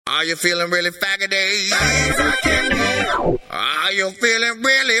Are you feeling really faggoty? Are you feeling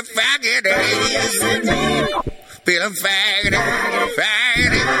really faggoty? Feeling faggoty,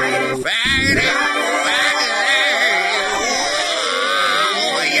 faggoty, faggoty, faggoty.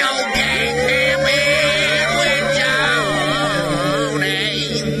 Oh, your gang came in with Jonny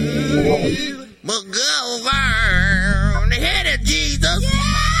McGovern. The head of Jesus. I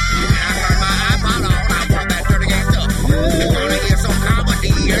turn my iPod on. I put that dirty ass up. You're gonna hear some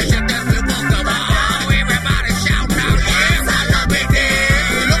comedy. Shit that's the book of all. Everybody shouting out, yeah, that's a big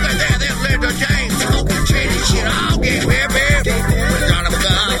deal. Look at that, there's Linda James smoking shitty shit. I'll get baby. Jonny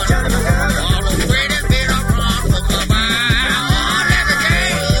McGovern. All those pretty bit of wrong for come out. All that the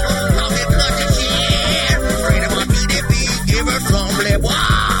game. All this clutching shit. Straight up on TDP. Give her some lip.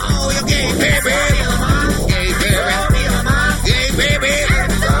 Wow, you gay baby. Gay baby. Gay baby.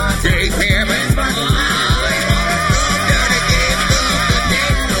 Gay baby.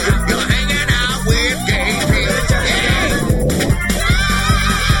 You're hanging out with gay people.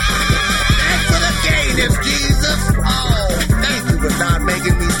 Thanks for the gayness, Jesus. Oh, thank you for not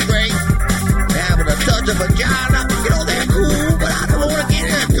making me straight. Having a touch of vagina. You know, they're cool, but I don't want to get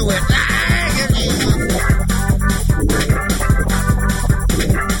into it. Thank you, Jesus.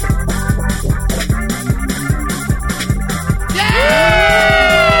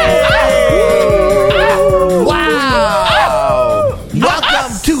 Wow!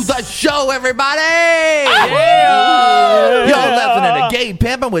 Welcome to the show, everybody! You're listening to Gay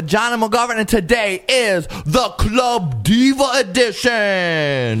Pimpin' with Jonny McGovern, and today is the Club Diva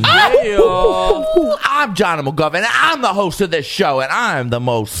edition. I'm Jonny McGovern, and I'm the host of this show, and I'm the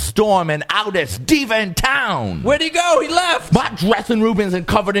most storming, outest diva in town. Where'd he go? He left. My dressing room isn't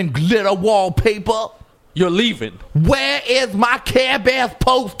covered in glitter wallpaper. You're leaving. Where is my Care Bears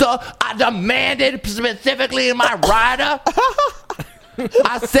poster? I demanded specifically in my rider.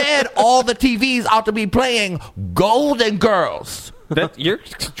 I said all the TVs ought to be playing Golden Girls. Your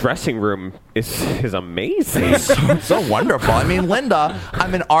dressing room is amazing. So wonderful. I mean, Linda,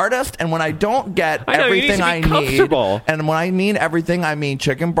 I'm an artist, and when I don't get everything I need, and when I mean everything, I mean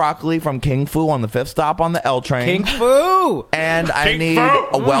chicken broccoli from King Fu on the 5th stop on the L train. King Fu! And I need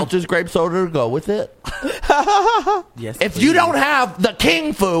a Welch's grape soda to go with it. Yes. If you don't have the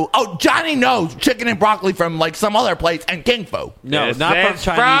King Fu, Johnny knows chicken and broccoli from like some other place and King Fu. No, not from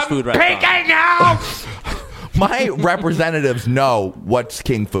Chinese food restaurant. Peking House! My representatives know what's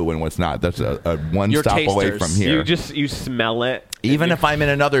King Fu and what's not. That's a one Your stop away tasters. from here. You smell it. Even if I'm in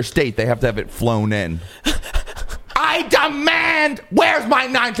another state, they have to have it flown in. I demand, where's my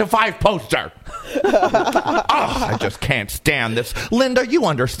 9 to 5 poster? I just can't stand this. Linda, you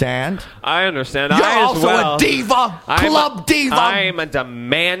understand. I understand. You're I also as well. a diva. Club diva. I am a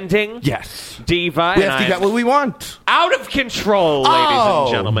demanding diva. We have to get what we want. Out of control, ladies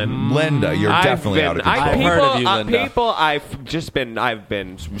and gentlemen. Linda, you're definitely out of control. I've heard of you, Linda. I've been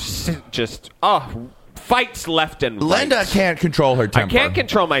fights left and right. Linda can't control her temper. I can't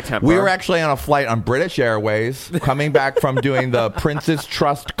control my temper. We were actually on a flight on British Airways coming back from doing the Prince's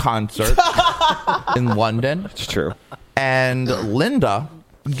Trust concert in London. It's true. And Linda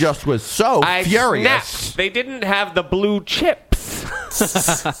just was so furious. Snapped. They didn't have the blue chips.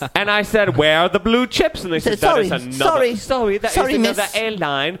 And I said, where are the blue chips? And they said, that is another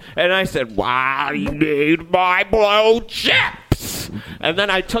airline. And I said, why you need my blue chips? And then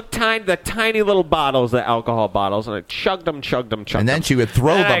I took the tiny little bottles, the alcohol bottles, and I chugged them. And then she would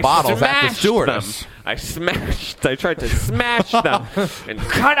throw the bottles at the stewardess. I tried to smash them and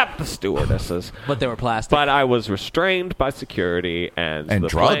cut up the stewardesses. But they were plastic. But I was restrained by security and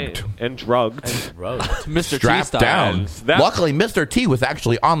drugged. Mr. Strapped T down. Luckily, Mr. T was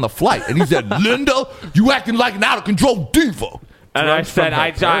actually on the flight, and he said, Linda, you acting like an out-of-control diva. And I said,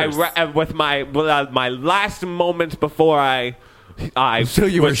 with my last moments before so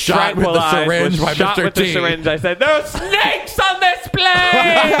you were shot with the syringe by Mr. T. I said, there are snakes on this plane!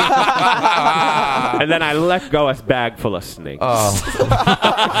 And then I let go a bag full of snakes.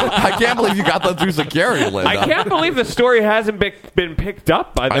 I can't believe you got them through security, Linda. I can't believe the story hasn't been picked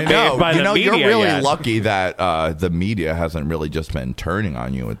up by the media you're really yet. lucky that the media hasn't really just been turning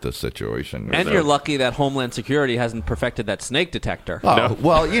on you with this situation. And you're lucky that Homeland Security hasn't perfected that snake detector.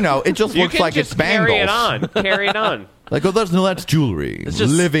 Well, it just looks like it's bangles. Carry it on. Like, that's jewelry. It's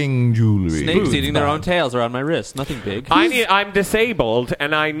just living jewelry. Snakes eating their own tails around my wrist. Nothing big. I'm disabled,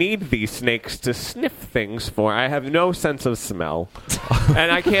 and I need these snakes to sniff things for. I have no sense of smell,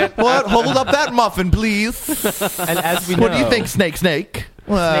 and I can't. What? Hold up that muffin, please. And as we know, what do you think, snake?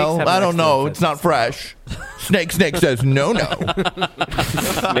 Well, I don't know. It's not fresh. Snake says no.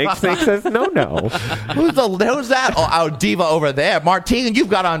 Snake says no. Who's that? Oh, diva over there. Martine, you've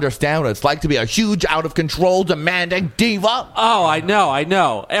got to understand what it's like to be a huge, out-of-control, demanding diva. Oh, I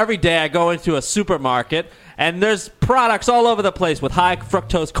know. Every day I go into a supermarket, and there's products all over the place with high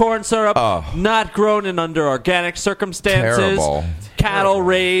fructose corn syrup, not grown in under organic circumstances, terrible. Cattle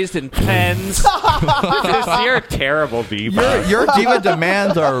raised in pens. You're a terrible diva. Your diva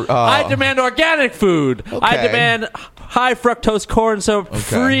demands are... I demand organic food. Okay. I demand high fructose corn syrup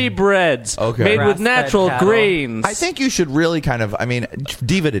free breads made with natural grains. I think you should really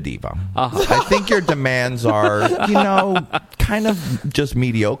diva to diva. I think your demands are, kind of just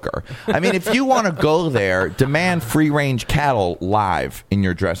mediocre. I mean, if you want to go there, demand free-range cattle live in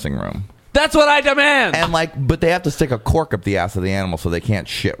your dressing room. That's what I demand. And but they have to stick a cork up the ass of the animal so they can't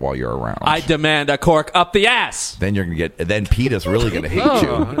shit while you're around. I demand a cork up the ass. Then then PETA's really going to hate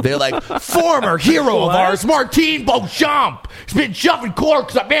you. They're like, former hero of ours, Martine Beauchamp, has been shoving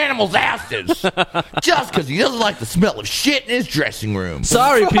corks up animals' asses just because he doesn't like the smell of shit in his dressing room.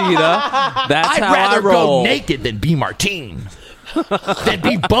 Sorry, PETA. That's I'd how rather I roll. go naked than be Martine. Than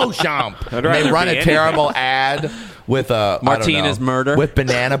be Beauchamp. I'd They rather run be a terrible ad with Martine is murder. with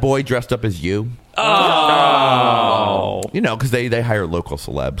Banana Boy dressed up as you. Oh. Because they hire local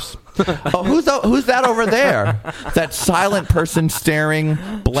celebs. Who's that over there? That silent person staring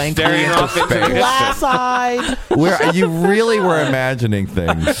blankly into off into space. Glass-eyed. Where you really were imagining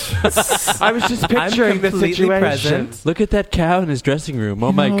things. I was just picturing the situation. Present. Look at that cow in his dressing room.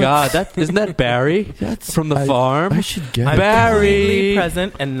 Oh my God! Isn't that Barry from the farm? I should get Completely Barry.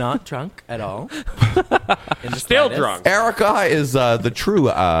 present and not drunk at all. Still drunk. Erica is the true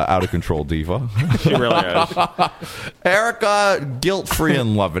out of control diva. She really is. Erica, guilt-free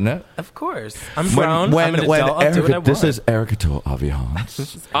and loving it. Of course. I'm grown. I'm an adult. I'll do what I want. This is Erica to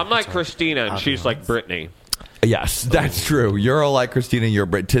Aviance. I'm like Christina, and she's like Britney. Yes, that's true. You're all like Christina. You're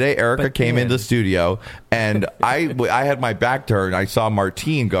Brit. Today, Erica came in the studio, and I had my back to her, and I saw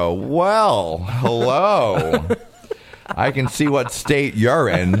Martine go, well, hello. I can see what state you're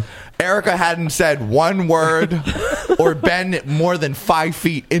in. Erica hadn't said one word or been more than 5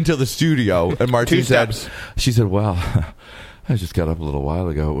 feet into the studio, and Martine said, well, I just got up a little while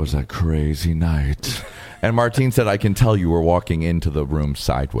ago. It was a crazy night. And Martine said, I can tell you were walking into the room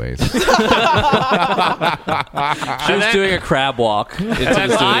sideways. She was doing a crab walk into the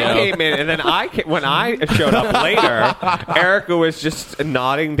studio. I came in, and then when I showed up later, Erica was just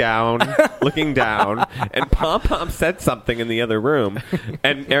nodding down, looking down, and Pom Pom said something in the other room,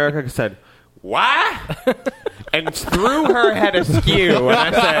 and Erica said, what? And threw her head askew, and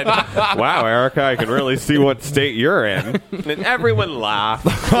I said, wow, Erica, I can really see what state you're in. And everyone laughed.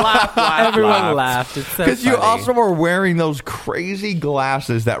 Everyone laughed. It's so Because you also were wearing those crazy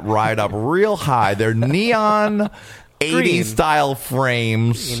glasses that ride up real high. They're neon 80s style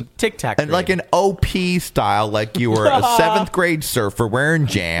frames. Tic Tac. And like an OP style, like you were a 7th grade surfer wearing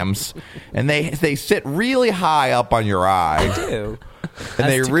jams. And they sit really high up on your eye. They do. And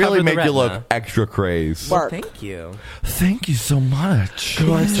they to really cover the make you look retina. extra crazy. Well, thank you. Thank you so much.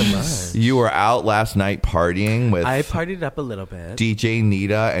 You are so much. You were out last night partying with I partied up a little bit. DJ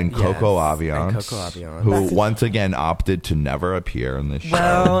Nita and Coco Aviance, and Coco Aviance. who once again opted to never appear in this show.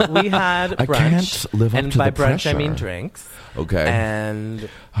 Well, we had brunch. I can't live up and to by the brunch, pressure. I mean drinks. Okay. And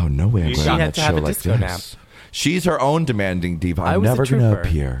Oh, no way I'm She going on had that to have show a like disco this. She's her own demanding diva. I I'm was a never going to trooper.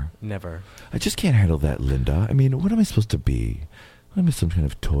 appear. Never. I just can't handle that, Linda. I mean, what am I supposed to be? Am I some kind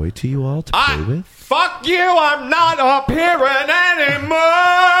of toy to you all to play with? Fuck you, I'm not appearing anymore.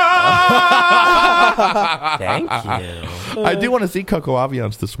 Thank you. I do want to see Coco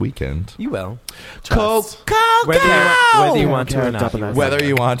Aviance this weekend. You will. Coco! Whether you want to or not. you will. Whether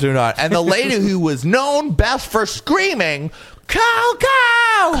you want to or not. And the lady who was known best for screaming, Coco!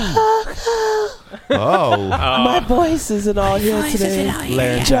 Oh. My voice isn't all here today.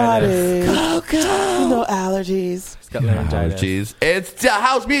 Laryngitis. Johnny. No allergies. He's got laryngitis. Jeez. It's the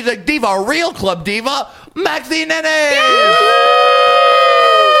house music diva, real club diva, Maxie Nene!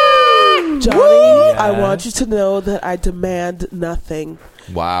 Johnny, I want you to know that I demand nothing.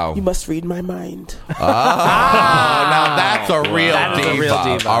 Wow. You must read my mind. Oh, now that's a real That is diva. a real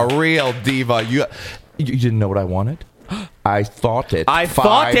diva. A real diva. You didn't know what I wanted? I thought it. I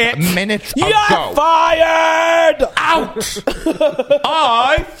thought it. 5 minutes ago. Fired! Out!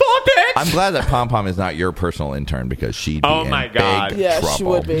 I thought it. I'm glad that Pom Pom is not your personal intern because she'd be Oh in my God. big Yeah, trouble. she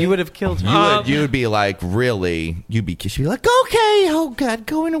would be. You would have killed her. You would be like, really? She'd be like, okay, oh God,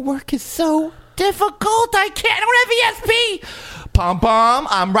 going to work is so difficult. I don't have ESP. Pom Pom,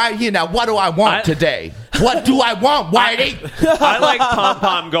 I'm right here now. What do I want today? What do I want, Whitey? I like Pom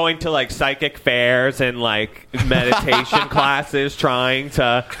Pom going to like psychic fairs and like meditation classes, trying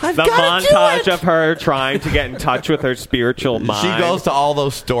to the montage of her trying to get in touch with her spiritual mind. She goes to all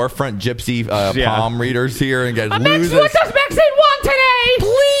those storefront gypsy palm readers here and gets loses. What does Maxine want today?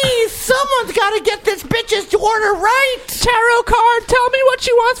 Please, someone's got to get this bitch's order right. Tarot card, tell me what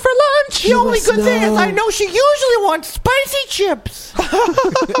she wants for lunch. The only good thing is I know she usually wants spicy chips.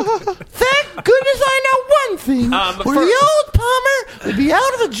 Thank goodness I know one thing. Or the old Palmer would be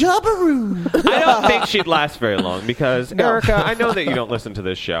out of a jobberoo. I don't think she'd last very long because, Erica, I know that you don't listen to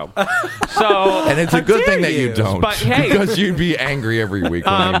this show. So, and it's a good thing that you don't. But, hey, because you'd be angry every week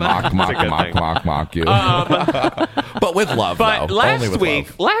when they mock you. But with love, but though. last Only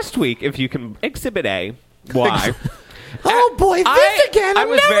with week, if you can, Exhibit A, why? Oh boy, this again! I'm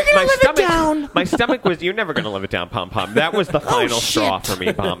never gonna live it down. My stomach was. You're never gonna live it down, Pom Pom. That was the final straw for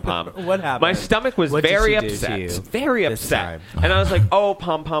me, Pom Pom. What happened? My stomach was What did very she do to upset. you Very this upset. time? And I was like, "Oh,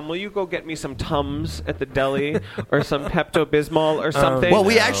 Pom Pom, will you go get me some Tums at the deli or some Pepto-Bismol or something?" Well,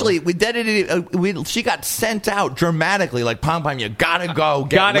 we did it. She got sent out dramatically, like Pom Pom. You gotta go.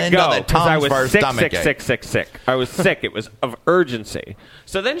 Get Linda the Tums I was for her sick. I was sick. It was of urgency.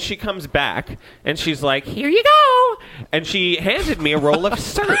 So then she comes back and she's like, "Here you go," and she handed me a roll of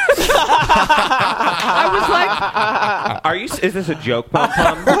certs. I was like, is this a joke, Pom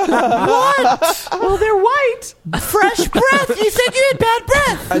Pom? What? Well, they're white. Fresh breath. You said you had bad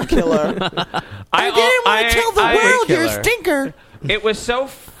breath. I'd kill her. I didn't want to tell the world you're a stinker. It was so.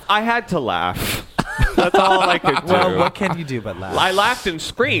 I had to laugh. That's all I could do. Well, what can you do but laugh? I laughed and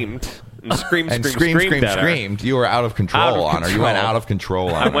screamed. And screamed at her. Screamed. You were out of control on her. You went out of control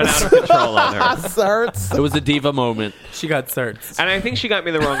on her. I went out of control on her. Certs. It was a diva moment. She got certs. And I think she got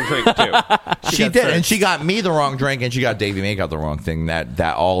me the wrong drink, too. She did, and she got me the wrong drink, and she got Davey Makeout the wrong thing. That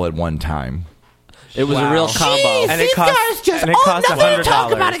all at one time. It was a real combo. Jeez, And these it cost- guys just and it all cost nothing to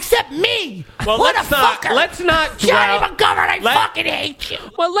talk $100. about except me. Well, what let's a not. fucker. Let's not Johnny dwell. McGovern, I fucking hate you.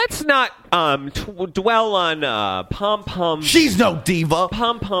 Well, let's not dwell on Pom Pom's. She's no diva.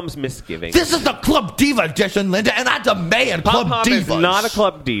 Pom Pom's misgivings. This is the Club Diva edition, Linda, and I demand Pom Club Pom is Divas. not a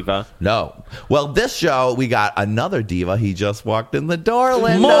club diva. No. Well, this show, we got another diva. He just walked in the door,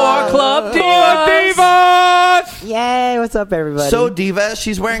 Linda. More club divas. Yay, what's up, everybody? So diva,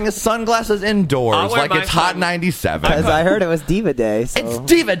 she's wearing his sunglasses indoors I'll wear like my it's hot sun- 97. Because I heard it was Diva Day. So It's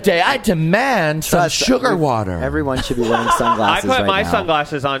Diva Day. I demand some Trust- sugar water. everyone should be wearing I sunglasses put right my now.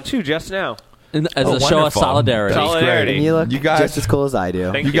 sunglasses on too just now. As Oh, a show of wonderful. solidarity. That's Solidarity. And you look You guys- just as cool as I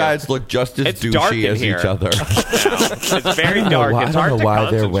do. Thank You guys look just as It's dark douchey in as here. each other. It's very dark. It's hard to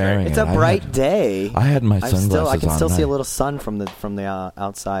concentrate. It's a bright day. I had my I sunglasses can still on. see a little sun from the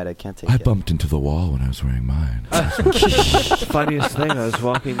outside. I can't take I it. bumped into the wall when I was wearing mine. Funniest thing, I was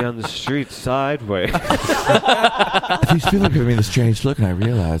walking down the street sideways. These people give me the strange look, and I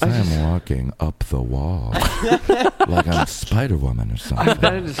realize I am walking up the wall like I'm Spider-Woman or something.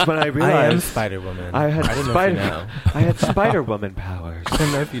 That is when I I am realized Spider-Woman. I had don't know if you know. Spider-Woman powers. I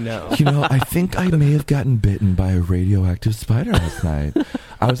don't know if you know. You know, I think I may have gotten bitten by a radioactive spider last night.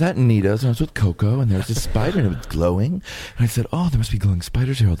 I was at Nita's and I was with Coco, and there was this spider and it was glowing. And I said, "Oh, there must be glowing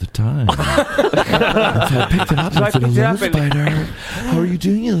spiders here all the time." And so I picked it up and I said, "Hello, spider. How are you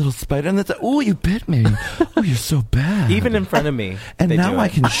doing, you little spider?" And they said, "Oh, you bit me. Oh, you're so bad." Even in front of me. and they now do I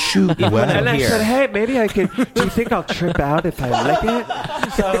it. can shoot webs. And I Here. said, "Hey, maybe I could. Do you think I'll trip out if I lick it?"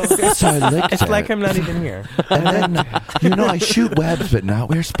 So I licked It's it. like I'm not even here. And then, you know, I shoot webs, but not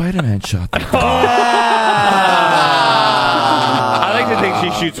where Spider-Man shot them. I like to think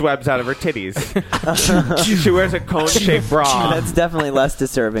she shoots webs out of her titties. She wears a cone-shaped bra. That's definitely less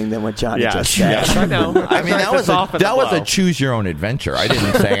disturbing than what Johnny just said. Yes, I know. I mean, that was a choose your own adventure. I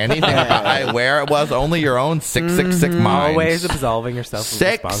didn't say anything about where it was. Only your own 666 mind. Always absolving yourself from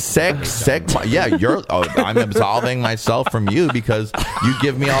 666. Yeah, I'm absolving myself from you because you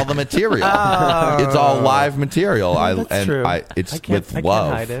give me all the material. It's all live material. That's true. It's I can't, with I love.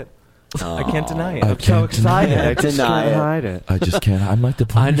 can't hide it. I can't deny it. I I'm so can't deny excited. it. I just Deny can't it. hide it. I just can't. I'm like the I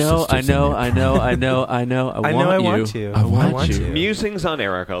Pointer know, Sisters in your prime. I know. I want you. I want you. Musings on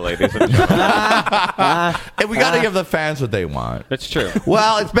Erica, ladies and gentlemen. And we got to give the fans what they want. That's true.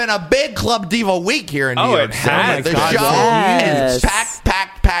 Well, it's been a big Club Diva week here in New Oh, York it City. has. The God, show yes. is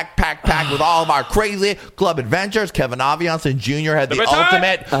packed with all of our crazy club adventures. Kevin Avianson Jr. had the return.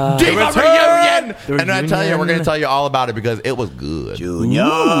 ultimate Diva reunion. And I tell you, we're going to tell you all about it because it was good.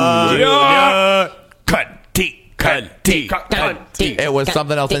 It was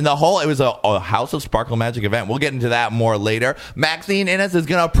something else. And it was a House of Sparkle Magic event. We'll get into that more later. Maxine Innes is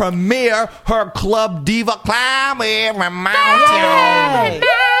going to premiere her Club Diva Climb Every Mountain.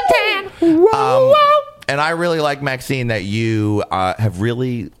 I really like, Maxine, that you have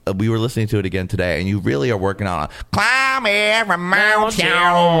really. We were listening to it again today, and you really are working on climb every mountain.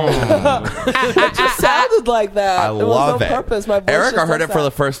 It just sounded like that. I love it. Was on it. purpose. My voice Erica just heard does it for that.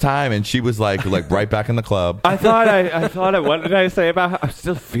 the first time, and she was like right back in the club. I thought what did I say about how I'm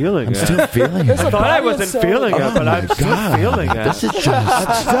still feeling it? Still feeling it. I thought I wasn't feeling it, but I'm still feeling it. This is just.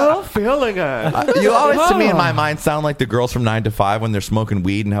 I'm still feeling it. You always, to me, in my mind, sound like the girls from 9 to 5 when they're smoking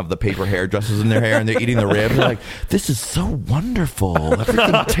weed and have the paper hairdressers in their hair and they're eating the ribs. They're like, this is so wonderful.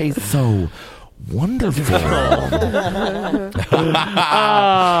 Everything tastes so wonderful. So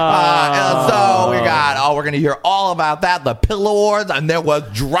we got, we're going to hear all about that. The Pill Awards, and there was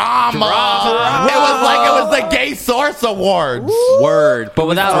drama. It was the Gay Source Awards. Word. But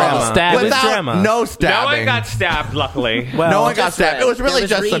without stabbing. Without no stabbing. No one got stabbed, luckily. No one got stabbed. It was really There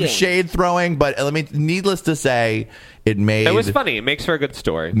just was some reading. shade throwing, but needless to say, it was funny. It makes for a good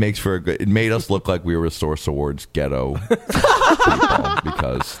story. It made us look like we were a Source Awards ghetto people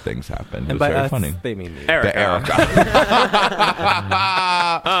because things happened. It was very funny. They mean me. Erica.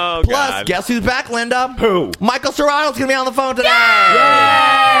 Oh, Plus, God. guess who's back, Linda? Who? Michael Serrano's going to be on the phone today.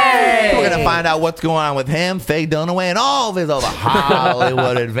 Yay! We're going to find out what's going on with him, Faye Dunaway, and all of his other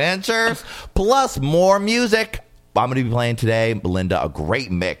Hollywood adventures. Plus, more music. I'm going to be playing today, Linda, a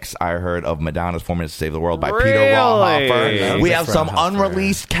great mix I heard of Madonna's 4 Minutes to Save the World by Peter Rawhofer. We have some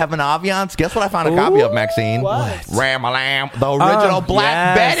unreleased Kevin Aviance. Guess what I found a copy of, Maxine? What? Ram-a-lam, the original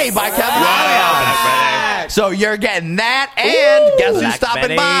Black Betty by Kevin Aviance. So you're getting that, and guess who's Black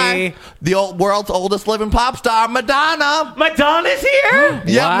stopping Betty. by? The world's oldest living pop star, Madonna. Madonna's here?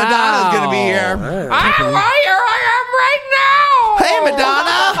 Yep, Wow. Madonna's going to be here. Here I am right now. Hey,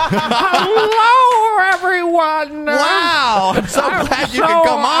 Madonna. Hello, everyone. Wow. I'm so glad you could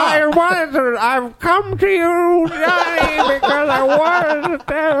come on. I've come to you, Johnny, because I wanted to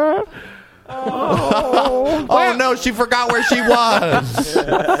tell. Oh, no, she forgot where she was.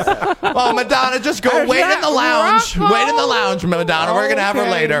 Oh, Madonna, just go wait in the lounge. Wait in the lounge, Madonna. We're going to have her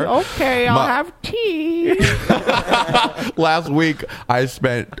later. Okay, I'll have tea. Last week, I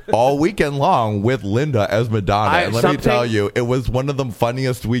spent all weekend long with Linda as Madonna. And let me tell you, it was one of the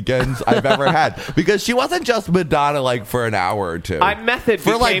funniest weekends I've ever had. Because she wasn't just Madonna like for an hour or two. I method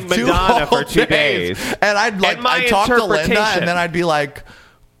for became like 2 Madonna whole for 2 days. And I'd my I'd talk to Linda, interpretation. and then I'd be like,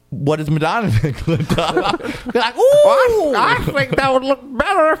 what does Madonna think, Linda? Be like, ooh. I think that would look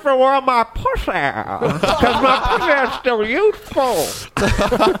better if it were on my pussy. Because my pussy is still youthful.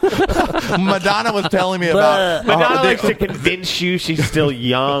 Madonna was telling me about Madonna likes to convince you she's still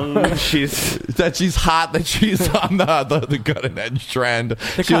young. that she's hot, that she's on the cutting edge trend.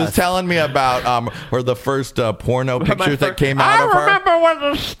 She was telling me about the first porno pictures that came out of her. I remember when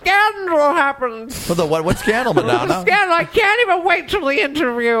the scandal happened. What scandal, Madonna? Scandal! I can't even wait till the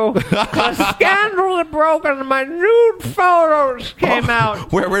interview. The scandal had broken and my nude photos came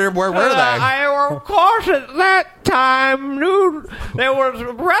out. Where were they? Of course, at that time, nude. There was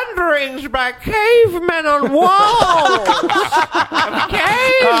renderings by cavemen on walls.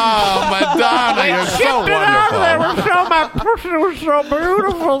 Caves. Oh, Madonna, you're so Shipped it out. They wonderful. were so my pussy was so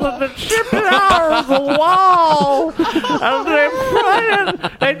beautiful that they shipped it out of the wall, and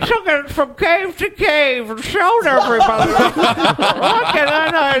they took it from cave to cave and showed everybody. What can I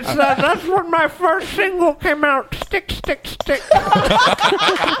know? That's when my first single came out. Stick, stick, stick.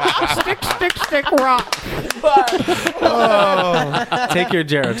 Stick, stick, stick, rock. Take your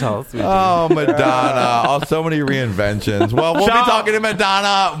Geritol. Oh, Madonna. Oh, so many reinventions. Well, we'll be talking to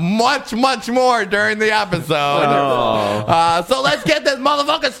Madonna much, much more during the episode. So let's get this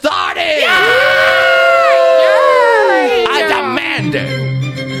motherfucker started. I demand it.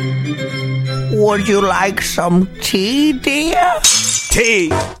 Would you like some tea, dear?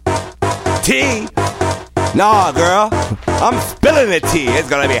 Tea? Tea? Nah, girl. I'm spilling the tea. It's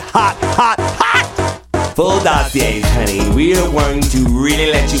gonna be hot, hot, hot. Full dossiers, honey. We are going to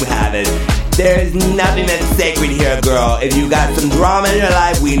really let you have it. There's nothing that's sacred here, girl. If you got some drama in your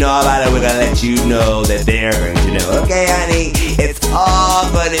life, we know about it. We're gonna let you know that they're going to know. Okay, honey? It's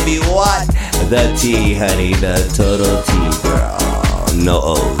all gonna be what? The tea, honey. The total tea, girl. No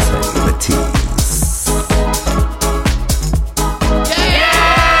O's, honey. The tea.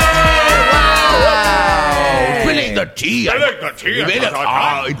 The tea. I like the tea.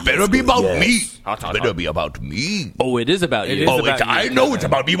 It better be about me. Better be about me. Oh, it is about you. I know it's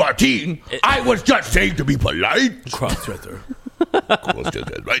about me, Martine. I was just saying to be polite. Crossdresser.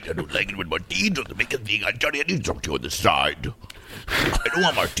 Right? I don't like it when Martine doesn't make a thing. Johnny, I need to talk to you on the side. I don't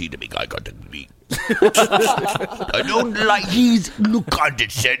want Martine to make eye contact with me. I don't like he's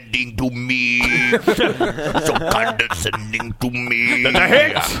condescending to me. So condescending to me. That's a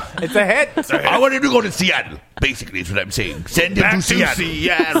hit. It's a hit. I want him to go to Seattle. Basically, is what I'm saying. Send him to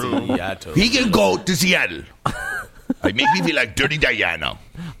Seattle. He can go to Seattle. I make me feel like Dirty Diana.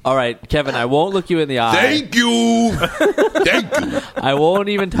 All right, Kevin, I won't look you in the eye. Thank you. Thank you. I won't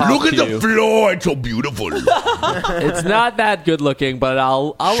even talk Look to at you. the floor. It's so beautiful. It's not that good looking, but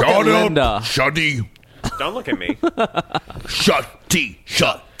I'll look Shut at up, Linda. Shutty. Don't look at me. Shutty,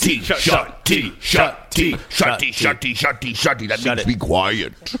 shutty, shutty, shutty, shutty, shutty, shutty, shutty. That means be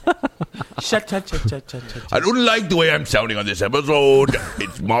quiet. Shut. I don't like the way I'm sounding on this episode.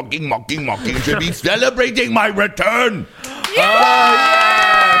 It's mocking. It should be celebrating my return.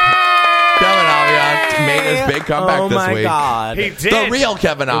 Kevin Aviance made his big comeback this week. Oh my God. He did. The real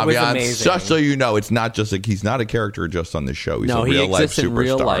Kevin was Aviance. amazing. Just so you know, it's not just he's not a character just on the show. He's No, a he real life exists in superstar.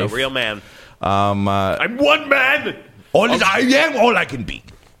 real A life. real man. I'm one man. I am all I can be.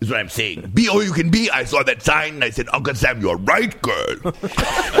 Is what I'm saying. Be all you can be. I saw that sign and I said, Uncle Sam, you're right, girl.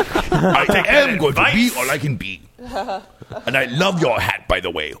 I am going to be all I can be. And I love your hat, by the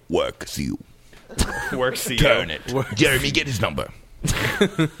way. Work, see you. Work, see Turn you. it. Jeremy, get his number.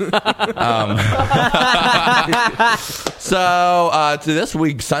 So to this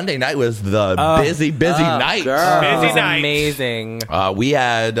week, Sunday night was the busy night. Busy night. Amazing.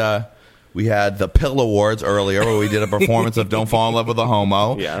 We had the Pill Awards earlier where we did a performance of Don't Fall in Love with a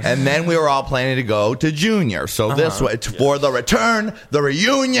Homo. Yes. And then we were all planning to go to Junior. So this way, for the return, the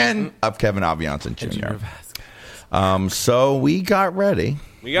reunion of Kevin Aviance and Junior. So we got ready.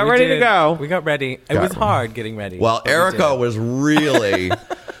 We got ready to go. We got ready. It was hard getting ready. Well, but we Erica did. was really...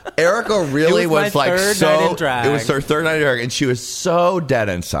 Erica really It was was my like third so. night in drag. It was her third night in drag, and she was so dead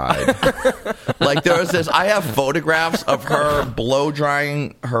inside. Like there was this. I have photographs of her blow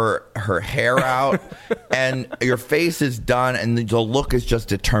drying her hair out, and your face is done, and the look is just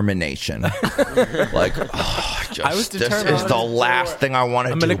determination. Like I was this determined. is the last thing I want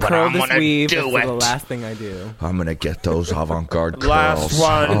to I'm do, going to but curl I'm this going to weave. do It's it. the last thing I do. I'm going to get those avant-garde curls. Last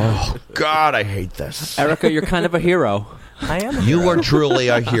one. Oh God, I hate this. Erica, you're kind of a hero. I am. A You hero. were truly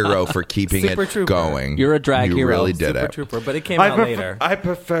a hero for keeping Super it Trooper. going. You're a drag you hero. really did Super it. Trooper, but it came out later. I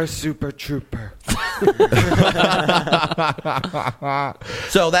prefer Super Trooper.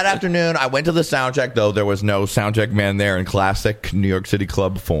 So that afternoon, I went to the sound check, though there was no sound check man there in classic New York City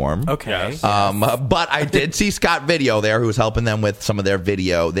club form. Okay. Yes. But I did see Scott Video there, who was helping them with some of their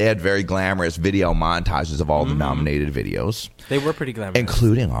video. They had very glamorous video montages of all the nominated videos, They were pretty glamorous.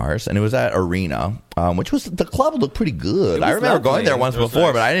 including ours. And it was at Arena, which was the club looked pretty good. It I was remember going there lovely. once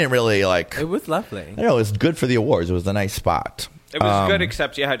before, but I didn't really like. It was lovely. I know it was good for the awards. It was a nice spot. It was good,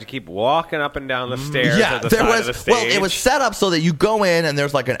 except you had to keep walking up and down the stairs. Yeah, at the there side was. of the stage. Well, it was set up so that you go in and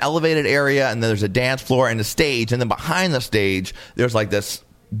there's like an elevated area, and then there's a dance floor and a stage, and then behind the stage there's like this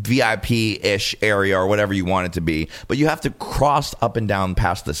VIP-ish area or whatever you want it to be. But you have to cross up and down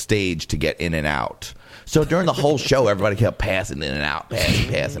past the stage to get in and out. So during the whole show, everybody kept passing in and out,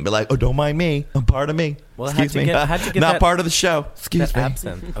 passing. But like, oh, don't mind me. I'm part of me. Well, I had Excuse to me. get Not that- part of the show. Excuse That me.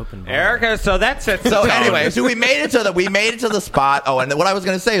 absent open bar. Erica, so that's it. So anyway, so we made it to the spot. Oh, and what I was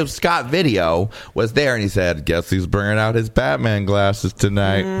going to say was Scott Video was there, and he said, "Guess who's bringing out his Batman glasses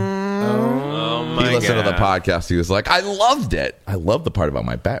tonight?" Oh my He listened to the God. podcast. He was like, "I loved it. I love the part about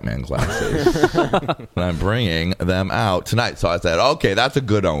my Batman glasses, and I'm bringing them out tonight." So I said, "Okay, that's a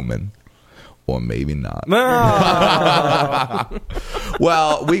good omen." Or maybe not.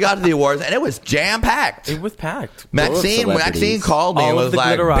 Well, we got to the awards, and it was jam-packed. It was packed. Maxine called me All and of was the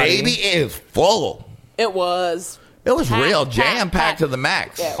like, glitterati. "Baby is full." It was. It was real Packed, jam-packed to the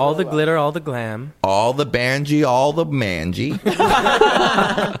max. Yeah. All the glitter, all the glam. All the banji, all the manji.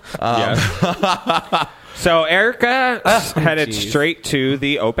 So Erica headed geez. straight to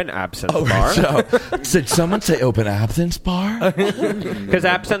the open absinthe bar So, did someone say open absinthe bar? because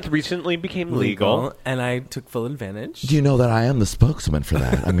absinthe recently became legal. And I took full advantage. Do you know that I am the spokesman for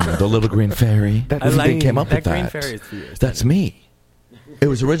that? I mean, the little green fairy. I like came up that with that. green fairy is for yours. That's me. It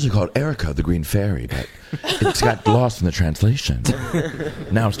was originally called Erica the Green Fairy, but it's got lost in the translation.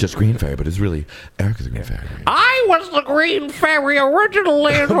 Now it's just Green Fairy, but it's really Erica the Green Fairy. I was the Green Fairy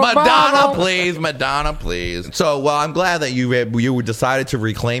originally. in the Madonna, bottle. please, Madonna, please. So, well, I'm glad that you decided to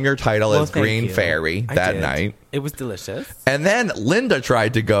reclaim your title Well, as thank Green you. Fairy I that did. night. It was delicious. And then Linda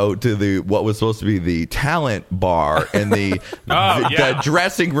tried to go to what was supposed to be the talent bar in the the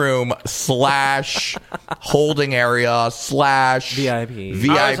dressing room / holding / VIP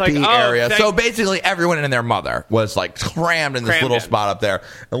area. So basically, everyone and their mother was like crammed in this little spot up there.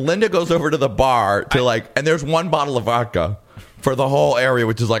 And Linda goes over to the bar to and there's one bottle of vodka for the whole area,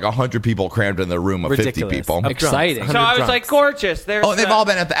 which is like 100 people crammed in the room of Ridiculous. 50 people. Exciting. So I was like, gorgeous. There's they've all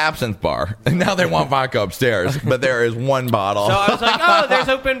been at the absinthe bar, and now they want vodka upstairs, but there is one bottle. So I was like, oh, there's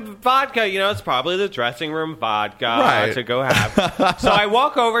open vodka. It's probably the dressing room vodka to go have. So I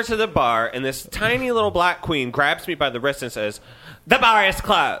walk over to the bar, and this tiny little black queen grabs me by the wrist and says, "The bar is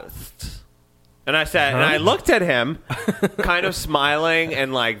closed." And I said, and I looked at him, kind of smiling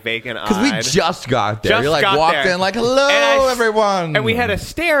and like vacant-eyed. Because we just got there. You walked in like, hello, everyone. And we had a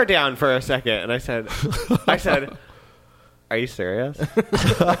stare down for a second. And I said, are you serious?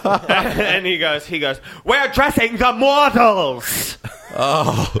 And he goes, we're dressing the mortals.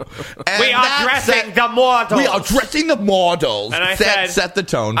 Oh. We are dressing the mortals. We are dressing the mortals. And I set the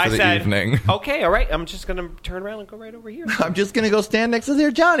tone for the evening. Okay, all right. I'm just going to turn around and go right over here. I'm just going to go stand next to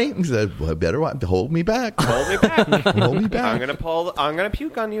their Johnny. He said, well, better hold me back. Hold me back. Hold me back. I'm going to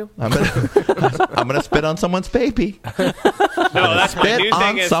puke on you. I'm going to spit on someone's baby. No, that's my new thing. Spit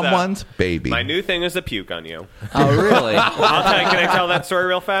on someone's baby. My new thing is the puke on you. Oh, really? I'll tell you. Can I tell that story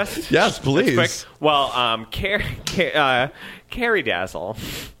real fast? Yes, please. Quick. Well, Carrie Dazzle.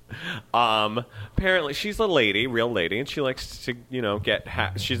 Apparently, she's a lady, real lady, and she likes to,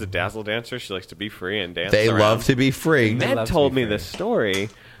 she's a dazzle dancer. She likes to be free and dance. They around. love to be free. Ned told me this story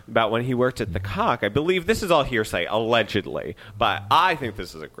about when he worked at the Cock. I believe this is all hearsay, allegedly, but I think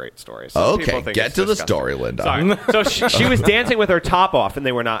this is a great story. Some people think get to the story, Linda. Sorry. So she was dancing with her top off, and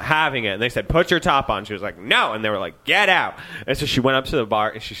they were not having it. And they said, "Put your top on." She was like, "No," and they were like, "Get out!" And so she went up to the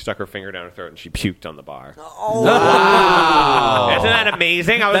bar and she stuck her finger down her throat and she puked on the bar. Oh, wow! Isn't that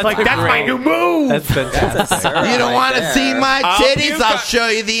amazing? I was like, "That's my new move." That's fantastic. You don't want to see my titties? I'll show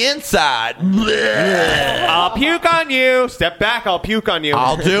you the inside. I'll puke on you. Step back. I'll puke on you.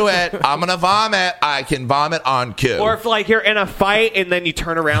 I'll do it. I'm gonna vomit. I can vomit on cue. Or if like you're in a fight and then you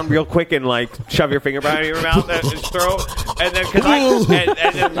turn around real quick and like shove your finger behind your mouth and his throat, and then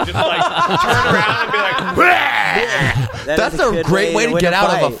and then just like turn around and be like, That's a great way to get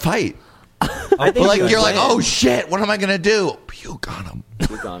out of a fight. You're like, oh shit, what am I gonna do? Puke on him.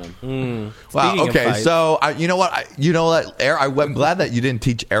 Puke on him. Wow. Okay. So you know what? I'm glad that you didn't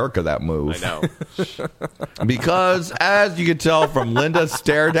teach Erica that move. I know. Because as you could tell from Linda's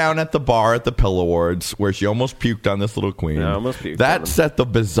stare down at the bar at the Pill Awards, where she almost puked on this little queen, that set the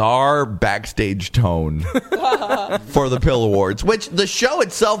bizarre backstage tone for the Pill Awards. Which the show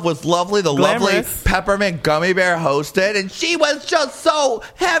itself was lovely. The lovely Peppermint Gummy Bear hosted, and she was just so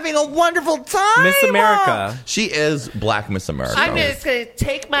having a wonderful time. Miss America. She is Black Miss America. I'm just going to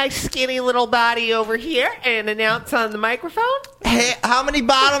take my skinny little body over here and announce on the microphone. Hey, how many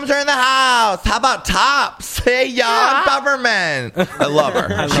bottoms are in the house? How about tops? Hey, y'all, Peppermint. I love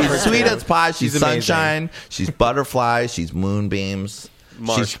her. She's sweet as pie. She's sunshine. She's butterflies. She's moonbeams.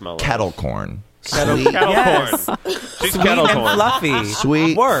 She's kettle corn. Sweet. Yes. She's Sweet kettle and corn. fluffy.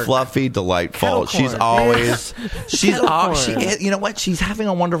 Sweet, fluffy, delightful. Kettle She's corn. always, Corn. you know what? She's having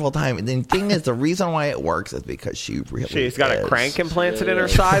a wonderful time. And the thing is, the reason why it works is because she's got a crank implanted in her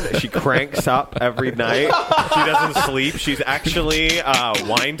side that she cranks up every night. She doesn't sleep. She's actually a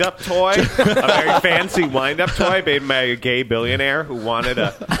wind-up toy, a very fancy wind-up toy made by a gay billionaire who wanted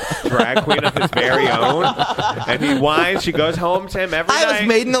a drag queen of his very own. And he winds. She goes home to him every night. I was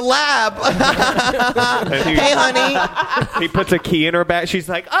made in the lab. Hey, honey. He puts a key in her back. She's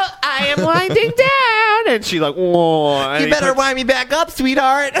like, "Oh, I am winding down," and she's like, "Whoa!" And You better wind me back up,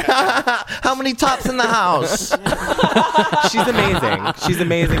 sweetheart. How many tops in the house? She's amazing. She's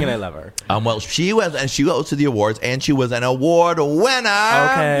amazing, and I love her. Well, she was, and she goes to the awards, and she was an award winner.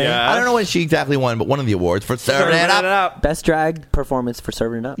 Okay. Yes. I don't know when she exactly won, but one of the awards for serving it up. Best drag performance for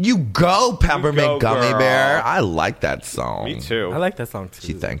Serving It Up. You go, Peppermint You go, Gummy girl. Bear. I like that song. Me too. I like that song too.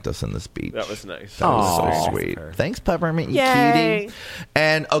 She thanked us in the speech. That was nice. That was Aw. so sweet. Thanks, Peppermint, you Yay. cutie.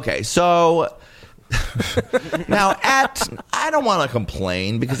 And okay, so now I don't want to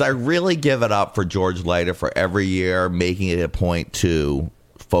complain because I really give it up for George Leiter for every year making it a point to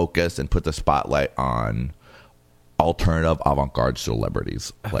focus and put the spotlight on alternative avant-garde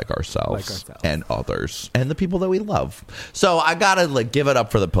celebrities like ourselves and others and the people that we love. So I gotta give it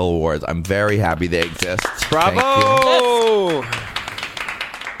up for the Pill Awards. I'm very happy they exist. Bravo! Thank you.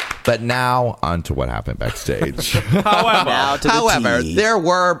 But now, on to what happened backstage. However, there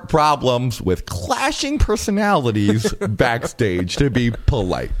were problems with clashing personalities backstage, to be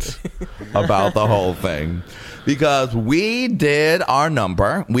polite about the whole thing. Because we did our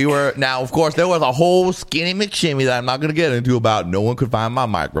number. Now, of course, there was a whole skinny McShimmy that I'm not going to get into about no one could find my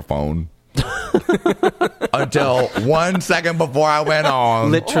microphone. Until 1 second before I went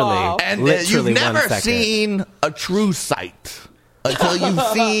on. Literally. And Literally you've never 1 second. seen a true sight until you've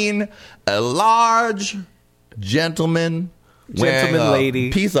seen a large gentleman wearing a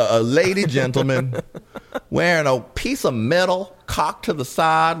lady gentleman wearing a piece of metal cocked to the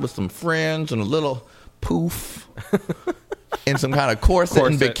side with some fringe and a little poof in some kind of corset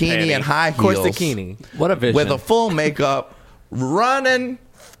and bikini and high heels. Corset-kini. What a vision. With a full makeup, running,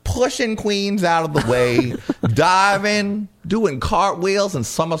 pushing queens out of the way, diving, doing cartwheels and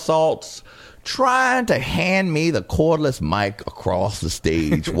somersaults, trying to hand me the cordless mic across the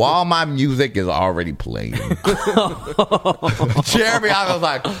stage while my music is already playing. Jeremy, I was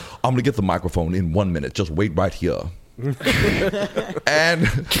like, I'm going to get the microphone in 1 minute. Just wait right here. And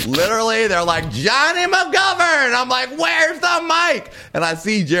literally they're like, Jonny McGovern. I'm like, where's the mic? And I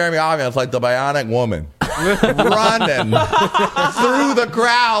see Jeremy Aviance like the bionic woman running through the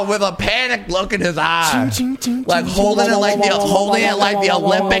crowd with a panicked look in his eye, like holding it like the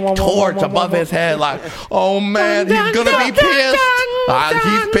Olympic torch above his head, like, oh man, he's gonna be pissed.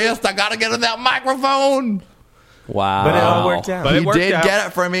 He's pissed. I gotta get in that microphone. Wow. But it all worked out. But He did get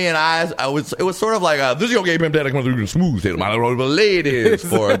it for me, and it was sort of like, this is your gay pimp daddy coming through the smooth hit my little ladies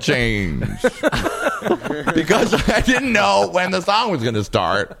for a change. Because I didn't know when the song was going to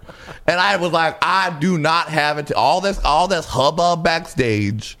start. And I was like, I do not have it. All this hubbub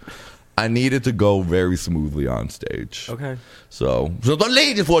backstage, I needed to go very smoothly on stage. Okay. So the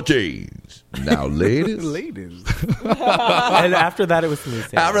ladies for change. Now, ladies. And after that, it was smooth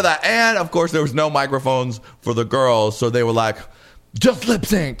sailing. After that, and of course, there was no microphones for the girls, so they were like, just lip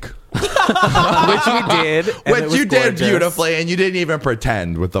sync. Which we did. And Which it was you did gorgeous. beautifully, and you didn't even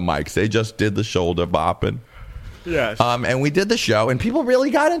pretend with the mics. They just did the shoulder bopping. Yes. And we did the show, and people really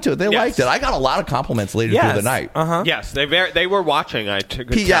got into it. They liked it. I got a lot of compliments later through the night. Uh-huh. Yes, they were watching. I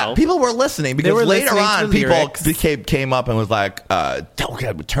could tell. People were listening because were later listening to on, the people lyrics. came up and was like,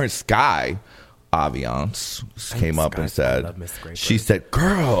 turn Sky Aviance came up and I said, love Miss Graper. she said,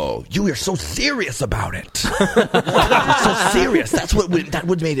 girl, you are so serious about it. So serious. That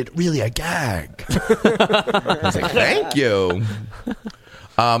would made it really a gag. I was like, thank you.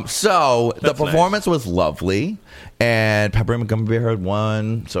 So the performance was lovely, and Pepper and Montgomery heard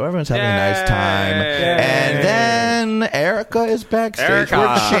won, so everyone's having a nice time. And then Erica is backstage.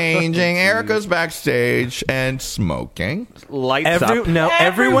 We're changing. Erica's backstage and smoking. Lights up. No,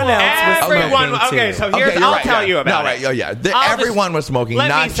 everyone else was smoking Okay, too. so here's, you're I'll right, tell yeah. you about no, it. right, yeah. I'll Everyone was smoking, let me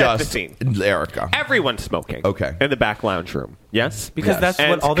not set the just scene. Erica. Everyone's smoking. Okay. In the back lounge room. Yes? Because that's And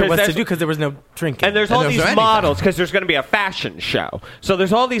what all there was to there's- do, because there was no drinking. And there's all there's these anything. models, because there's going to be a fashion show. So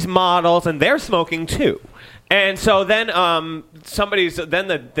there's all these models, and they're smoking too. And so then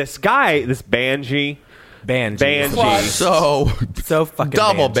this guy, this Banji. So fucking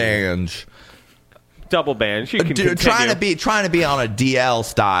double banji. banj. Double band. You can Dude, trying to be on a DL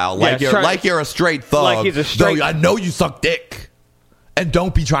style, like you're a straight thug. Like he's a straight- Though I know you suck dick, and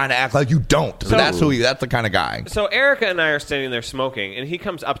don't be trying to act like you don't. So- That's the kind of guy. So Erica and I are standing there smoking, and he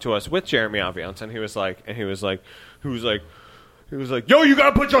comes up to us with Jeremy Aviance, and he was like, yo, you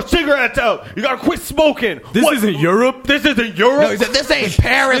gotta put your cigarettes out. You gotta quit smoking. This isn't Europe. This isn't Europe. No, he said, "This ain't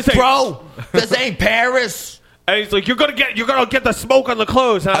Paris, bro. This ain't Paris." And he's like, you're gonna get the smoke on the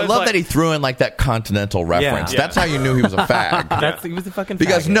clothes. And I love that he threw in like that continental reference. Yeah. That's how you knew he was a fag. He was a fucking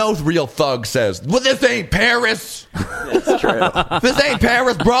Because faggot. no real thug says, "Well, this ain't Paris. That's true. This ain't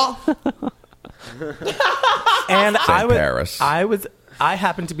Paris, bro." And Paris. I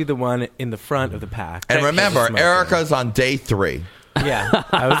happened to be the one in the front of the pack. And remember, Smoking. Erica's on day 3. Yeah,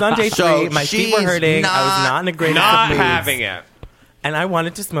 I was on day 3. So My feet were she's hurting. I was not in a great not mood. having it. And I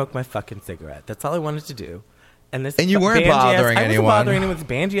wanted to smoke my fucking cigarette. That's all I wanted to do. And you weren't bothering I anyone. wasn't bothering anyone. This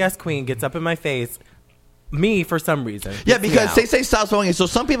banji-ass queen gets up in my face. Me, for some reason. Yeah, Gets me because out. they say stop smoking. So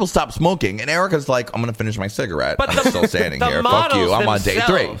some people stop smoking, and Erica's like, "I'm going to finish my cigarette. But I'm still standing the here. Fuck models you. I'm on day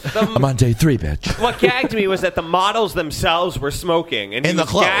 3. themselves- I'm on day 3, bitch." What gagged me was that the models themselves were smoking, and he In the was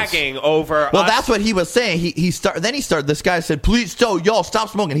clothes. gagging over. Well, us. that's what he was saying. He started. Then he started. This guy said, "Please, y'all stop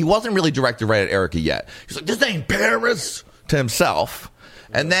smoking." He wasn't really directed right at Erica yet. He's like, "This ain't Paris," to himself.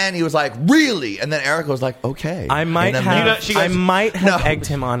 And then he was like, really? And then Erica was like, okay. I might And have, then- she goes, I might have No. egged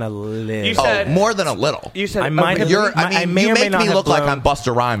him on a little. You said- more than a little. You said I might have. I may you or may make not me have look like blown- I'm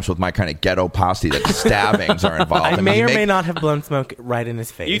Busta Rhymes with my kind of ghetto posse that stabbings are involved. I mean, may you or make- may not have blown smoke right in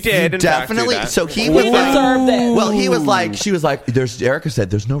his face. You did, in fact, do Definitely. that. So he He was like, deserved it. well, he was like, she was like, Erica said,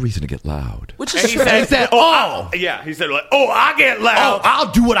 there's no reason to get loud. Which And is he true. said, yeah, he said, like, I get loud.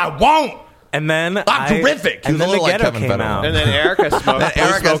 I'll do what I want. And then I'm terrific. He And was then a the little like ghetto Kevin came Federline. out. And then Erica smoked.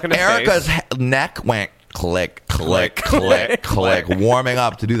 Then Erica's neck went click, click, click, click, warming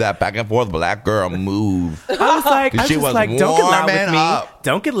up to do that back and forth black girl move. I was like, She was don't get loud with warming me. up.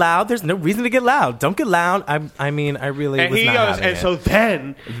 Don't get loud. There's no reason to get loud. Don't get loud. I mean, I really And was he not goes, having and it. so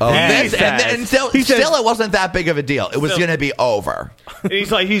then, And he says, then still it wasn't that big of a deal. It was going to be over. and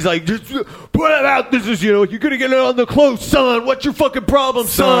he's like, just put it out. This is, you're gonna get it on the clothes, son. What's your fucking problem,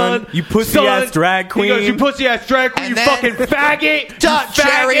 son? You pussy-ass drag queen. He goes, you pussy ass drag queen. And You then- fucking faggot. You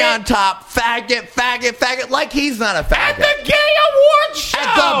Cherry faggot. on top, faggot, faggot, faggot. Like he's not a At faggot. the gay award show.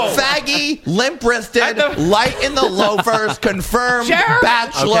 At the faggy, limp-wristed, At the- light in the loafers, confirmed Cherub.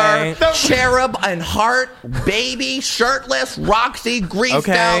 bachelor, Okay. cherub and heart, baby, shirtless, Roxy, greased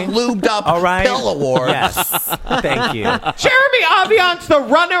Okay. out, lubed up, All right. pill awards. Yes. Thank you. Jeremy Aviance, the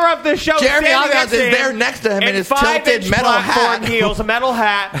runner of the show. Jeremy standing Aviance next is to him there next to him in his 5-inch tilted metal platform hat. heels, a metal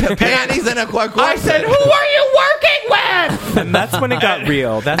hat, Panties and a corset. I said, "Who are you working with?" And that's when it got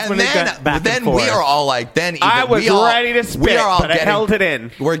real. That's And when it got back then and forth. we are all like, I was ready to spit, we are all but I held it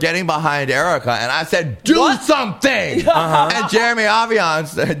in. We're getting behind Erica, and I said, "Do something!" And Jeremy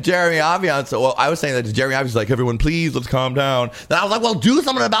Aviance, well, I was saying that to Jeremy Aviance, like, everyone, please, let's calm down. Then I was like, well, do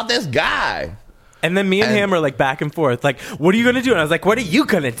something about this guy. And then me and him are like back and forth, like, "What are you gonna do?" And I was like, "What are you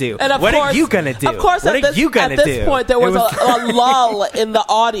gonna do? And of what course, are you gonna do? Of course, what at are you gonna this do?" point, there It was, a lull in the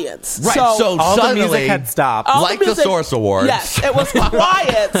audience. Right, so all the suddenly, music had stopped. all like the music- Source Awards. Yes, it was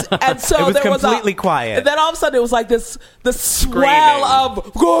quiet, and so It was there was completely quiet. And then all of a sudden, it was like the swell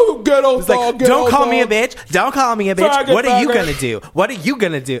of go ghetto It's like, "Don't call me a bitch. Don't call me a bitch. Faggot, What are you faggot." gonna do? What are you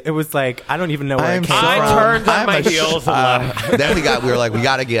gonna do?" It was like, I don't even know where it came I from. turned on I'm my a heels and left. Then we were like, we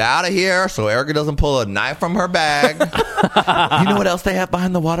got to get out of here so Erica doesn't pull a knife from her bag. You know what else they have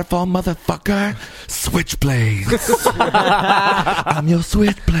behind the waterfall, motherfucker? Switchblades. I'm your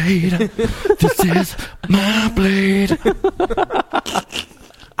switchblade. This is my blade.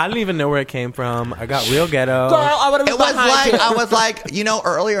 I don't even know where it came from. I got real ghetto. Girl, I would have It was like, I was like,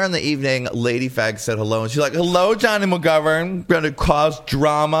 earlier in the evening, Lady Fag said hello, and she's like, "Hello, Jonny McGovern. Going to cause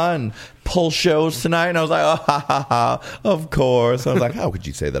drama and pull shows tonight." And I was like, "Oh, ha, ha, ha. Of course." I was like, how could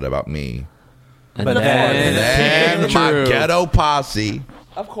you say that about me? And But And then my True. ghetto posse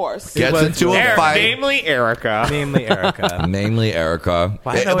of course. gets was into a real. fight. Namely Erica. Namely Erica. Namely Erica.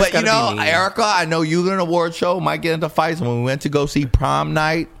 Why it always But you gotta know, be me? Erica, I know you in an award show might get into fights. When we went to go see Prom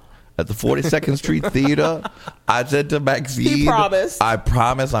Night at the 42nd Street Theater, I said to Maxine, He promised. I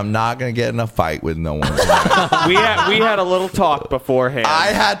promise I'm not going to get in a fight with no one. we had a little talk beforehand. I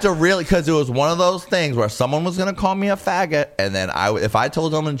had to really, because it was one of those things where someone was going to call me a faggot, and then if I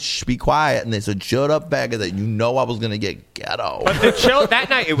told them to be quiet, and they said, "Shut up, faggot," that I was going to get ghetto. But that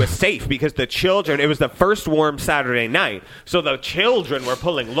night it was safe because the children. It was the first warm Saturday night, so the children were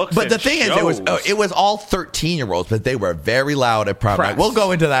pulling looks. But the and thing is, it was all 13-year-olds, but they were very loud at prom night. Press. We'll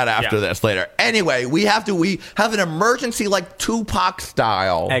go into that after Yeah. this later. Anyway, we have an emergency, like Tupac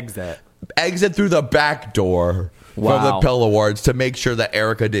style exit through the back door from the Wow. Pill Awards to make sure that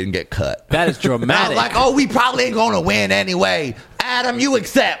Erica didn't get cut. That is I was dramatic. like, oh, we probably ain't going to win anyway. Adam, you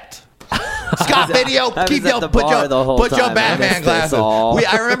accept. Scott Video, I keep was at your the put bar your the whole put your time. I Batman missed this glasses. all.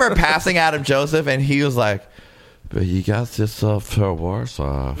 I remember passing Adam Joseph, and he was like, "But you got yourself to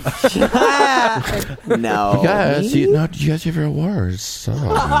Warsaw. No. You guys have your awards.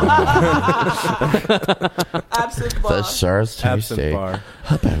 Absent The bar. shirt's tasty. bar.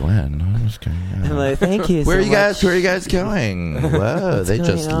 Hope I win. What's going on? I'm like, thank you. Where so are you guys? much. Where are you guys going? Whoa, they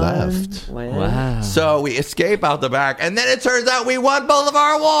just Going on? left. What? wow. So we escape out the back, and then it turns out we won both of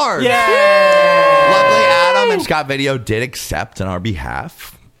our awards. Yay! Luckily, Adam and Scott Video did accept on our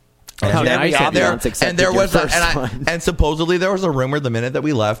behalf. How then nice we of all you. accepted And there your was a, first one. and supposedly there was a rumor the minute that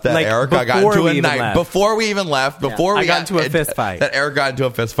we left that Like, Erica got before into we a even night left. before we even left before we I got into a fist fight. that Eric got into a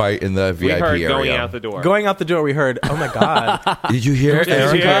fist fight in the we VIP heard area. going out the door. Going out the door, we heard, "Oh my god, Did you hear you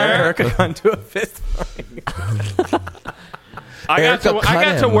Erica? hear? Erica got into a fist fight." I got Erica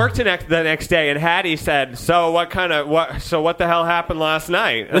cut to him. work the next day, and Hattie said, "So what the hell happened last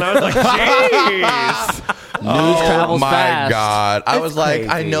night?" And I was like, "Jeez." travels my fast. God. I It's was like,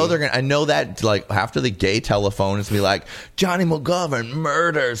 I crazy. know I know that like after the gay telephone is be like, Jonny McGovern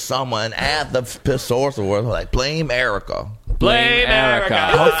murders someone at the source of the world. Like, blame Erica. Blame Erica.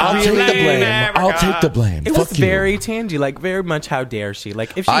 I'll take the blame. Erica. I'll take the blame. It was Fuck you. very Tangy, like very much. How dare she?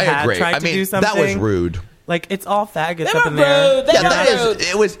 Like if she I had agree. tried I to mean, do something, that was rude. Like it's all faggots They up were in there. rude. They Yeah, were that rude.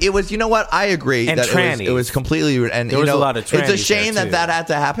 is. It was. You know what? I agree. And that trannies. it was completely rude. And There you was know, a lot of it's a trannies shame there, that too. had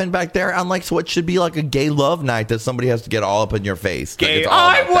to happen back there. Unlike so, it should be like a gay love night that somebody has to get all up in your face. Like, Gay. it's all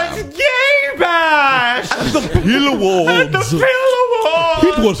I about was them. gay bash. The pillow walls.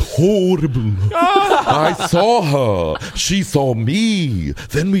 It was horrible. I saw her. She saw me.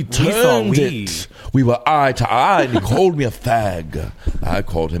 Then we turned we. it. We were eye to eye, and he called me a fag. I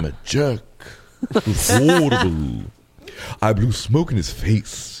called him a jerk. It was horrible. I blew smoke in his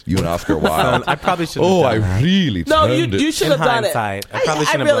face. You and Oscar Wilde. I probably should. Oh, done I that. really No, turned you it. should In have done it. hindsight, I probably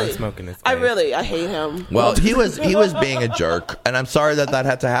shouldn't have blown smoke in his face. I hate him. Well, he was being a jerk, and I'm sorry that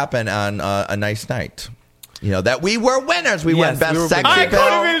had to happen on a nice night. You know that we were winners. We won Yes, best we were sexy winners. I could pill.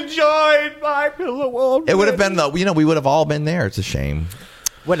 have enjoyed my pillow walk. It would have been we would have all been there. It's a shame.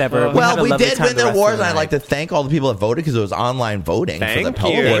 Whatever. Well, we had a lovely did time win the the rest of awards, the and I'd like night. to thank all the people that voted because it was online voting for the Thank Pell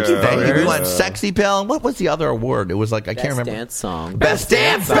you. Awards. Thank you, Thank you. We won voters. Sexy Pill. And what was the other award? It was like I can't remember. Dance song. Best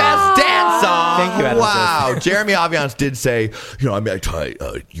dance song. Thank you, Adam. Wow. Jeremy Aviance did say, I tried.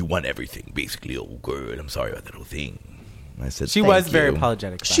 You won everything, basically. Oh, good. I'm sorry about that whole thing. I said She thank was very you.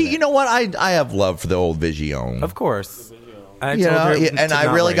 apologetic about She, it. you know what? I have love for the old Vision. Of course. I You told know, her and to I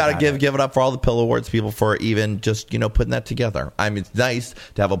not really worry got to about give it up for all the Pill Awards people for even just putting that together. I mean, it's nice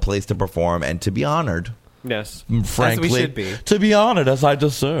to have a place to perform and to be honored. Yes. Frankly, As we should be. To be honored as I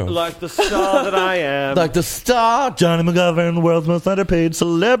deserve. Like the star that I am. Like the star, Jonny McGovern, the world's most underpaid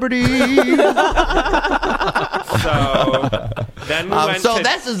celebrity. So then we went so to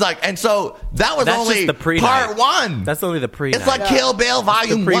this is like, and so that was That's only just the pre-night. part one. That's only the pre. It's like Kill Bill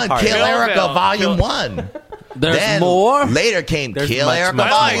Volume 1, pre-part. Kill Kill Erica Bill. Volume Kill- 1. There's Then more. Later came There's Kill much, Erica much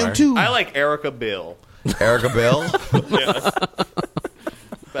Volume more. 2. I like Erica Bill Erica Bill.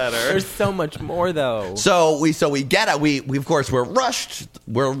 better. There's so much more though. So we get it. We of course we're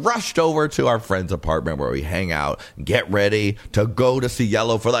rushed over to our friend's apartment where we hang out, get ready to go to see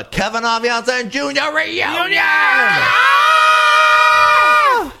Yellow for the Kevin Aviance and Junior reunion.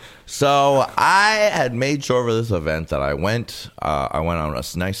 So I had made sure for this event that I went on a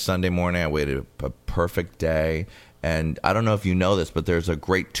nice Sunday morning. I waited a perfect day. And I don't know if you know this, but there's a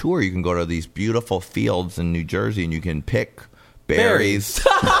great tour. You can go to these beautiful fields in New Jersey and you can pick berries.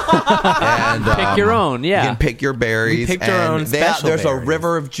 And, Pick your own, yeah. You can pick your berries. We picked our own special There's berries. a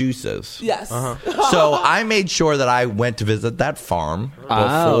river of juices. Yes. So I made sure that I went to visit that farm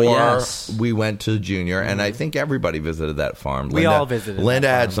Oh, before yes. we went to Junior, and I think everybody visited that farm. We all visited Linda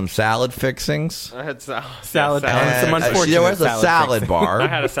that had farm. some salad fixings. I had Salad salad. bar. Some unfortunate there was a salad salad fixing. bar. I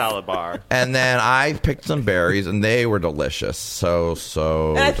had a salad bar. And then I picked some berries, and they were delicious. So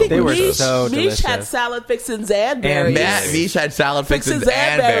And I think They were Mish, so Mish had delicious. salad fixins and berries. Matt Mish had salad fixings Fixins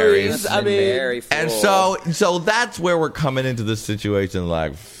and berries. I mean, Very full. And so that's where we're coming into this situation,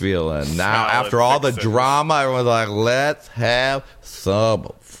 like feeling now. Salad After all the fixins. drama, everyone's like, let's have some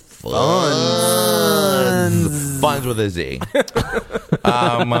fun. Fun's with a Z.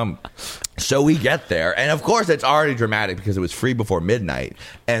 So we get there, and of course it's already dramatic because it was free before midnight,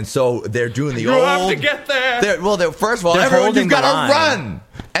 and so they're doing the You old. have to get there. First of all, They're everyone, holding you've got the to line. run,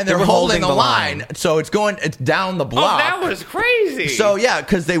 and they're They were holding holding the the line. line. So it's down the Oh, block. that was crazy. So yeah,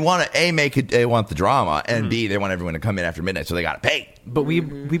 because they want to make it. They want the drama, and B, they want everyone to come in after midnight, so they got to pay. But we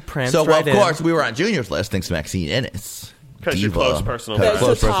pranced So right of course in. we were on Junior's list. Thanks to Maxine Ennis, 'Cause your diva. close personal 'Cause friend. close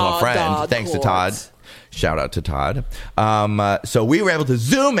Thanks to personal Todd, friend. Todd Thanks to Court. Todd. Shout out to Todd. So we were able to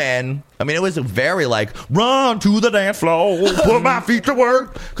zoom in. I mean, it was very like run to the dance floor, put my feet to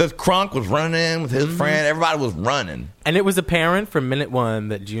work, because Crunk was running with his friend. Everybody was running. And it was apparent from minute one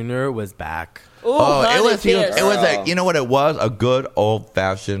that Junior was back. Ooh, Oh, honey it was Pierce. you know what it was? A good old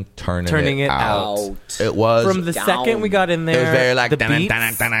fashioned turning it out. out. It was From the Down. second we got in there, It was very like the beats,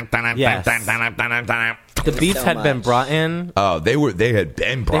 Yes. the beats So had been much. brought in. Oh, they had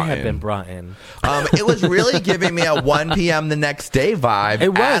been They brought had in. been brought in. It was really giving me a 1 p.m. the next day vibe. It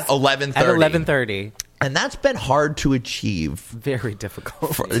was at 11:30. At 11:30, and that's been hard to achieve. very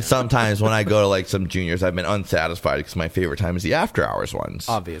difficult. Sometimes when I go to like some juniors, I've been unsatisfied because my favorite time is the after hours ones.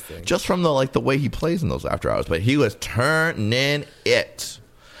 Obviously. just from the way he plays in those after hours. But he was turning it.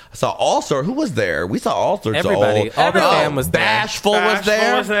 I saw all sorts. Who was there? We saw all sorts Everybody. of old. All the fam was there. Bashful was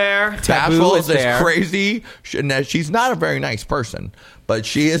there. Was there. Taboo Bashful was is there. crazy. She's not a very nice person, But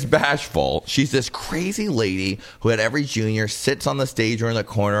she is bashful. She's this crazy lady who at every junior sits on the stage or in the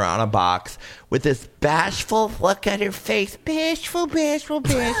corner on a box with this bashful look at her face. Bashful.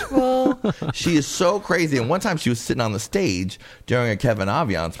 She is so crazy. And one time she was sitting on the stage during a Kevin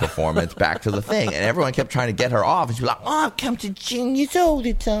Aviance performance, Back to the Thing, and everyone kept trying to get her off. And she was like, oh, I come to juniors all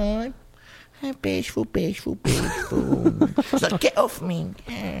the time. I'm bashful. She's like, get off me.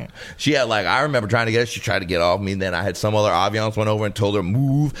 She had I remember trying to get her. She tried to get off me. And then I had some other Aviance went over and told her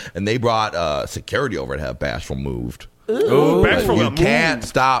move. And they brought security over to have Bashful moved. Ooh, Bashful you can't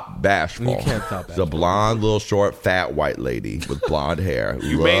stop Bashful. You can't stop Bashful. It's a blonde, little, short, fat white lady with blonde hair.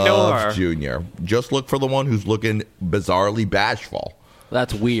 You may know her. Junior. Just look for the one who's looking bizarrely bashful.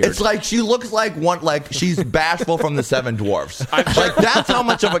 That's weird. It's like she looks like she's bashful from the Seven Dwarfs. That's how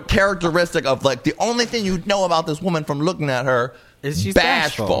much of a characteristic of the only thing you know about this woman from looking at her is she's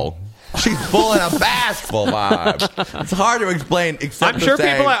bashful. She's full in a bashful vibe. It's hard to explain except I'm sure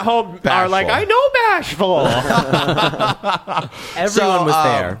people at home are like, I know bashful. Everyone was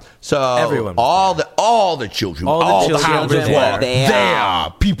there. So everyone all the children, all the houses were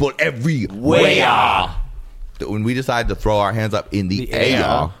there. People everywhere. When we decided to throw our hands up in the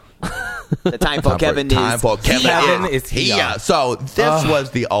air. The time for Kevin is here. So this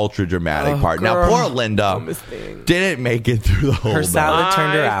was the ultra dramatic part. Girl. Now poor Linda didn't make it through the whole Her salad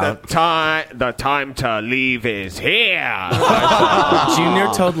turned her out. The time to leave is here.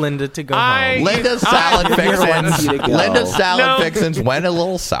 Junior told Linda to go home. Linda's salad fixins went a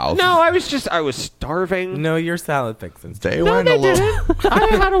little south. No, I was starving. No, your salad fixins. They went a little. Didn't.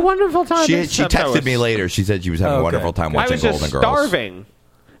 I had a wonderful time. She texted me later. She said she was having a wonderful time watching Golden Girls. I was just starving.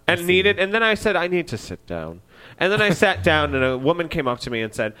 And and then I said, I need to sit down. And then I sat down, and a woman came up to me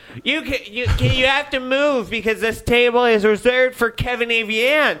and said, "You have to move because this table is reserved for Kevin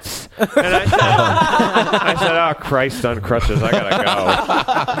Aviance." And I said, "Oh Christ on crutches, I gotta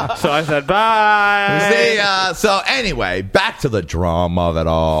go." So I said, "Bye." So anyway, back to the drama of it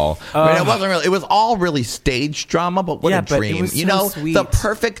all. I mean, it wasn't really. It was all really stage drama, but what a dream! It was so sweet. The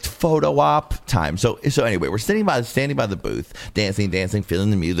perfect photo op time. So anyway, we're standing by the booth, dancing,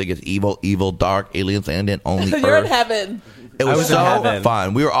 feeling the music. It's evil, dark, aliens land in only You're in Earth. heaven. It was so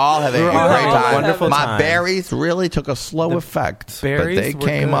fun. We were all having a great time. Wonderful My time. berries really took a slow effect, but they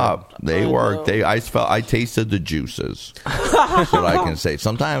came up. They worked. I tasted the juices. That's what I can say.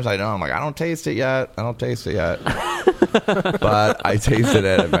 Sometimes I don't. I'm like, I don't taste it yet. But I tasted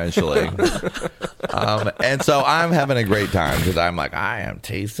it eventually. And so I'm having a great time because I'm like, I am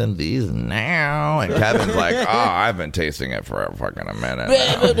tasting these now. And Kevin's like, oh, I've been tasting it for a fucking a minute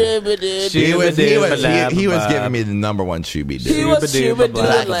now. He was giving me the number one shooby doo. He was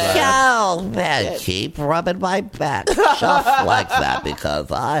Oh, man, keep rubbing my back just like that because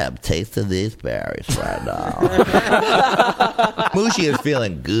I am tasting these berries right now. Mushi is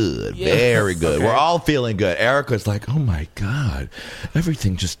feeling good, very good. We're all feeling good. Erica's like, oh my God,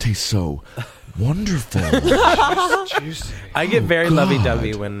 everything just tastes so wonderful. I get very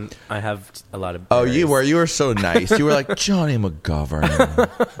lovey-dovey when I have a lot of berries. You were so nice. You were like, Jonny McGovern. I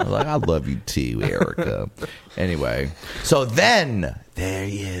was like, I love you too, Erica. Anyway, so then there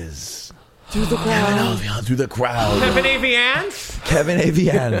he is. Through the crowd. Kevin Aviance? Kevin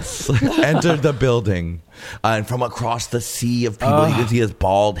Aviance entered the building. And from across the sea of people, you can see his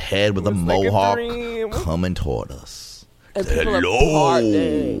bald head with a mohawk coming toward us. And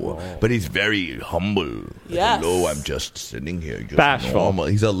Hello. But he's very humble. Yes. Hello, I'm just sitting here. Just bashful. Normal.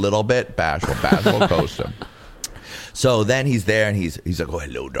 He's a little bit bashful. Bashful Costa. So then he's there and he's like, oh,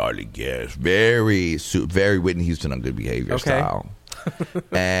 hello, darling. Yes. Very Whitney Houston on Good Behavior style.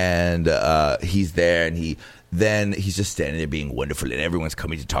 And he's there and he's just standing there being wonderful and everyone's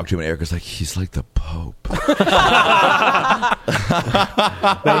coming to talk to him and Erica's like, he's like the Pope. That's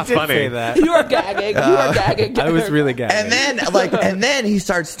funny. Say that. You are gagging. I was really gagging. And then he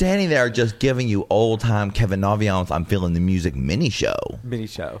starts standing there just giving you old time Kevin Aviance, I'm feeling the music mini show.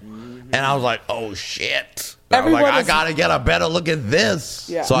 And I was like, oh shit. I gotta get a better look at this.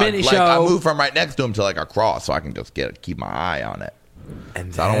 Yeah. So I moved from right next to him to like across so I can just keep my eye on it.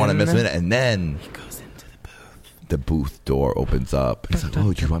 And so I don't want to miss a minute. And then he goes into the booth. The booth door opens up. He's like,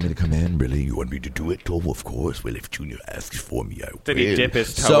 oh, do you want me to come in? Really? You want me to do it? Oh, of course. Well, if Junior asks for me, I will. Did he dip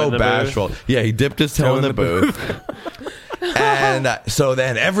his toe in the bashful. booth? Yeah, he dipped his toe in the booth. And so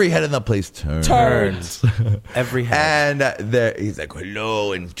then every head in the place turns. Every head. And he's like,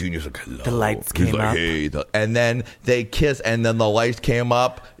 hello. And Junior's like, hello. The lights came up. Hey. And then they kiss. And then the lights came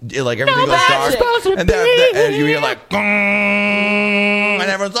up. Like everything goes dark. And you hear like, and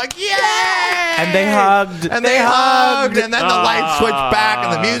everyone's like, yay! And they hugged. And they hugged. And then the lights switched back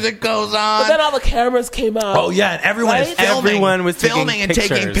and the music goes on. But then all the cameras came out. Oh, yeah. And everyone is filming. Everyone was filming and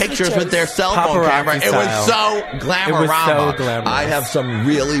taking pictures with their cell phone Paparazzi camera. It was style. so glamorama. It was so glamorous. I have some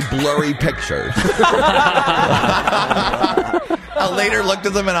really blurry pictures. I later looked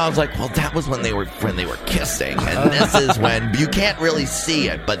at them and I was like, well, that was when they were kissing. And this is when you can't really see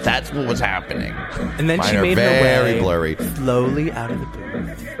it, but that's what was happening. And then Mine she are made her very way blurry. slowly out of the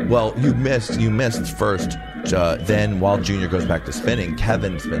booth. Well, you missed first. Then while Junior goes back to spinning,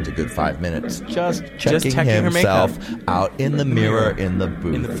 Kevin spends a good 5 minutes just checking himself out in the mirror in the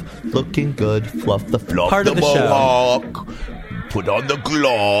booth. Looking good, fluff the Part of the mohawk. Put on the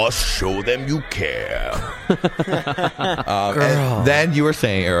gloss, show them you care. And then you were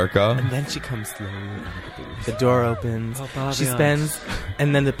saying, Erica. And then she comes slowly out of the booth. The door opens. She spins,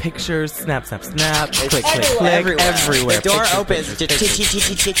 and then the pictures snap, snap, snap. Click, click, click. Everywhere. The door Pictures, opens.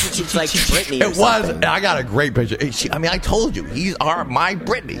 pictures, It's like Britney. It was. I got a great picture. I told you, he's my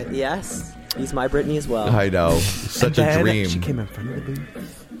Britney. Yes. He's my Britney as well. I know. Such a then dream. She came in front of the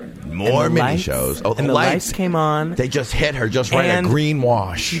booth. More And the mini lights- shows. Oh, and the lights came on. They just hit her just right. A And green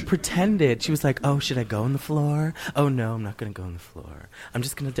wash. She pretended. She was like, "Oh, should I go on the floor? Oh no, I'm not going to go on the floor. I'm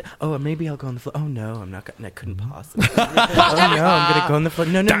just going to. Oh, maybe I'll go on the floor. Oh no, I'm not. I couldn't possibly. Oh no, I'm going to go on the floor.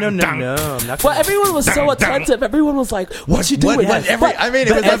 No, no, no, no, no. I'm not. Well, everyone was so attentive. Everyone was like, "What's she doing?" It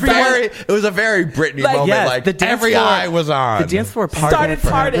was a very Britney moment. Yes, like the dance every floor, eye was on. The dance floor parted Started for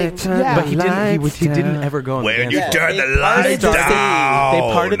her. parting. Yeah. But he didn't ever go on the dance floor. turn the lights They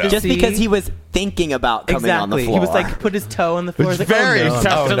parted the Just sea. because he was thinking about coming on the Exactly. floor. He was like, put his toe on the floor. It's He's like, very. oh, no.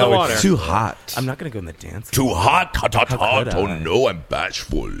 Test in the water. It's too hot. I'm not going to go on the dance floor. Too hot. Hot. could Oh I? no, I'm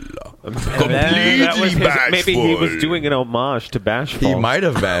bashful. That Completely was his, bashful. maybe he was doing an homage to Bashful. He might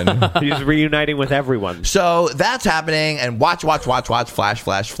have been. He's reuniting with everyone. So that's happening, and watch,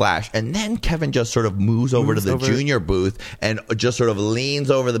 flash. And then Kevin just sort of moves over to the junior booth and just sort of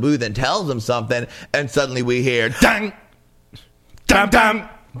leans over the booth and tells him something, and suddenly we hear, dang, dang, dang.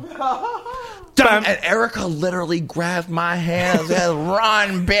 And Erica literally grabbed my hand and said,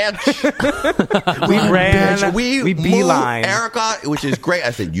 run, bitch. We ran. Bitch. We beeline. Erica, which is great. I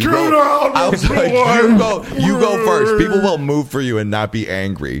said, you go. I was like, you go first. People will move for you and not be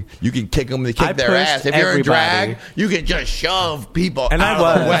angry. You can kick them, kick their ass. If you're in drag, you can just shove people And out I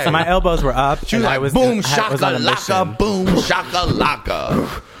was. of the way. My elbows were up. She was and like, I was, boom, was on a shaka-laka, mission. boom,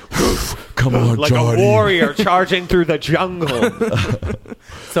 shaka-laka. Come on, Like Johnny. a warrior charging through the jungle.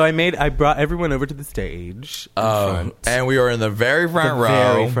 So I brought everyone over to the stage. In front. And we were in the very front The row.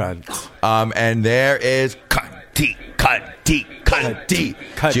 very front. And there is Cunty.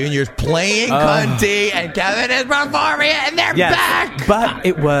 Junior's playing Cunty, and Kevin is performing it, and they're back. But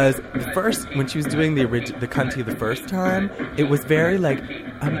it was first when she was doing the Cunty the first time. It was very like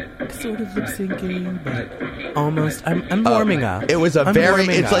I'm sort of lip syncing, but almost. I'm warming up. It was I'm warming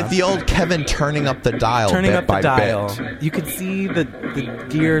it's like up. the old Kevin turning up the dial, turning bit up the by dial. bit. You could see the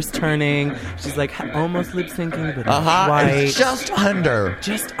gears turning. She's like almost lip syncing, but not And quite. it's just under.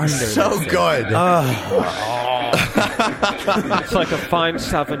 lip So sync. good. It's like a fine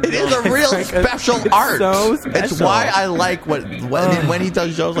 7. It is a real special it's art. so special. It's why I like when he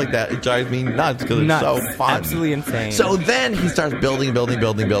does shows like that. It drives me nuts because it's so fun. Absolutely insane. So then he starts building.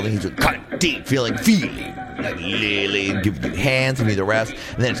 He's like, cut deep, feeling, like Lily, and give you hands, and do the rest.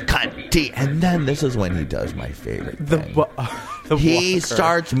 And then it's cut deep. And then this is when he does my favorite thing. He walker.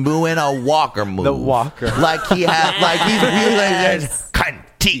 starts mooing a walker move. The walker. Like he has, like he's really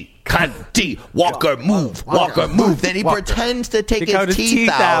cunty, walker move. Then he pretends to take his teeth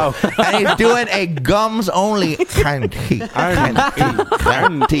out. And he's doing a gums only cunty.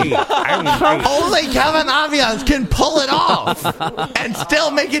 Only Kevin Aviance can pull it off and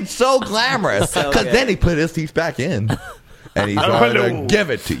still make it so glamorous. Because then he put his teeth back in. And he's going to give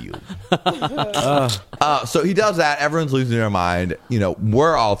it to you. So he does that. Everyone's losing their mind. You know,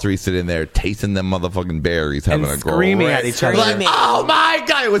 we're all three sitting there tasting them motherfucking berries, having And a screaming at each other. Like, oh my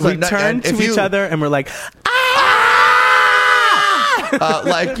God. It was We turned to each other and we're like,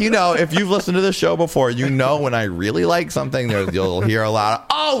 like, you know, if you've listened to the show before, you know when I really like something, you'll hear a lot of,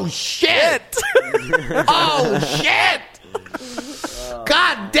 oh shit! Oh shit!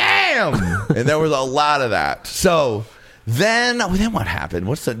 God damn! And there was a lot of that. So then what happened?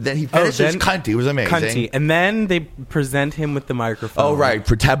 Then he finishes Cunty. It was amazing. Cunty. And then they present him with the microphone. Oh, right.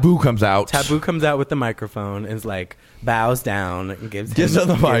 For Taboo comes out. Taboo comes out with the microphone and is like, bows down and gives her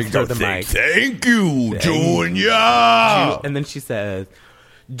the mic. gives her the mic. Thank you, Junior. And then she says,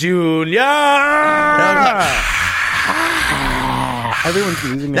 Junior! Everyone's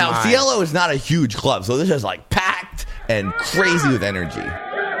losing their Now, mind. Cielo is not a huge club, so this is like packed and crazy with energy.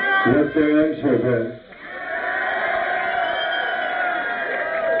 What's their answer, then?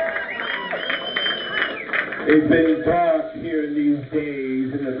 It's been dark here in these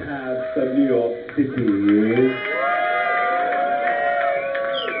days in the past of New York City.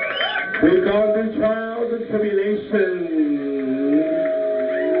 We've gone through trials and tribulations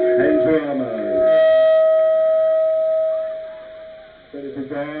and dramas. But it's a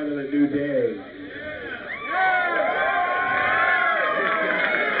dawn of a new day.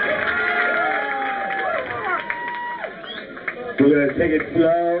 We're going to take it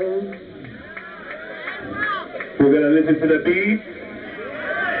slow. We're going to listen to the beat.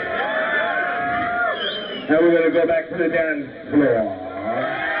 And we're going to go back to the dance floor.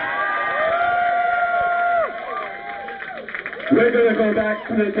 We're going to go back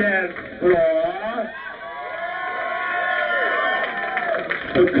to the dance floor.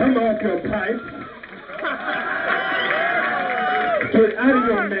 So come off your pipes. Get out of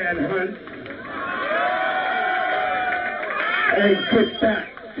your manhunt. And get back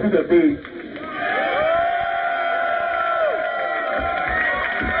to the beat.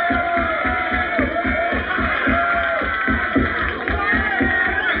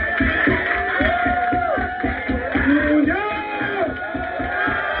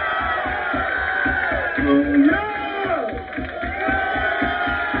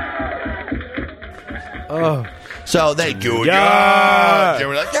 Oh. So they Julia. They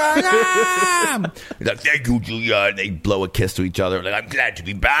were like, yeah. Like, thank you, Julia. And they blow a kiss to each other. Like, I'm glad to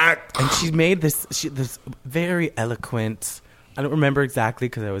be back. And she made this very eloquent. I don't remember exactly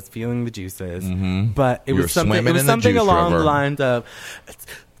because I was feeling the juices, but it was something. It was something along the lines of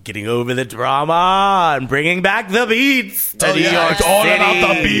getting over the drama and bringing back the beats to New York It's all City.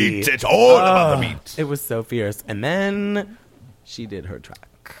 about the beats. It's all about the beats. It was so fierce. And then she did her track.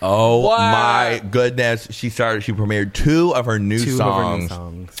 Oh my goodness! She premiered two of her new songs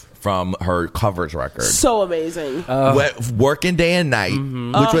from her covers record. So amazing. Working Day and Night,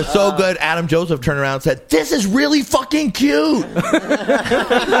 which was so good. Adam Joseph turned around and said, "This is really fucking cute." I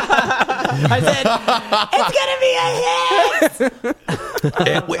said, "It's gonna be a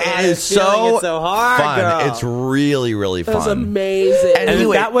hit." It is so hard, fun. girl. It's really, really fun. It was amazing. And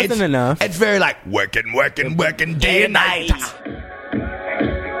anyway, that wasn't enough. It's very like working day and night.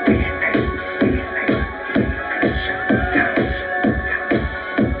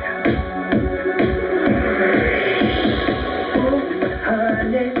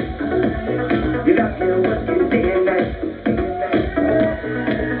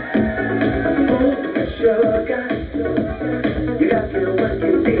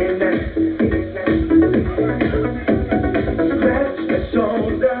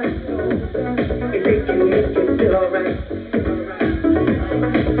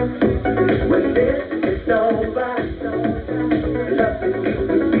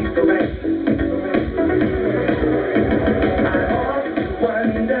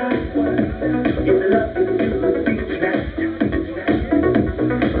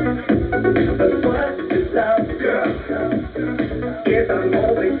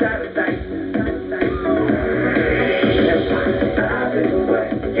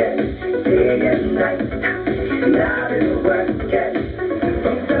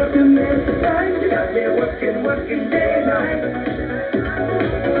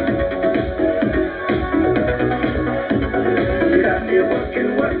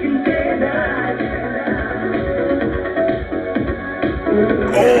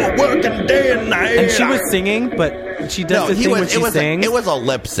 Working day and night. And she was singing, but she does the thing when she sings. It was a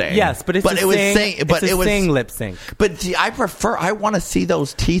lip sync. Yes, but it was lip sync. But see, I want to see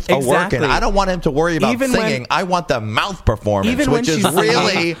those teeth working. I don't want him to worry about singing. I want the mouth performance, which is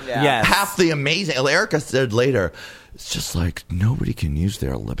really half the amazing. Erica said later, it's just like nobody can use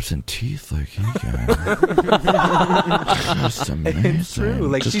their lips and teeth like he can. It's amazing. It's true.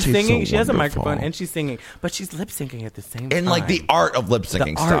 Like she's singing, she has a microphone and she's singing, but she's lip syncing at the same time. In like the art of lip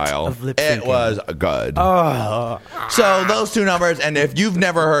syncing style. It was good. So those two numbers, and if you've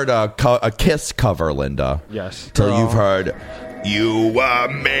never heard a Kiss cover, Linda, till you've heard. You were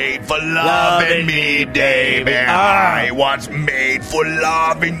made for loving me, baby. I was made for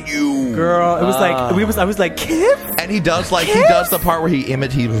loving you. Girl, it was like I was like, Kiss? And he does the part where he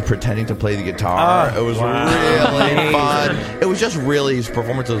was pretending to play the guitar. It was really fun. It was just really, his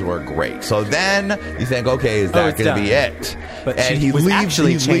performances were great. So then you think, okay, is that going to be it? But and he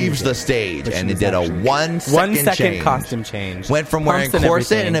leaves the stage and he did a 1 second change. Costume change. Went from wearing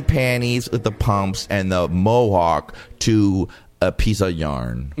corset and the panties with the pumps and the mohawk to a piece of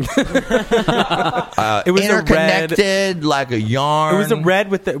yarn. It was interconnected like a yarn. It was a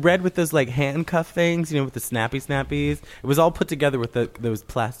red with those like handcuff things, with the snappies. It was all put together with those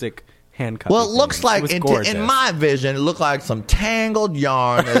plastic handcuffs. Well, it looks like, in my vision, it looked like some tangled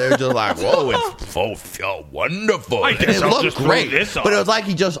yarn. And they're just like, whoa, it's so wonderful. I guess it I'll looked just throw great. this on. But it was like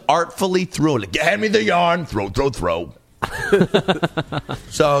he just artfully threw it. Like, hand me the yarn. Throw.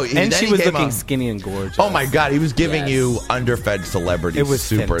 So and she was looking skinny and gorgeous. Oh my God, he was giving you underfed celebrity. It was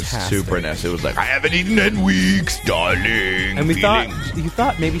superness. It was like, I haven't eaten in weeks, darling. And you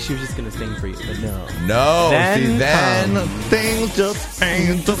thought maybe she was just gonna sing for you, but no. Then things just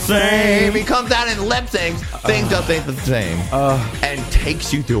ain't the same. He comes out and lip syncs. Things just ain't the same. And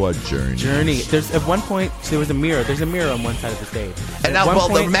takes you through a journey. There's at one point there was a mirror. There's a mirror on one side of the stage. And now,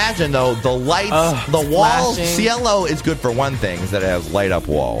 imagine though, the lights, the walls. Cielo is good for one thing, is that it has light up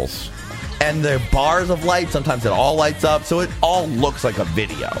walls, and the bars of light, sometimes it all lights up, so it all looks like a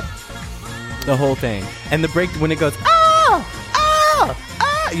video, the whole thing. And the break when it goes the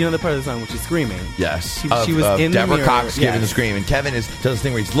part of the song which is screaming. Yes, she was in Deborah the mirror. Cox giving the scream, and Kevin does this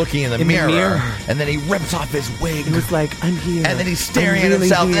thing where he's looking in the mirror, and then he rips off his wig. It was like, I'm here, and then he's staring at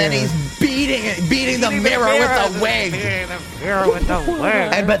himself, and then he's beating the mirror with the wig.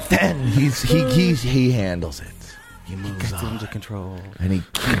 And but then he handles it. He moves on under control, and he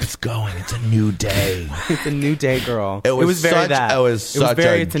keeps going. It's a new day. It's a new day, girl. It was such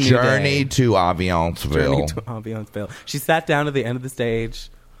a journey to Avianceville. She sat down at the end of the stage,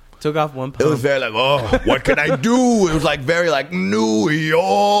 took off one pump. It was very like, what can I do? It was like very like New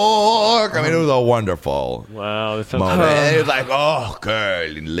York. I mean, it was a wonderful that sounds moment. And it was like, oh, girl,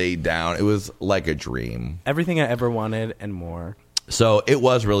 and laid down. It was like a dream. Everything I ever wanted and more. So it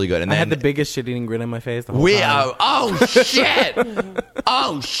was really good. And I then had the biggest shit-eating grin on my face the whole time. Oh, shit.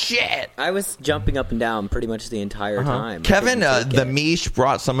 Oh, shit. I was jumping up and down pretty much the entire time. Kevin, the Mish,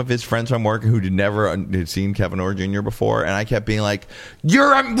 brought some of his friends from work who had seen Kevin Orr Jr. before, and I kept being like,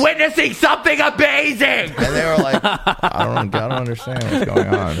 you're witnessing something amazing! And they were like, I don't understand what's going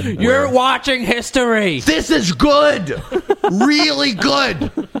on. You're watching history. This is good! Really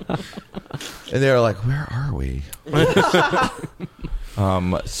good! And they were like, where are we?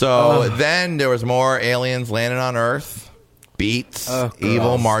 Then there was more aliens landing on Earth. Beats,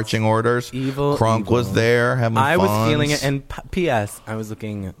 evil marching orders. Crunk was there having fun. I was feeling it. And P.S. I was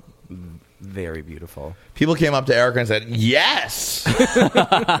looking very beautiful. People came up to Erica and said, yes!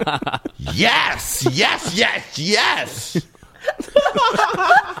 Yes! Yes, yes, yes!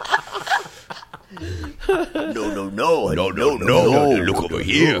 No. Look over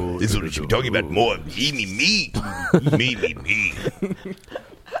here. This is what you're talking about. More me.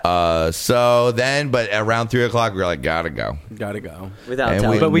 But around 3 o'clock, we were like, gotta go. Without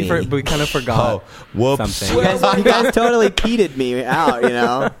telling but me. we kind of forgot something. You guys totally peated me out,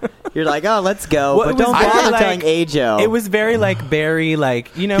 You're like, oh, let's go. But don't bother telling Ajo. It was very like berry, I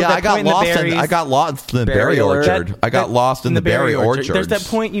got lost in the berry orchard. I got lost in the berry orchard. There's that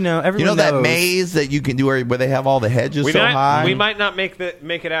point, everyone knows. that maze that you can do where they have all the hedges high? We might not make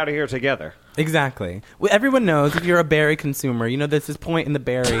it out of here together. Exactly. Well, everyone knows if you're a berry consumer, there's this point in the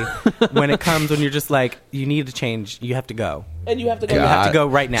berry when you're just like, you need to change. You have to go. And you have to go. You have to go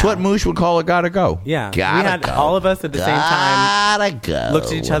right now. That's what Moosh would call it, gotta go. Yeah. All of us at the same time gotta go. Looked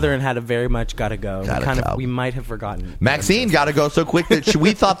at each other and had a very much gotta go. We might have forgotten. Maxine gotta go so quick that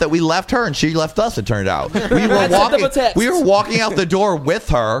we thought that we left her and she left us, it turned out. We were walking out the door with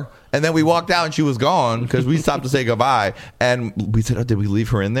her. And then we walked out and she was gone because we stopped to say goodbye. And we said, did we leave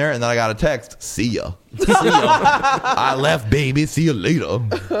her in there? And then I got a text, see ya. I left, baby. See you later.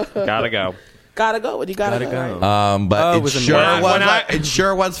 Gotta go. Gotta go. You gotta go. But it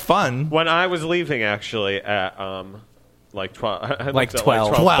sure was fun. When I was leaving, actually, at... like 12. Like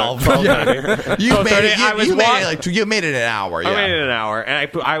 12. You made it an hour. Yeah. I made it an hour.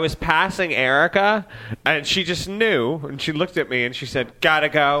 And I was passing Erica, and she just knew. And she looked at me, and she said, gotta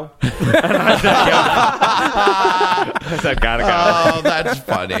go. And I said, gotta go. Oh, that's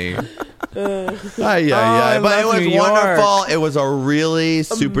funny. But it was wonderful. It was a really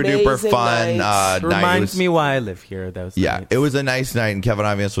super duper fun night. Reminds me why I live here. Those nights. It was a nice night, and Kevin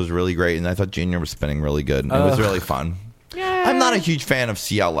Aviance was really great, and I thought Junior was spinning really good. It was really fun. I'm not a huge fan of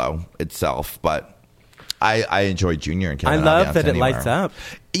Cielo itself, but I enjoy Junior and Kevin. I love that it lights up.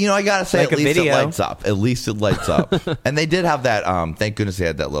 I gotta say, at least it lights up. At least it lights up. And they did have that. Thank goodness they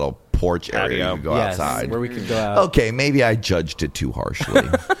had that little porch area you could go outside where we could go out. Okay, maybe I judged it too harshly.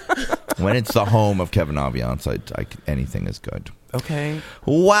 When it's the home of Kevin Aviance, anything is good. Okay.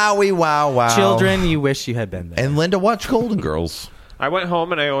 Wowie, wow. Children, you wish you had been there. And Linda watched Golden Girls. I went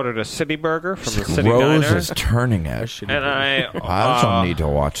home and I ordered a city burger from the city Rose diner. is turning it. And I don't need to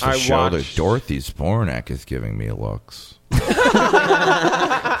watch the show that watched- Dorothy Spornak is giving me looks.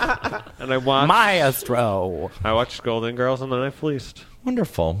 And I watched Maestro. I watched Golden Girls and then I fleeced.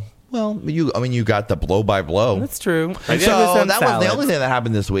 Wonderful. Well, you got the blow by blow. That's true. And so that was the only thing that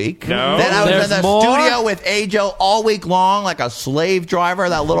happened this week. No. Then I was There's in the more? studio with Ajo all week long, like a slave driver.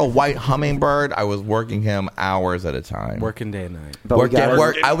 That little white hummingbird. I was working him hours at a time. Working day and night. But we got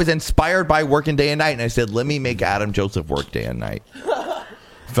I was inspired by working day and night, and I said, "Let me make Adam Joseph work day and night."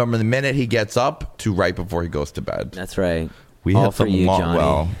 From the minute he gets up to right before he goes to bed. That's right. We All hit for some you, long. Johnny.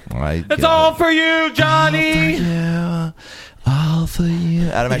 Well, It's all for you, Johnny. All for you.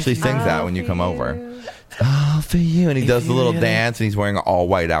 Adam actually sings that when you come over. All for you. And he does the little dance, and he's wearing an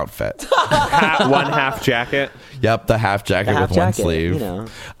all-white outfit. One half jacket. Yep, the half jacket The half with one jacket, sleeve. you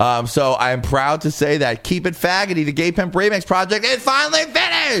know. So I'm proud to say that Keep It Faggoty, the Gay Pimp Remix project, is finally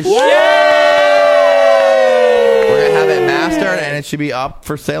finished! We're going to have it mastered, and it should be up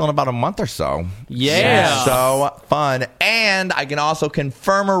for sale in about a month or so. Yeah. So fun. And I can also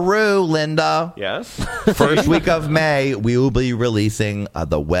confirm-a-roo, Linda. Yes. First week of May, we will be releasing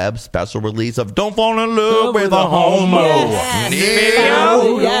the web special release of Don't Fall in Love with a Homo.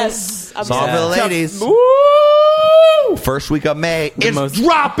 Yes. Song for the ladies. First week of May. It's most-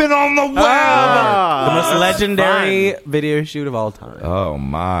 dropping on the web. The most legendary video shoot of all time. Oh,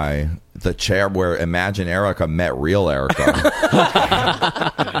 my. The chair where Imagine Erica met real Erica.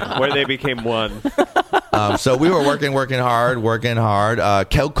 Where they became one. So we were working hard.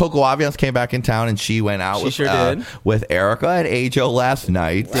 Coco Aviance came back in town, and she went out with Erica and Ajo last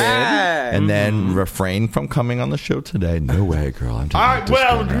night. And then refrained from coming on the show today. No way, girl. I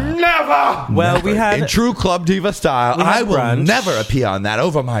will never. Well, we had in true Club Diva style, we had I will brunch. never appear on that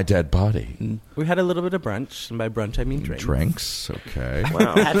over my dead body. We had a little bit of brunch, and by brunch I mean drinks. Drinks, okay.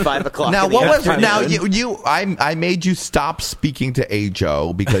 At 5 o'clock. Now in the what was afternoon. I made you stop speaking to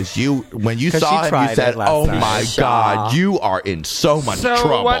Ajo because when you 'Cause saw she him tried you said, it last "Oh night." my God, you are in so much So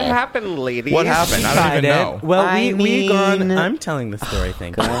trouble." what happened, ladies? What happened? I don't Tried even it. know. Well, I we gone. mean- I'm telling the story.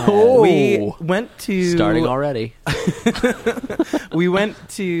 Thank you. ahead. We went to Starting already. We went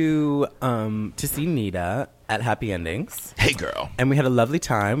to see Nita at Happy Endings, Hey, girl. and we had a lovely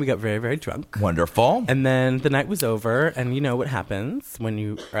time. We got very, very drunk. Wonderful. And then the night was over, and you know what happens when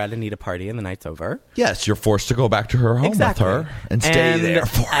you are at a Nita party and the night's over. Yes, you're forced to go back to her home Exactly. with her and stay there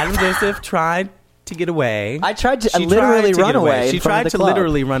forever. Adam Joseph tried to get away. I tried to She literally tried to run get away. She in front tried of the to club.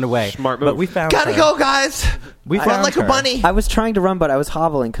 literally run away. Smart But move. we found Gotta her. go, guys. We Run found like her. a bunny. I was trying to run, but I was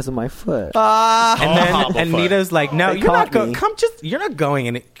hobbling because of my foot. And Nita's like, no, They you're not caught going. me. Come, you're not going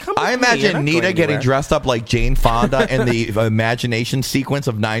in it. Come. I with me. You're imagine not Nita going getting anywhere. dressed up like Jane Fonda in the imagination sequence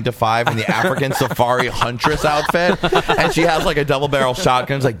of 9 to 5 in the African safari huntress outfit, and she has like a double barrel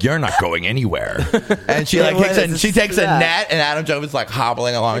shotgun. It's like, you're not going anywhere. And she like takes a net, and Adam Jones like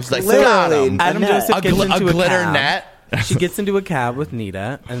hobbling along. She's like, got Literally. him. Adam A Joseph net. gets into A glitter cab. net. She gets into a cab with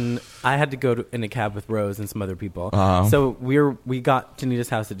Nita, and I had to go in a cab with Rose and some other people. So we got to Nita's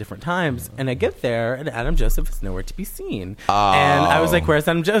house at different times, and I get there, and Adam Joseph is nowhere to be seen. And I was like, "Where's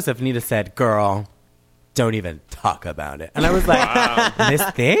Adam Joseph?" Nita said, "Girl, don't even talk about it." And I was like, "This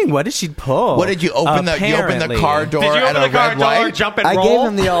thing? What did she pull? What did you open the Apparently. car door Did you at open a the car red door, light? jump and I roll? gave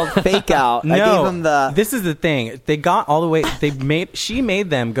him the old fake out. No, I gave him the. This is the thing. They got all the way. She made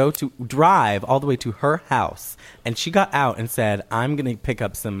them go to drive all the way to her house, and she got out and said, "I'm going to pick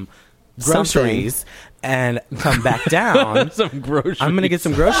up some groceries and come back down. Some groceries. I'm going to get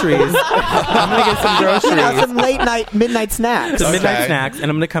some groceries. I'm going to get some groceries." You know, some midnight snacks. Some midnight Okay. snacks, and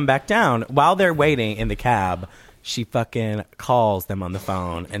I'm going to come back down. While they're waiting in the cab, she fucking calls them on the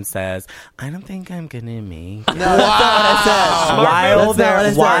phone and says, "I don't think I'm going to make it." No, that's not what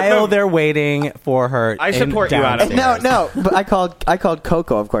I said. While they're waiting for her. I support you, Adam. downstairs. No, but I called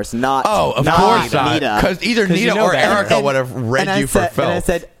Coco, of course, not. Oh, of not course not. Nita. Because either 'Cause you Nita know or better. Erica would have read And you for filth. And I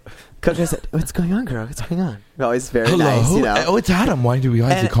said, Coco said, "What's going on, girl? What's going on?" Always very hello? nice, you know. Oh, it's Adam. Why is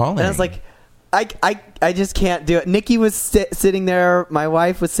he calling? And I was like, I just can't do it. Nikki was sitting there. My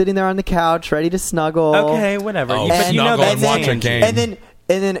wife was sitting there on the couch, ready to snuggle. Okay, whatever. Oh, But you know snuggle that's and watch a tangent. game.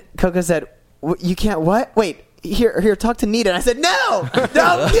 And then Coco said, "You can't what? Wait, here, talk to Nita." And I said, "No,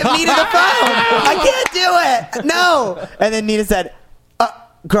 don't give Nita the phone. I can't do it. No." And then Nita said,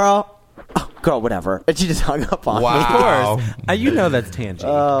 "Girl, whatever." And she just hung up on me. Wow. Of course. You know that's tangent.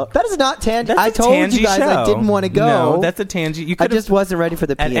 That is not tangent. That's I a told Tangy you guys I show. didn't want to go. No, that's a tangent. You I could just wasn't ready for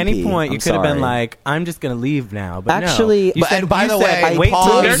the at P&P. any point you I'm could have been sorry. like, "I'm just going to leave now." But Actually- no. You But- said, and by you the said, way, wait till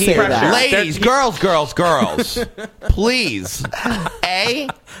pause you're There's here. pressure. Ladies, girls, please. A,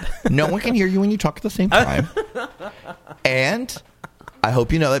 no one can hear you when you talk at the same time. And I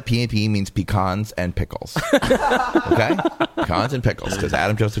hope you know that P&P means pecans and pickles. Okay? Pecans and pickles, because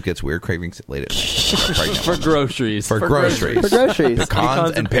Adam Joseph gets weird cravings late at night. Right now. For groceries. For groceries. For groceries.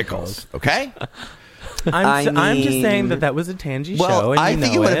 Pecans and pickles. Okay? I'm just saying that was a Tangy show. Well, And I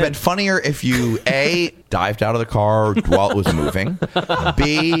think it would have been funnier if you, A, dived out of the car while it was moving,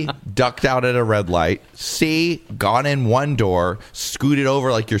 B, ducked out at a red light, C, gone in one door, scooted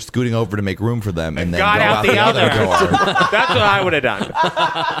over like you're scooting over to make room for them, and then got go out the other door. That's what I would have done.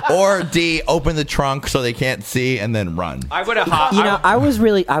 Or D, open the trunk so they can't see and then run. I would have.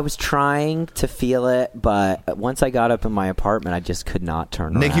 I was trying to feel it, but once I got up in my apartment, I just could not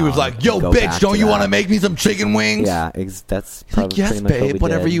turn around. Nikki was like, yo, and go bitch, back don't you want to that. make me some chicken wings? Yeah, that's He's like, probably yes, pretty much babe, what we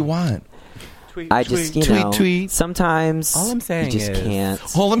whatever did. you want. I just, you know, sometimes all I'm saying you just is,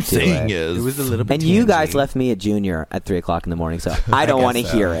 can't. All I'm do saying it. is, it was a little bit. And you guys Tangy. left me at Junior at 3:00 in the morning, so I don't want to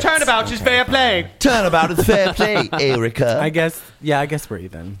guess so. hear it. Turnabout is fair play. Turnabout is fair play, Erica. I guess we're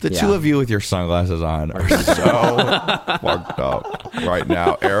even. The two of you with your sunglasses on are so fucked up right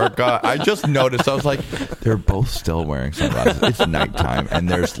now. Erica, I just noticed. I was like, they're both still wearing sunglasses. It's nighttime, and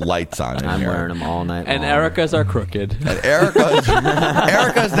there's lights on in I'm here. wearing them all night And long. Erica's are crooked. And Erica's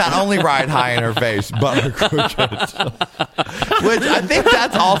not only ride high in her face, but her crooked. Which I think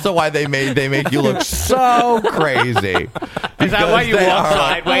that's also why they make you look so crazy. Is that why you Because they walk are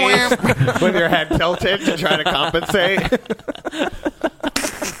sideways with your head tilted to try to compensate?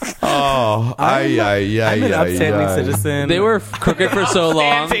 Oh, I'm an upstanding citizen. They were crooked for so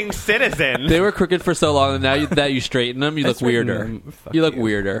long. Upstanding citizen. They were crooked for so long, and now that you straighten them, you look weirder. You look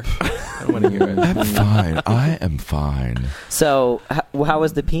weirder. I don't want to hear it. I'm fine. I am fine. So, how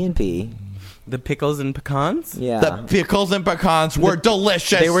was the P&P? The pickles and pecans? Yeah. The pickles and pecans were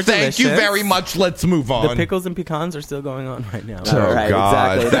delicious. They were Thank you delicious. very much. Let's move on. The pickles and pecans are still going on right now. Oh, right,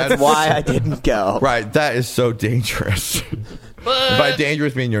 God. exactly. That's why I didn't go. Right, that is so dangerous. By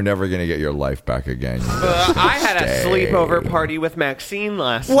dangerous mean you're never going to get your life back again. I had a Stay. sleepover party with Maxine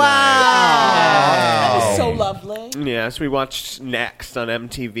last night. That was so lovely. Yes, we watched Next on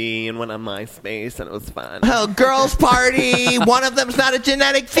MTV and went on MySpace, and it was fun. Oh, girls' party. One of them's not a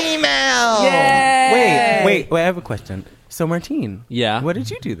genetic female. Wait, I have a question. So, Martine. Yeah? What did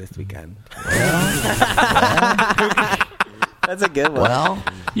you do this weekend? That's a good one. Well,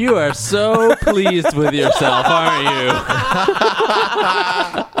 You are so pleased with yourself, aren't you?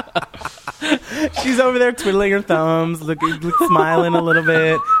 She's over there twiddling her thumbs, smiling a little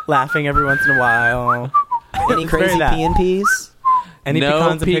bit, laughing every once in a while. Any crazy P&Ps? Any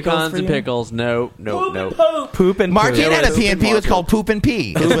No pecans and pickles. No. Poop and Martine had a poop. P&P. It was called Poop and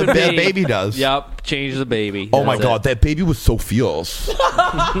Pee. That's what the baby does. Yep, change the baby. Oh my That's God, that baby was so fierce.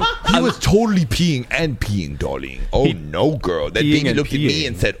 He was totally peeing, darling. Oh no, girl. That Peeing baby and looked at me peeing.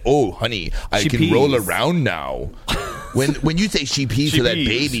 and said, "Oh, honey, I She can roll pees. around now." When you say she pees to that pees.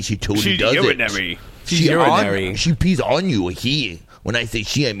 baby, she totally She's does urinary. it. She's urinary. She pees on you. He. When I say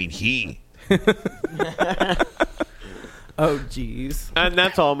she, I mean he. Oh, jeez. And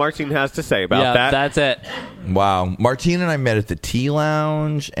that's all Martine has to say about yeah, that. that's it. Wow. Martine and I met at the tea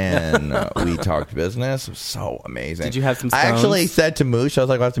lounge, and we talked business. It was so amazing. Did you have some I scones? actually said to Moosh, I was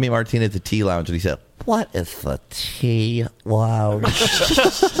like, I'll have to meet Martine at the tea lounge. And he said, what is the tea lounge?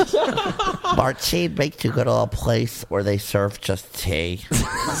 Martine makes you go to a place where they serve just tea.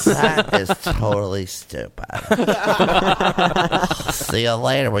 That is totally stupid. See you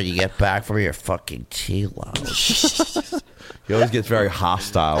later when you get back from your fucking tea lounge. He always gets very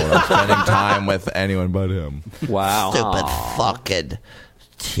hostile when I'm spending time with anyone but him. Wow. Stupid fucking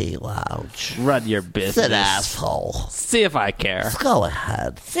tea lounge. Run your business. It's an asshole. See if I care. Go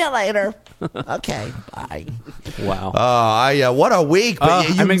ahead. See you later. Okay, bye. Wow. What a week.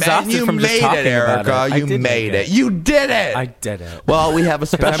 But I'm exhausted you from just made talking it, Erica. about it. I You did made make it. You did it. I did it. Well, we have a 'Cause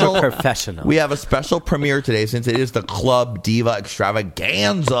special I'm a professional. We have a special premiere today since it is the Club Diva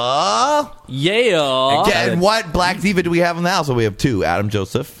Extravaganza. Yeah. Again, what Black Diva do we have in the house? So we have two: Adam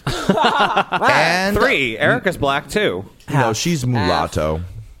Joseph and 3. Erica's black, too. No, she's mulatto.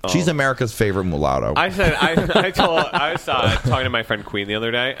 She's America's favorite mulatto. I said I was talking to my friend Queen the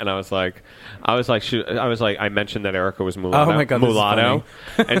other day, and I mentioned that Erica was mulatto. Oh my God, this is mulatto,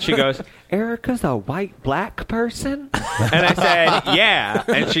 and she goes, "Erica's a white black person," and I said, "Yeah,"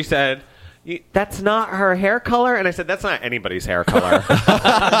 and she said, "That's not her hair color," and I said, "That's not anybody's hair color." It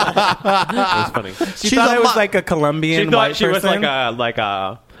was funny. She thought I was like a Colombian She thought white she was person. like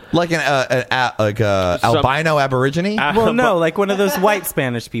a like an albino aborigine. Well, no, like one of those white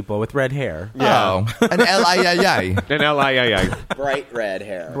Spanish people with red hair. Oh, an L-I-I-I. An L-I-I-I. Bright red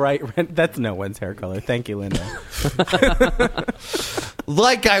hair. Bright red. That's no one's hair color. Thank you, Linda.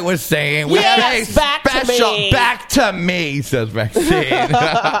 like I was saying, we have a special back to me, says Maxine.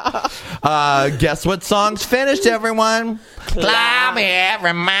 Guess what song's finished, everyone? Climb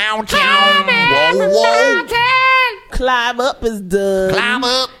every mountain. Whoa. Climb up is done. Climb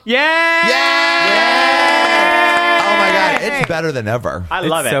up. Yeah. Oh my God, it's better than ever. I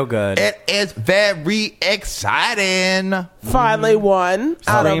love it. So good. It is very exciting. Finally one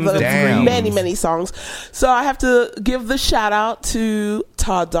out of the Damn. many songs. So I have to give the shout out to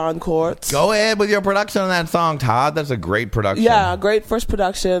Todd Doncourt. Go ahead with your production on that song, Todd. That's a great production. Yeah, great first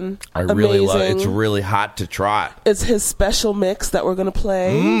production. I really love it. Amazing. It's really hot to trot. It's his special mix that we're going to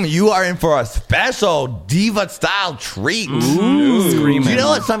play. You are in for a special diva-style treat. Do you know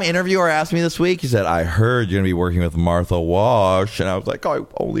what some interviewer asked me this week? He said, I heard you're going to be working with Martha Wash. And I was like, oh,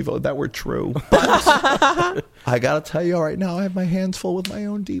 I only thought that were true. But I got to tell you right now, I have my hands full with my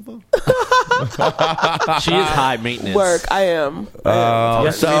own diva. She is high maintenance. Work, I am.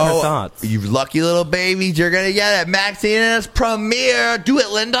 So, you lucky little babies, you're going to get it. Maxine Ennis premiere. Do it,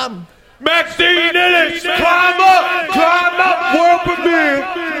 Linda. Maxine Ennis, climb up, world premiere.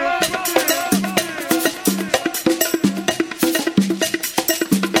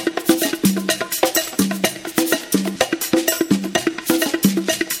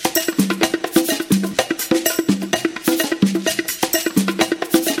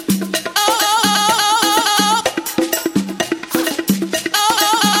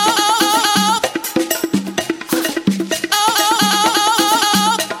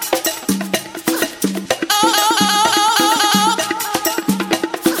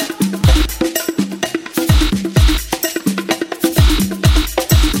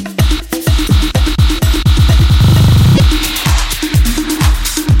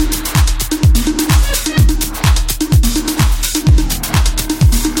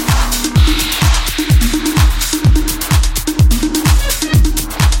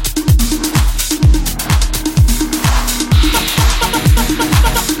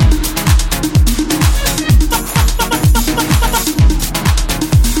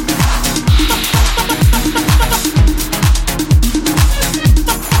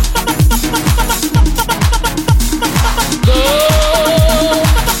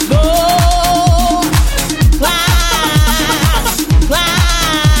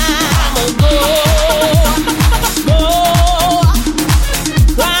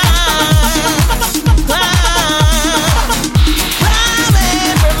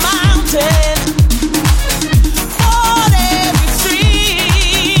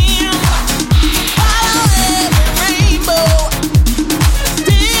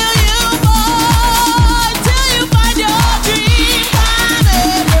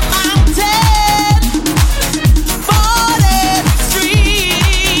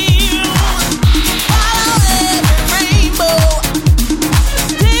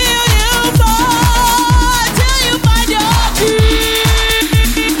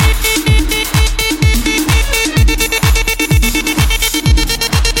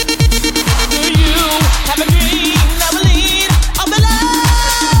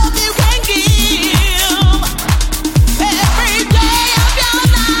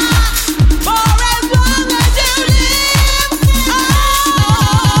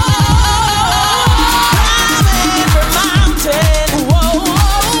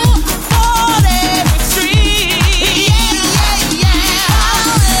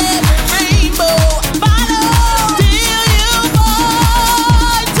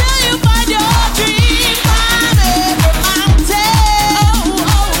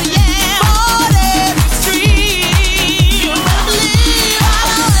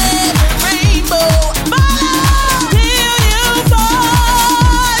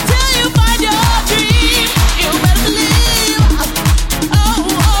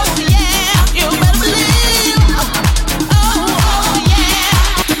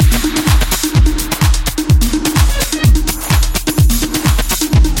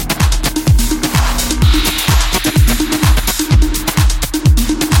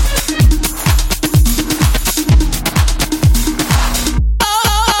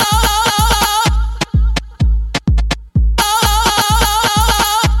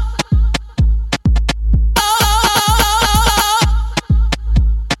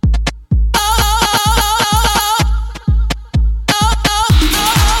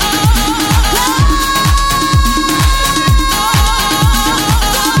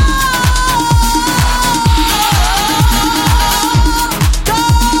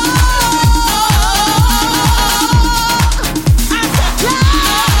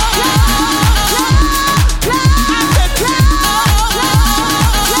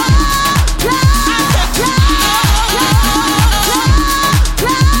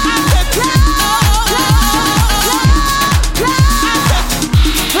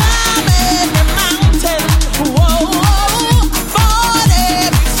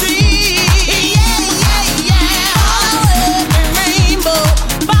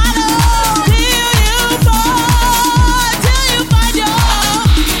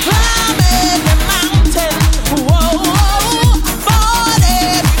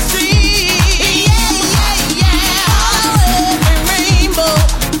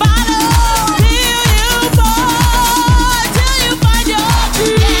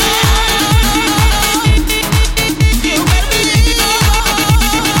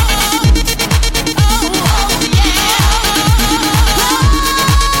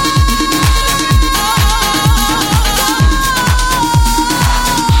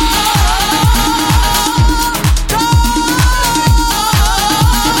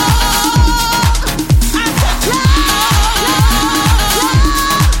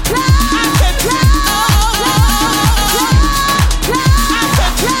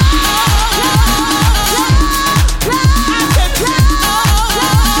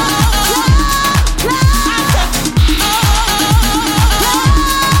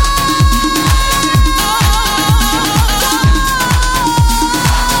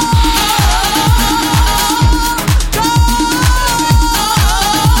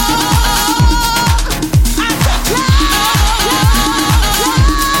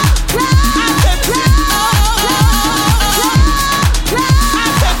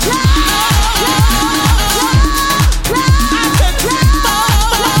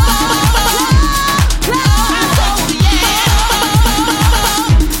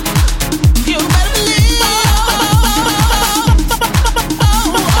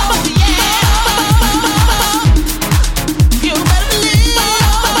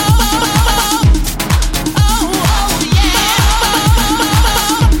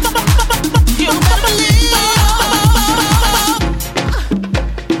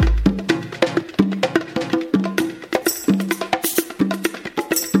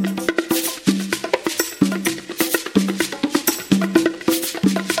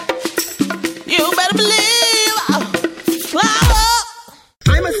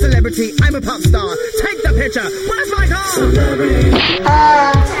 celebrity. I'm a pop star. Take the picture. Where's my car?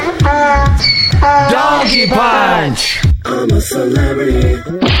 Donkey punch! I'm a celebrity.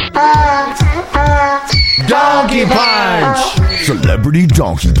 Donkey punch! Celebrity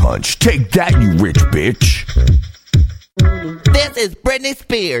donkey punch. Take that, you rich bitch. This is Britney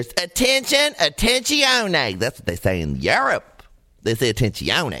Spears. Attention, attenzione. That's what they say in Europe. They say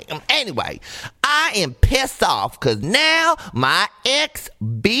attenzione. Anyway, I am pissed off because now my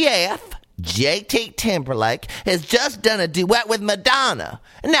ex-BF, JT Timberlake, has just done a duet with Madonna.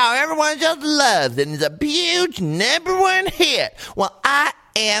 And now everyone just loves it. And it's a huge #1 hit. Well, I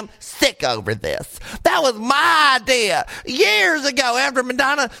am sick over this. That was my idea. Years ago, after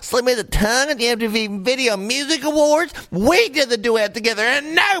Madonna slipped me the tongue at the MTV Video Music Awards, we did the duet together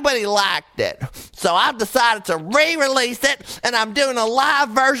and nobody liked it. So I've decided to re-release it, and I'm doing a live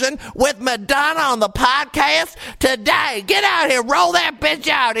version with Madonna on the podcast today. Get out here. Roll that bitch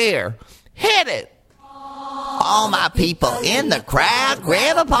out here. Hit it. All my people in the crowd,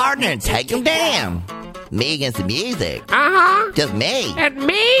 grab a partner and take them down. Me against the music. Uh-huh. Just me. And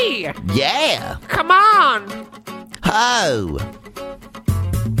me. Yeah. Come on. Ho.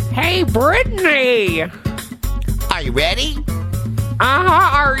 Hey, Brittany. Are you ready?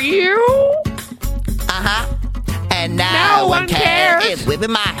 Uh-huh. Are you? Uh-huh. And no one cares. It's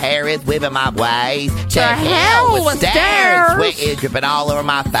whipping my hair, it's whipping my waist. To hell with stairs. Sweat is dripping all over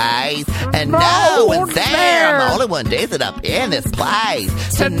my face. And no one's there. I'm the only one dancing up in this place.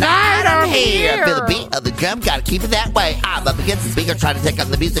 Tonight I'm here. Feel the beat of the drum, gotta keep it that way. I'm up against the speaker, trying to take on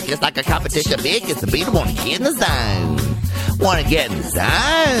the music. It's like a competition. Big against the beat, I wanna get in the zone. Wanna get in the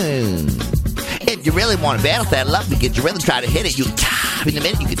zone. If you really want to battle saddle up, because you really try to hit it, you in a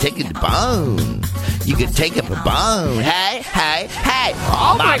minute you can take it to bone. You can take up a bone. Hey, hey, hey.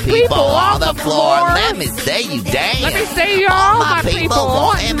 All my people on the floor. Let me see you dance. Let me see all my people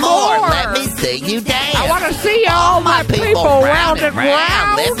wanting more. Let me see you dance. I want to see all my people round and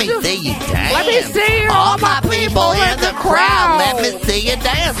round. Let me see you dance. Let me see all my people in the crowd. Let me see you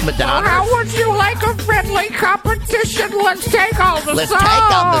dance, Madonna. How would you like a friendly competition? Let's take on the Let's song.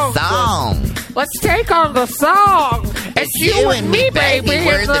 take on the song. Let's take on the song. It's you and me, baby.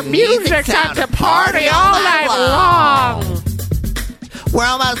 And the music time to party all night long. We're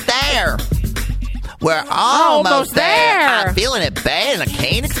almost there. We're almost there. I'm feeling it bad and I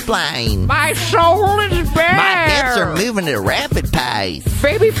can't explain. My soul is bare. My hips are moving at a rapid pace.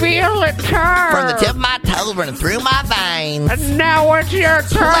 Baby, feel it turn. From the tip of my toes running through my veins. And now it's your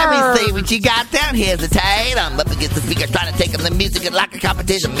turn. Let me see what you got down. Hesitate. I'm up against the speaker trying to take on the music and like a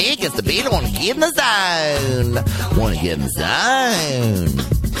competition. Me against the beat. I want to get in the zone. Want to get in the zone.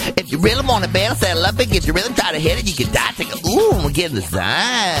 If you really want to battle, saddle up against you really try to hit it, you can die, take a ooh, and get in the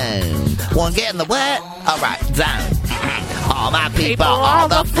zone. Want to get in the what? Alright, zone. All my people on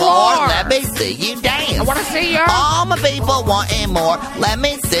the floor, let me see you dance. I want to see you. All my people wanting more, let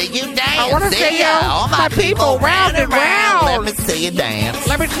me see you dance. I want to see you. All my people round and round, let me see you dance.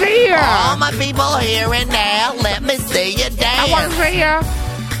 Let me see you. All my people here and now, let me see you dance. I want to see you.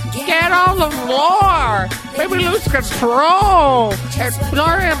 Get on the floor. Maybe lose control.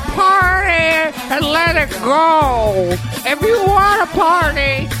 Explore and party and let it go. If you want to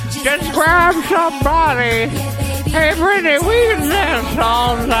party, just grab somebody. Hey, Brittany, we can dance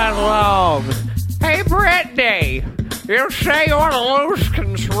all night long. Hey, Brittany, you say you want to lose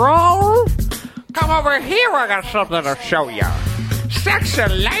control? Come over here, I got something to show you. Sexy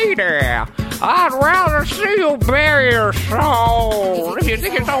lady. I'd rather see you bury your soul. If you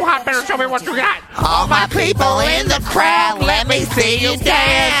think you're so hot, better show me what you got. All my people in the crowd, let me see you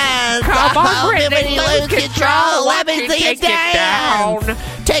dance. Come on, Brittany, lose control. Let me see you dance.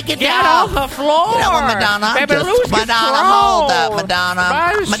 Take it Get down. off the floor. You know what, Madonna? Baby, lose Madonna, control. hold up, Madonna.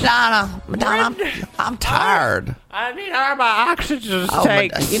 Madonna, Brittany. I'm tired. I need all my oxygen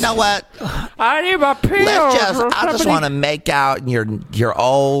tanks. You know what? I need my pills. I just want to make out in your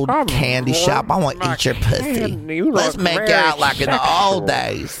old candy shop. I want to eat your pussy. Let's make out like in the old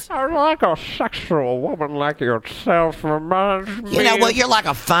days. I like a sexual woman like yourself reminds me. You know what? You're like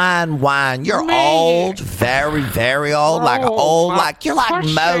a fine wine. You're old, very, very old. Like old, like you're like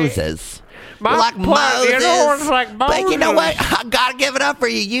Moses. You're like Moses. You know what's like Moses. But you know what? I gotta give it up for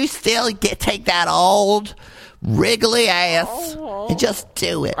you. You still take that old wriggly ass and just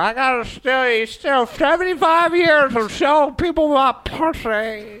do it. I gotta still 75 years of showing people my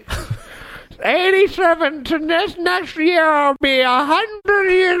pussy. 87 to next year I'll be 100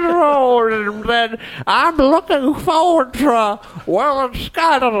 years old, and then I'm looking forward to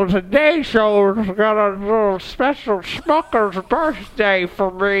Scott on the Today Show is gonna do a special Smucker's birthday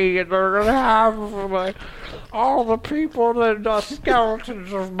for me, and they're gonna have all the people and the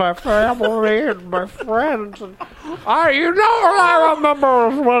skeletons of my family and my friends. And I remember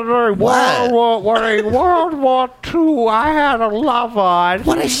when in World War II, I had a lover.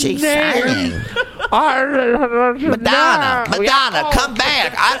 What is she saying? Madonna, come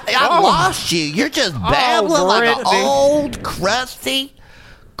back. I lost you. You're just babbling like an old, crusty,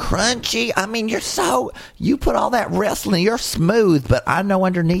 crunchy. I mean, you put all that wrestling. You're smooth, but I know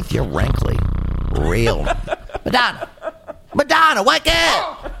underneath you're wrinkly. Real. Madonna, wake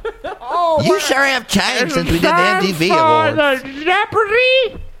up. You sure have changed since we did the MTV Awards.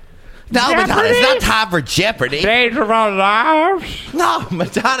 Jeopardy? No, Madonna, it's not time for Jeopardy. Days of Our Lives? No,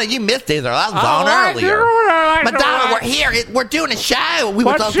 Madonna, you missed Days of Our Lives. It was on earlier. Madonna, we're here. We're doing a show. We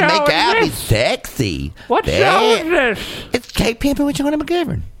were supposed to make Abby sexy. What show is this? It's Kate Pimpin with Jonny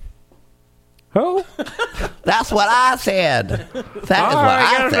McGovern. Who? That's what I said. That is what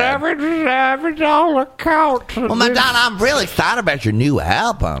I said. Every dollar counts. Well, Madonna, I'm really excited about your new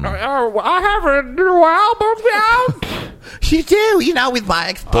album. I have a new album out. You do, with my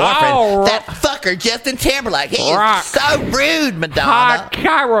ex-boyfriend, that fucker Justin Timberlake. He is so rude, Madonna.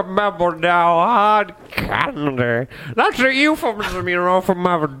 I remember now. Hard candy. That's a euphemism, for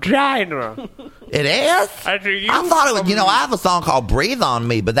my vagina. It is? That's a euphemism. I thought it was, I have a song called Breathe On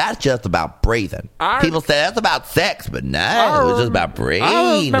Me, but that's just about breathing. People say that's about sex, but no, it's just about breathing.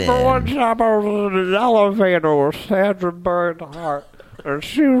 I remember one time I was in an elevator with Sandra Bernhardt. And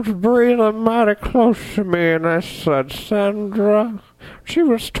she was breathing mighty close to me, and I said, Sandra, she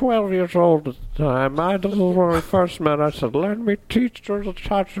was 12 years old at the time. When we first met, I said, let me teach her the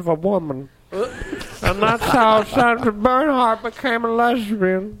touch of a woman. And that's how Sandra Bernhardt became a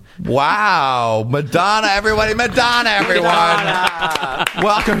lesbian. Wow. Madonna, everybody. Madonna, everyone.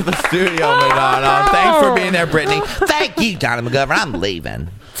 Welcome to the studio, Madonna. Thanks for being there, Brittany. Thank you, Jonny McGovern. I'm leaving.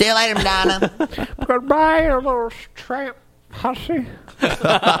 See you later, Madonna. Goodbye, you little tramp hussy.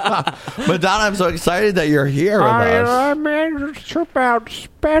 Madonna, I'm so excited that you're here with us. I made a trip out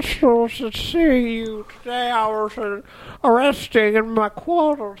special to see you today. I was resting in my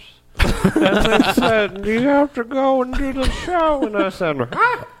quarters. And they said, you have to go and do the show. And I said,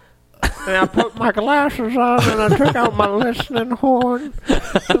 huh? And I put my glasses on and I took out my listening horn.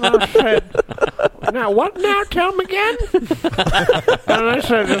 And I said, now what now? Tell me again. And I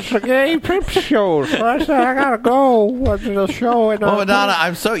said, it's a gay pimp show. So I said, I gotta go to the show. And well, Madonna,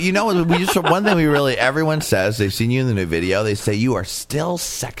 I'm so, one thing everyone says, they've seen you in the new video, they say you are still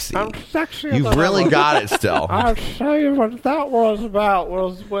sexy. I'm sexy. You've really got it still. I'll tell you what that was about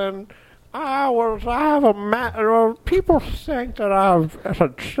was when people think that I've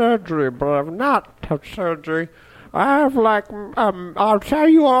had surgery, but I've not had surgery. I have I'll tell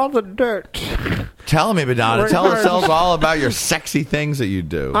you all the dirt. Tell me, Madonna. Tell us all about your sexy things that you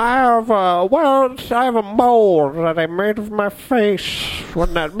do. I have a mold that I made of my face.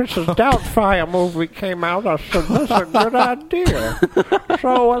 When that Mrs. Doubtfire movie came out, I said, that's a good idea.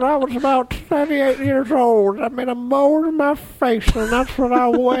 So when I was about 38 years old, I made a mold of my face, and that's what I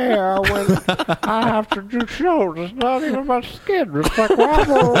wear when I have to do shows. It's not even my skin. It's like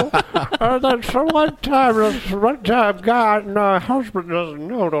rubber. Then one time, God, my husband doesn't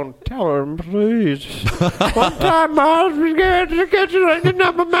know. Don't tell him, please. One time my husband came into the kitchen and I didn't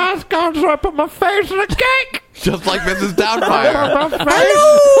have a mask on, so I put my face in a cake. Just like Mrs. Doubtfire.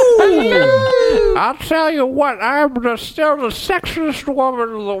 Hello! I'll tell you what, I'm still the sexiest woman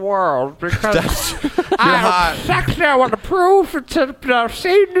in the world because I'm sexy. I want to prove to the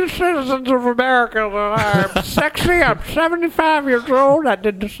senior citizens of America that I'm sexy. I'm 75 years old. I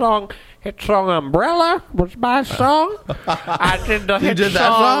did the hit song Umbrella was my song. I did the hit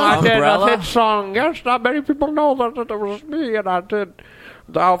song. Yes, not many people know that it was me, and I did.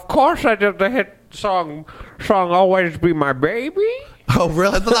 Of course, I did the hit song Always Be My Baby. Oh,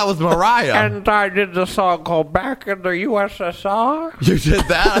 really? I thought that was Mariah. And I did the song called Back in the USSR. You did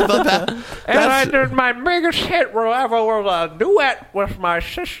that? I thought that. And I did my biggest hit ever was a duet with my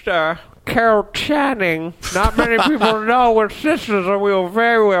sister, Carol Channing. Not many people know we're sisters, and we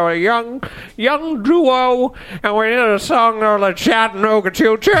were a young duo, and we did a song called Chattanooga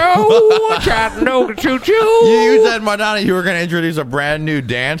Choo Choo, Chattanooga Choo Choo. You said, Madonna, you were going to introduce a brand new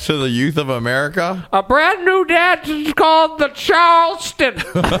dance to the youth of America? A brand new dance is called the Charleston.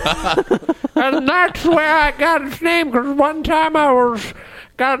 And that's where I got its name, because one time I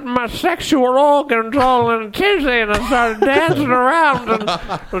got my sexual organs all in a tizzy and I started dancing around, and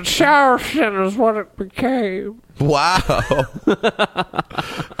the Charleston is what it became. Wow.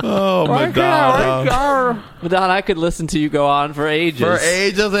 Oh, Madonna. Madonna, I could listen to you go on for ages. For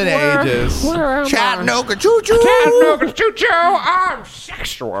ages and ages. Where am I? Chattanooga choo-choo. Chattanooga choo-choo. I'm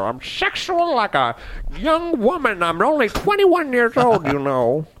sexual. I'm sexual like a young woman. I'm only 21 years old, you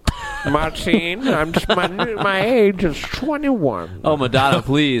know. Martine, my age is 21. Oh, Madonna,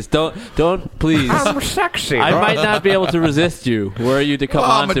 please don't please. I'm sexy. I might not be able to resist you were you to come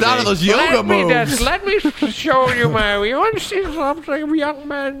on Madonna, to me. those yoga moves. Let me show you you want to see something, young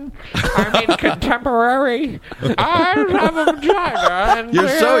men? I mean, contemporary. I have a vagina. And You're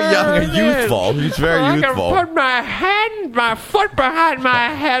so young and it is. youthful. He's very youthful. I can put my foot behind my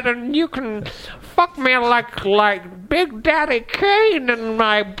head, and you can fuck me like Big Daddy Kane in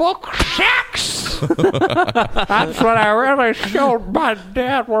my book Sex. That's what I really showed my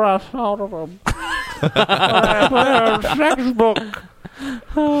dad when I thought of him. When I put a sex book.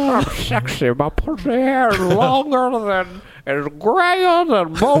 I'm sexy. My pussy hair is longer than, is grayer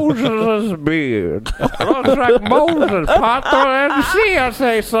than Moses' beard. It looks like Moses, part the Red Sea. I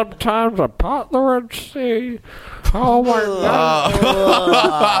say sometimes I part the Red Sea. Oh my God.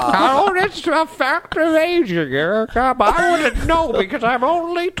 Oh, it's a factor of aging, Erica. But I wouldn't know because I'm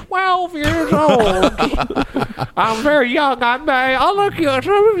only 12 years old. I'm very young. I'll look you.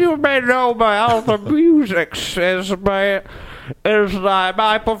 Some of you may know my alpha music is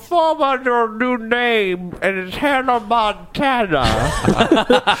my perform under a new name, and it's Hannah Montana.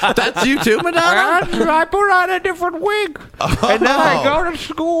 That's you too, Madonna? I put on a different wig. And then I go to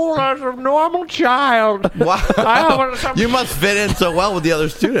school as a normal child. Wow. You must fit in so well with the other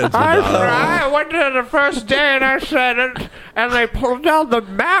students, Madonna. I went to the first day and I said it, and they pulled down the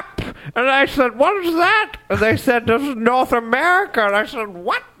map, and I said, "What is that?" And they said, "This is North America." And I said,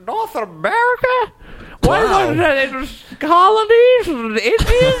 "What? North America? What was it? It was colonies and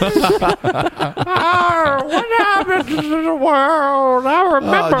Indians? What happened to the world? I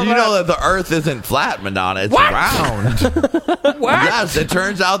remember you know that the Earth isn't flat, Madonna. It's What? round. What? Yes, it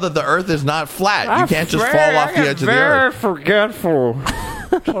turns out that the Earth is not flat. You can't just fall off the edge of the Earth. Very forgetful.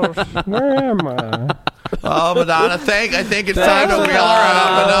 Where am I? Oh, Madonna, I think it's time to wheel her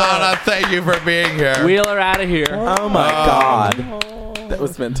out. Madonna, thank you for being here. Wheel her out of here. Oh my God. That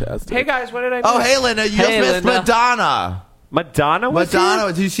was fantastic. Hey guys, what did I miss? Oh, hey, Linda, you just missed Madonna. Madonna was Madonna,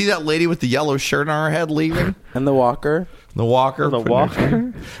 here? did you see that lady with the yellow shirt on her head leaving? And the walker. The walker. The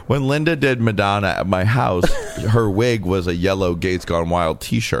walker. When Linda did Madonna at my house, her wig was a yellow Gates Gone Wild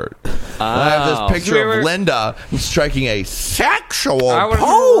t-shirt. I have this picture of Linda striking a sexual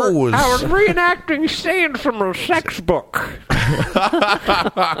pose. I was reenacting scenes from a sex book.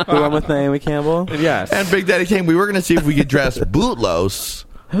 The one with Naomi Campbell? Yes. And Big Daddy Kane, we were going to see if we could dress Bootlos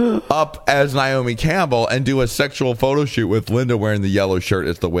up as Naomi Campbell and do a sexual photo shoot with Linda wearing the yellow shirt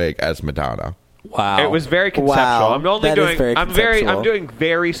as the wig as Madonna. Wow. It was very conceptual. Wow. I'm only That is very I'm conceptual. doing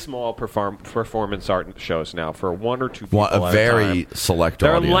very small performance art shows now for one or two people A at very a time. select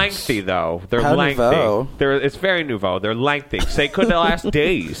They're audience. lengthy though. They're How lengthy. nouveau. It's very nouveau. They're lengthy. They could last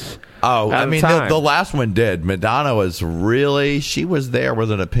days. Oh, at I a mean, time. the last one did. Madonna was really, she was there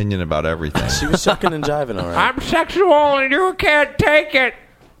with an opinion about everything. She was shucking and jiving, all right. I'm sexual and you can't take it.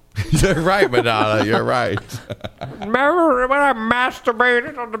 You're right, Madonna. You're right. Remember when I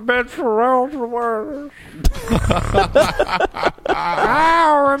masturbated on the bed for Rolls Royce?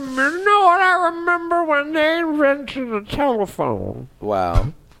 You know what I remember when they invented the telephone?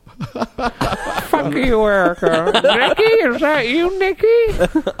 Wow. Fuck you, Erica. Nikki, is that you, Nikki?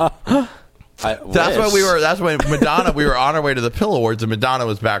 That's when Madonna, we were on our way to the Pill Awards, and Madonna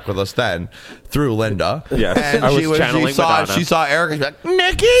was back with us then through Linda. Yes, and I was channeling Madonna. She saw Erica. She's like,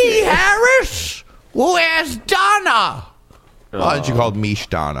 Nikki Harris, where's Donna? Why did you call Mish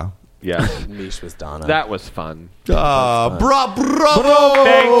Donna? Yes. Mish was Donna. That was fun. Bravo!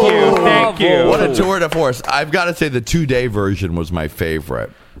 Thank you. What a tour de force. I've got to say the 2-day version was my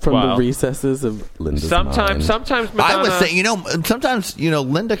favorite. From Wow. the recesses of Linda's mind. Sometimes Madonna. I was saying, sometimes,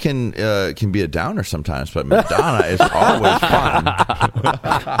 Linda can be a downer sometimes, but Madonna is always fun.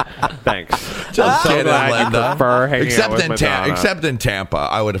 Thanks. Just kidding, glad you Linda. prefer hanging out with Madonna. Except in Tampa.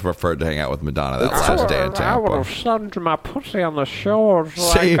 I would have preferred to hang out with Madonna that last day in I would Tampa. have sunned my pussy on the shores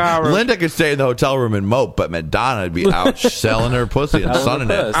See, like I was. Linda could stay in the hotel room and mope, but Madonna would be out selling her pussy and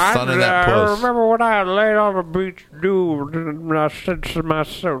sunning it. Sunning that I puss. remember when I laid on the beach nude and I said to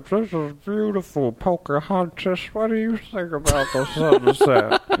myself, this is beautiful, Pocahontas. What do you think about the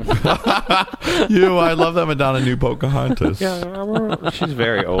sunset? I love that Madonna knew Pocahontas. She's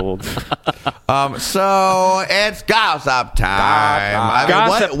very old. So it's gossip time.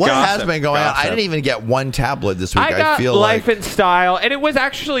 What has been going on? I didn't even get one tablet this week. I got feel Life like, in Style, and it was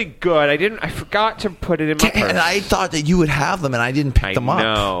actually good. I forgot to put it in my purse. and I thought that you would have them, and I didn't pick them up.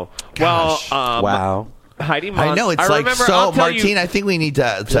 No. Gosh. Well, Wow. Heidi I know it's like remember, so, Martine. I think we need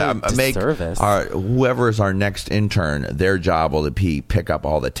to make whoever is our next intern, their job will be pick up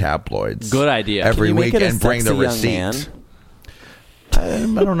all the tabloids. Good idea. Every week it a and bring the sexy young receipt. I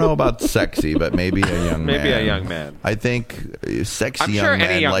don't know about sexy, but maybe a young man. Maybe a young man. I think sexy I'm young sure men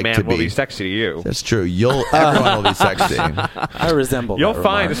any young like man to will be be sexy to you. That's true. Everyone will be sexy. I resemble. You'll that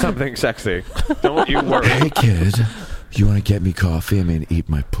find remark. something sexy. Don't you worry. Hey kid, you want to get me coffee? I mean, eat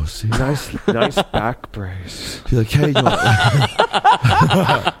my pussy. Nice back brace. You're like, hey, you want...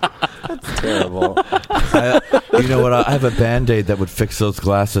 That's terrible. you know what? I have a Band-Aid that would fix those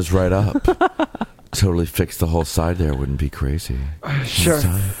glasses right up. Totally fix the whole side there. Wouldn't be crazy.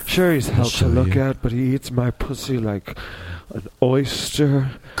 Sure, he's hell to show look you. at, but he eats my pussy like an oyster.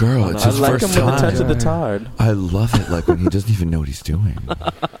 Girl, it's I his like him first with a time. touch of the tard. I love it, like when he doesn't even know what he's doing.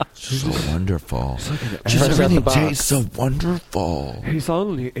 So wonderful. Just Fresh out the everything box. tastes so wonderful. He's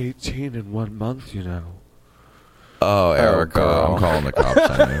only 18 in 1 month, you know. Oh, Erica, girl. I'm calling the cops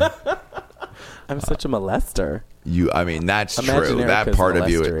on you. I'm such a molester. I mean, that's Imagine true. That Erica's part of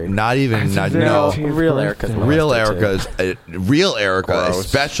you, molestery. not even, no. Real Erica's Real molester, Erica's, real Erica, Gross.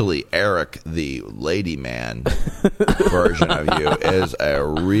 especially Eric, the lady man version of you, is a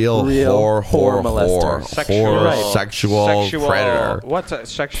real whore molester. sexual predator. What's a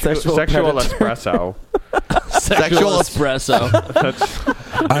Sexual sexual predator. espresso? Sexual espresso.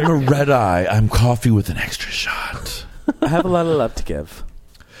 I'm a red eye. I'm coffee with an extra shot. I have a lot of love to give.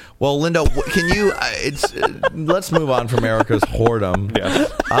 Well, Linda, can you? Let's move on from Erica's whoredom.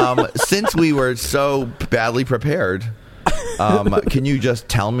 Yes. Since we were so badly prepared, can you just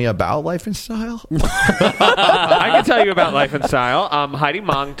tell me about Life and Style? I can tell you about Life and Style. Heidi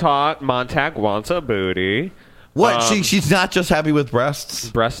Montag wants a booty. What? She's not just happy with breasts.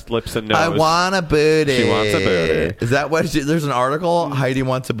 Breast, lips, and nose. I want a booty. She wants a booty. Is that what? There's an article. Heidi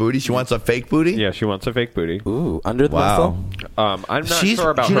wants a booty. She wants a fake booty. Yeah, she wants a fake booty. Ooh, under the Wow. muscle. I'm not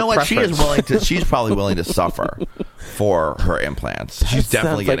sure about you her know what? She is preference. willing to. She's probably willing to suffer for her implants. She's That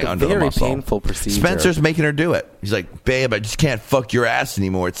definitely sounds like getting a under the very muscle. painful procedure. Spencer's making her do it. He's like, babe, I just can't fuck your ass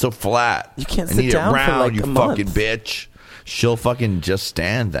anymore. It's so flat. You can't I sit need down it for round, like you a fucking month. bitch. She'll fucking just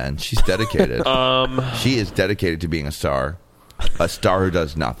stand then. She's dedicated. She is dedicated to being a star. A star who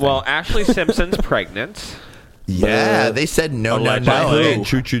does nothing. Well, Ashley Simpson's pregnant. yeah, they said no. Allegedly. And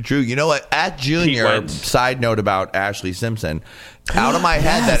then true. You know what? At Junior, went. side note about Ashley Simpson. Out of my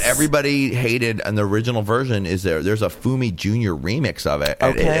head that everybody hated in the original version is there's a Fumi Junior remix of it.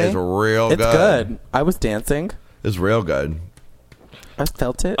 And it is real It's good. good. I was dancing. It's real good. I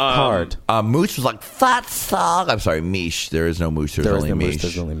felt it hard. Moosh was like, fat song. I'm sorry, Mish. There is no Moosh. There's There is only no Mish. Moosh,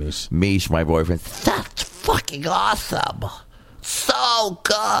 there's only Mish. Mish, my boyfriend. That's fucking awesome. So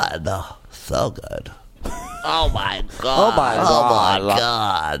good. So good. Oh my god. Oh my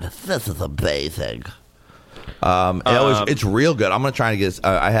god. This is amazing. It's real good. I'm gonna try to get.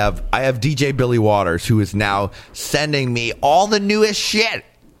 I have DJ Billy Waters, who is now sending me all the newest shit.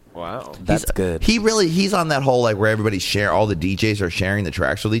 Wow. That's good. He's on that whole like where everybody all the DJs are sharing the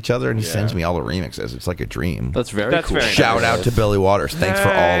tracks with each other, and he sends me all the remixes. It's like a dream. That's very That's cool. very Shout out to Billy Waters. Thanks for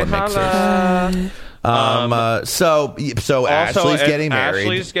all the mixers. So Ashley's getting married.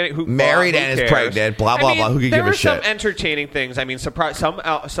 Ashley's getting married who and is cares? pregnant. Blah blah blah. Who could give a shit? There were some entertaining things. I mean,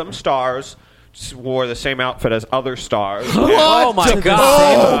 some stars wore the same outfit as other stars. Oh my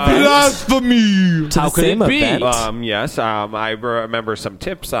god! Blasphemy! To How the could same it be? event? Yes. I remember some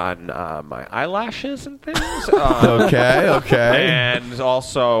tips on my eyelashes and things. Okay. And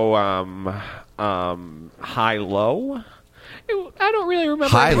also high low. I don't really remember.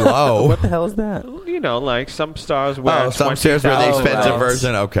 High low. What the hell is that? You know, like some stars wear. Some stairs were the $20,000 expensive right.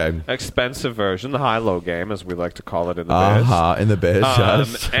 version. Okay. Expensive version, the high-low game, as we like to call it in the biz. In the biz.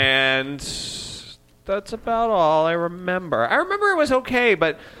 Yes. And that's about all I remember. I remember it was okay,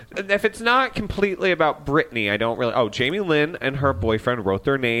 but if it's not completely about Britney, I don't really... Oh, Jamie Lynn and her boyfriend wrote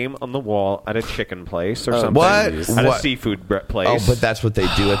their name on the wall at a chicken place or something. What? At a seafood place. Oh, but that's what they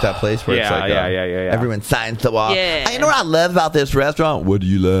do at that place where it's Yeah, like yeah. everyone signs the wall. Yeah. You know what I love about this restaurant? What do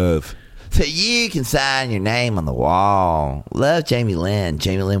you love? So you can sign your name on the wall. Love Jamie Lynn.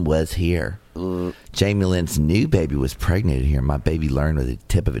 Jamie Lynn was here. Jamie Lynn's new baby was pregnant here. My baby learned what the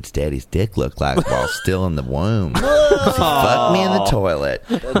tip of its daddy's dick looked like while still in the womb. She fucked me in the toilet.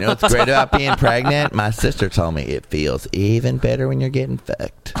 You know what's great about being pregnant? My sister told me it feels even better when you're getting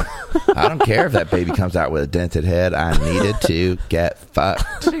fucked. I don't care if that baby comes out with a dented head. I needed to get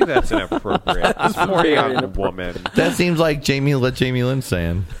fucked. See, that's inappropriate. It's for a young woman. That seems like what Jamie Lynn's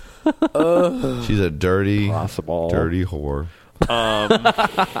saying. She's a dirty whore.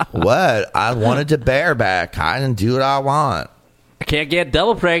 What? I wanted to bareback. I didn't do what I want. I can't get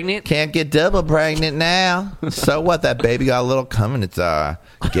double pregnant. Can't get double pregnant now. So what? That baby got a little cum in its eye.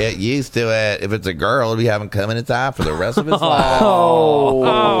 Get used to it. If it's a girl, it'll be having cum in its eye for the rest of its life.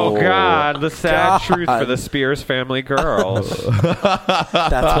 Oh, God. The sad truth for the Spears family girls. That's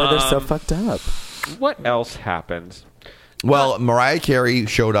why they're so fucked up. What else happened? Well, Mariah Carey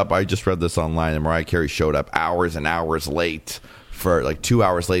showed up. I just read this online, and Mariah Carey showed up hours and hours late for like 2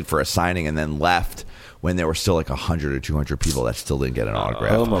 hours late for a signing, and then left when there were still like 100 or 200 people that still didn't get an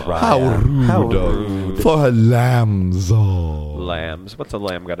autograph. Oh, Mariah. How rude. For her lambs. Oh. Lambs. What's a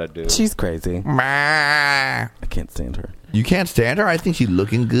lamb got to do? She's crazy. I can't stand her. You can't stand her? I think she's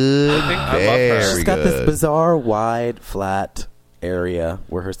looking good. I love her. She's got this bizarre, wide, flat area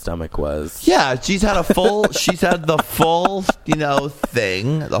where her stomach was. Yeah, she's had the full, thing, the full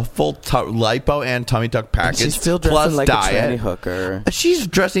lipo and tummy tuck package. She's still dressing plus like diet. a tranny hooker. She's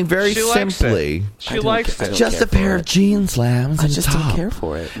dressing very simply. She likes it. Just a pair of jeans, lambs. I and just top. don't care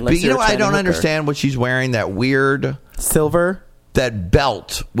for it. But you know what? I don't understand what she's wearing. That weird silver, that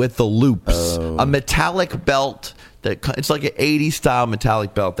belt with the loops, a metallic belt that it's like an '80s style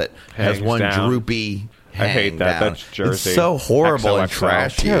metallic belt that has Hangs one down. droopy. I hate that. Down. That's Jersey. It's so horrible and XOXO.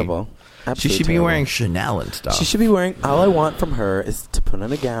 trashy. Terrible. She Absolutely should be terrible. wearing Chanel and stuff. She should be wearing. All I want from her is to put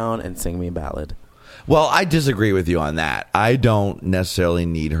on a gown and sing me a ballad. Well, I disagree with you on that. I don't necessarily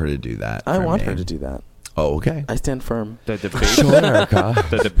need her to do that. I for want me. her to do that. Oh, okay. I stand firm. The debate, Sure, Erica.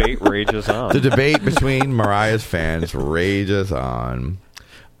 the debate rages on. The debate between Mariah's fans rages on.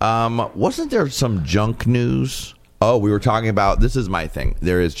 Wasn't there some junk news? Oh, we were talking about, this is my thing.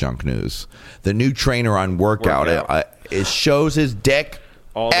 There is junk news. The new trainer on Workout. It shows his dick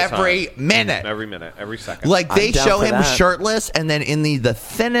All the every time. minute. Every minute. Every second. Like they I'm down show for him that. shirtless and then in the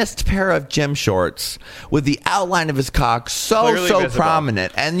thinnest pair of gym shorts with the outline of his cock Clearly so visible.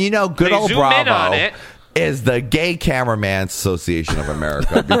 prominent. And good They old zoom in Bravo on it. is the Gay Cameraman Association of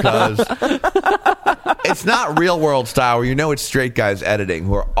America because it's not real world style where it's straight guys editing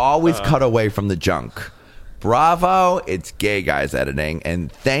who are always cut away from the junk. Bravo, it's gay guys editing,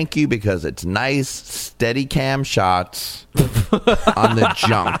 and thank you because it's nice, steady cam shots on the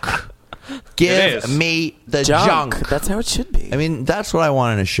junk. Give me the junk. That's how it should be. I mean, that's what I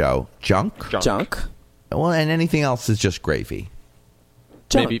want in a show. Junk. Junk. Well, and anything else is just gravy.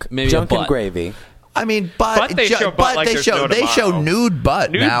 Junk. Maybe a Junk and butt. gravy. I mean, But they show butt like there's no they show tomorrow. nude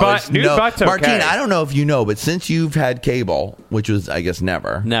butt Nude now. butt- It's nude butt's okay. Martina, I don't know if you know, but since you've had cable, which was I guess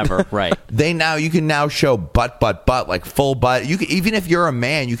never, Right. you can now show butt like full butt. You can, even if you're a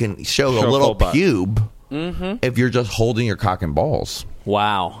man, you can show a Show little full butt. pube if you're just holding your cock and balls.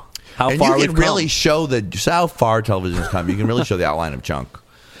 Wow. How And far you can we've really come. show how far television's come. You can really show the outline of junk.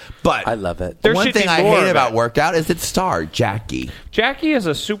 But I love it. There one should thing be I more hate of about it. Workout is its star, Jackie. Jackie is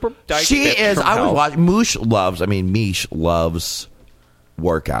a super dyke She bitch is. from I was hell. watching. Mish loves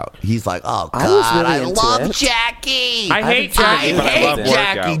Workout. He's like, oh God, I was really I into love it. Jackie. I hate I Jackie, but I hate love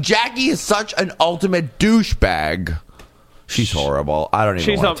Jackie. Workout. Jackie is such an ultimate douchebag. She's horrible. I don't even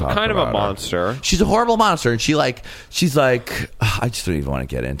She's want to talk kind of a about her. monster. She's a horrible monster, and she's like, I just don't even want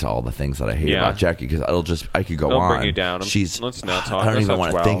to get into all the things that I hate Yeah. about Jackie because I could go It'll on. bring you down. Let's not talk. I don't Let's even not want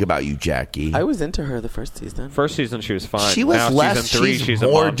to dwell. think about you, Jackie. I was into her the first season. First season, she was fine. She was now, less. Season 3, she's a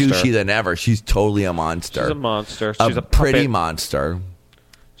more monster. douchey than ever. She's totally a monster. She's a monster. A She's a pretty puppet. monster.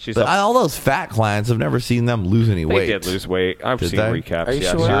 She's But a, all those fat clients, I've never seen them lose any they weight. did lose weight. I've Did seen they? recaps. Are you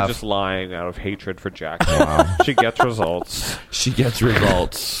Yes, sure? you're Yeah. just lying out of hatred for Jackie. She gets results. She gets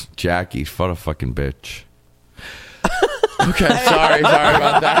results. Jackie, what a fucking bitch. Okay, sorry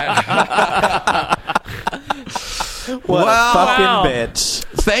about that. What Wow. a fucking Wow. bitch.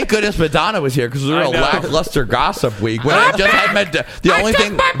 Thank goodness Madonna was here because we were I a know. lackluster gossip week. When I just had the only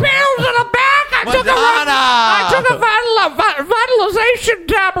thing. My pills in the back. I took a vitalization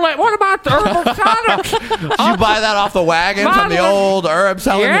tablet. What about the herbal tonics? Did you buy that off the wagon from the old herb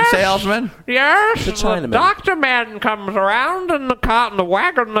selling Yes. salesman? Yes, The Chinaman. doctor man comes around in the cart in the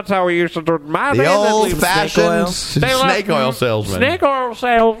wagon. That's how we used to do it. My The day, they old leave fashioned They left snake oil salesman. Snake oil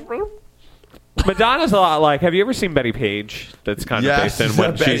salesman. Madonna's a lot like. Have you ever seen Betty Page? That's kind of Yes, based in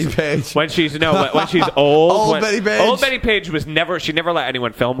when Betty she's Page. when she's old. Old when- Betty Page. Old Betty Page was never. She never let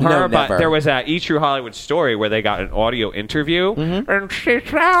anyone film her. No, but never. there was a E True Hollywood Story where they got an audio interview. And she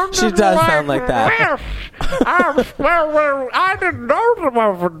sounded She does sound like that. this. Well, I didn't know that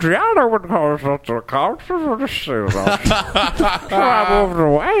my vagina would cause such a consequence. So I moved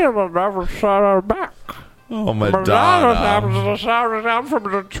away and I never saw her back. Oh, Madonna, Madonna. I'm from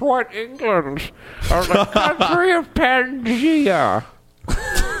Detroit, England, or the country of Pangea.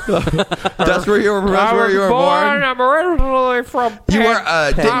 That's where you were. That's where you were born. I'm originally from. You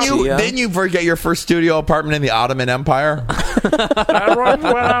were. Didn't you forget your first studio apartment in the Ottoman Empire? That was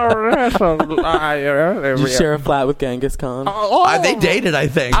when I was. Did you share a flat with Genghis Khan? They dated, I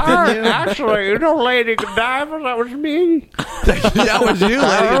think. Actually, you know, Lady Godiva, that was me. That was you,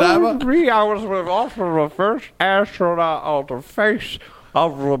 Lady Godiva? Me. I was also the first astronaut on the face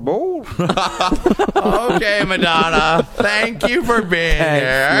of the moon. Okay, Madonna. Thank you for being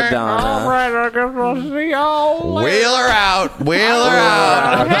here. Madonna. All right, I guess we'll see y'all later. Wheel her out. Wheel her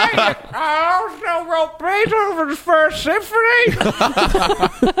out. Hey, I also wrote Beethoven's First Symphony.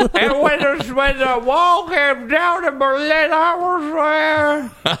 And when the wall came down in Berlin, I was there.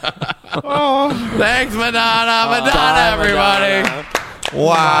 Thanks, Madonna. Madonna, everybody.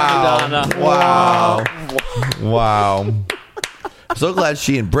 Madonna. Wow. Madonna. Wow. So glad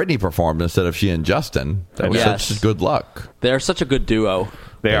she and Brittany performed instead of she and Justin. That was Yes. such good luck. They're such a good duo.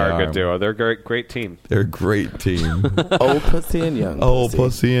 They are a good duo. They're a great team. They're a great team. Old pussy and young Old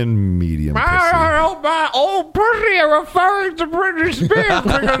pussy and medium pussy. My old pussy are referring to Britney Spears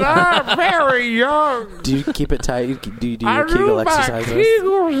because I'm very young. Do you keep it tight? Do you do I your do Kegel my exercises?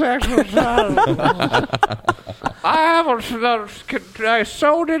 Kegels exercise. I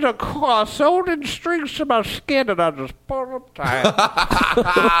sewed in strings to my skin and I just put them tight.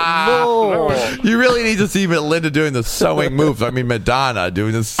 You really need to see Linda doing the sewing moves. I mean, Madonna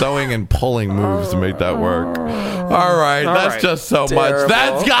doing the sewing and pulling moves to make that work. All right, that's right. just so Terrible. much.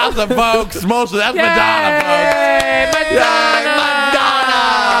 That's gossip, folks. That's Madonna, folks. Madonna.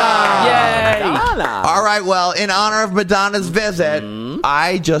 All right, well, in honor of Madonna's visit,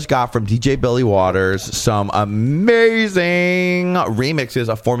 I just got from DJ Billy Waters some amazing remixes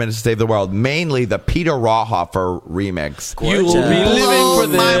of 4 Minutes to Save the World, mainly the Peter Rauhofer remix. You will be living for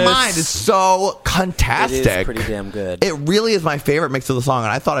this. My mind is so fantastic. It is pretty damn good. It really is my favorite mix of the song,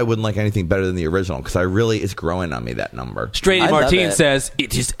 and I thought I wouldn't like anything better than the original because it's growing on me, that number. Straighty I love Martine it. says,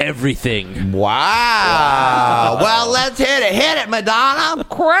 it is everything. Wow. Well, let's hit it. Hit it, Madonna.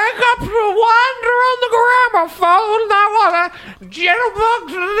 Crank up the winder on the gramophone. I want to jitterbug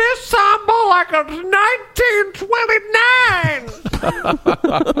to this sample like it's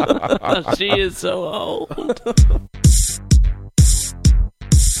 1929. She is so old.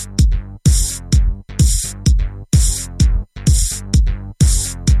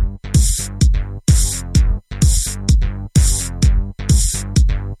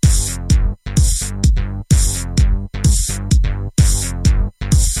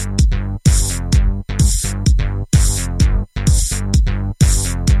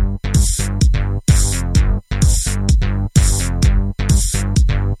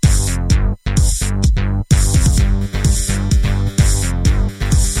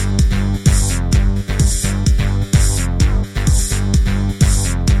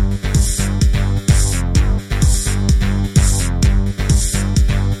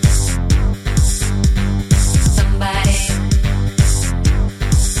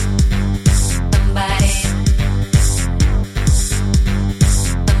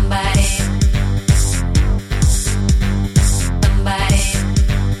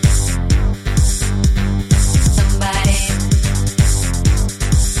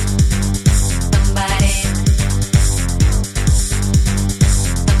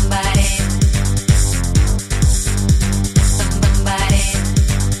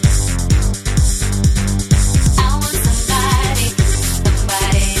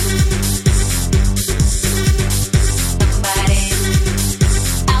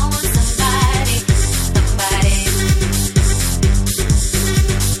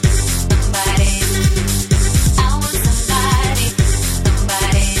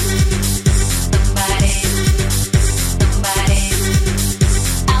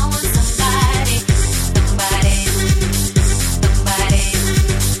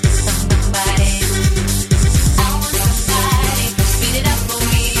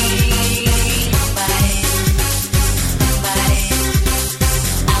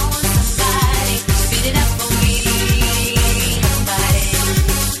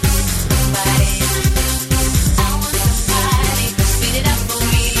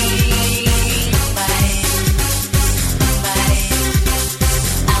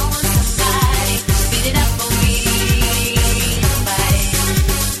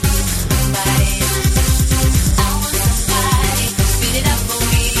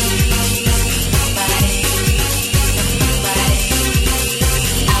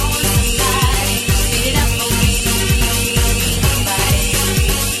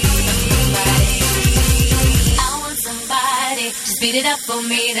 Speed it up for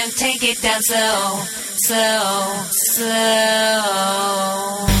me, then take it down slow, slow, slow.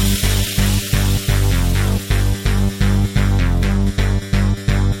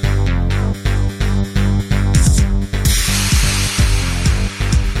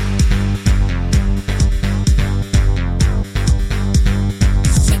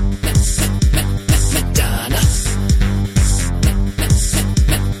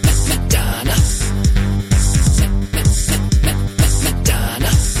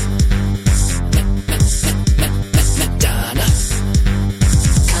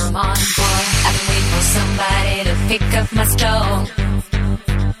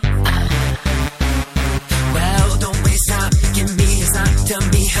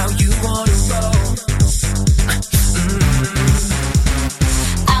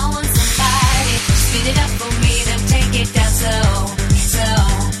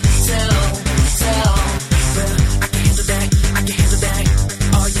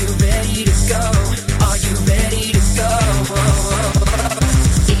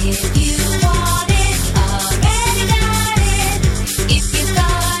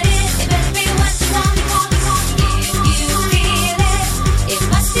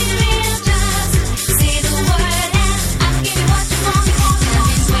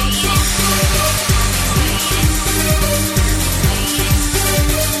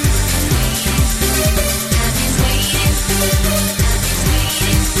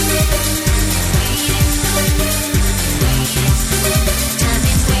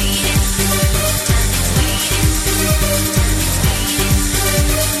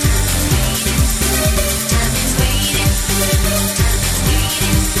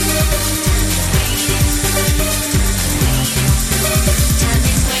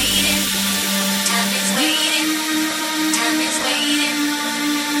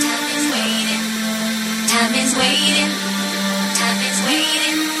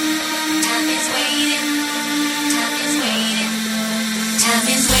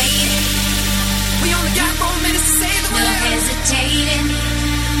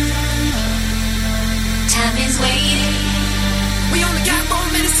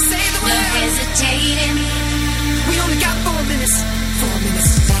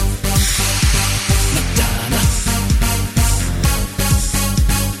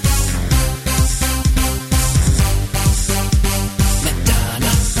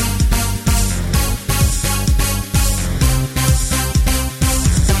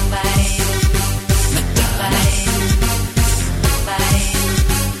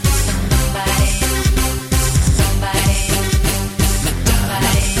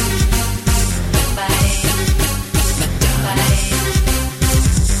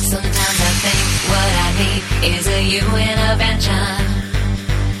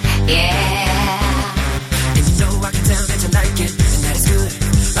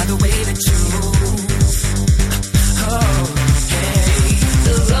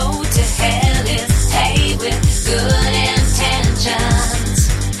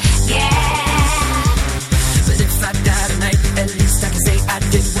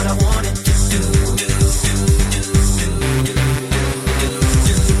 what I wanted to do.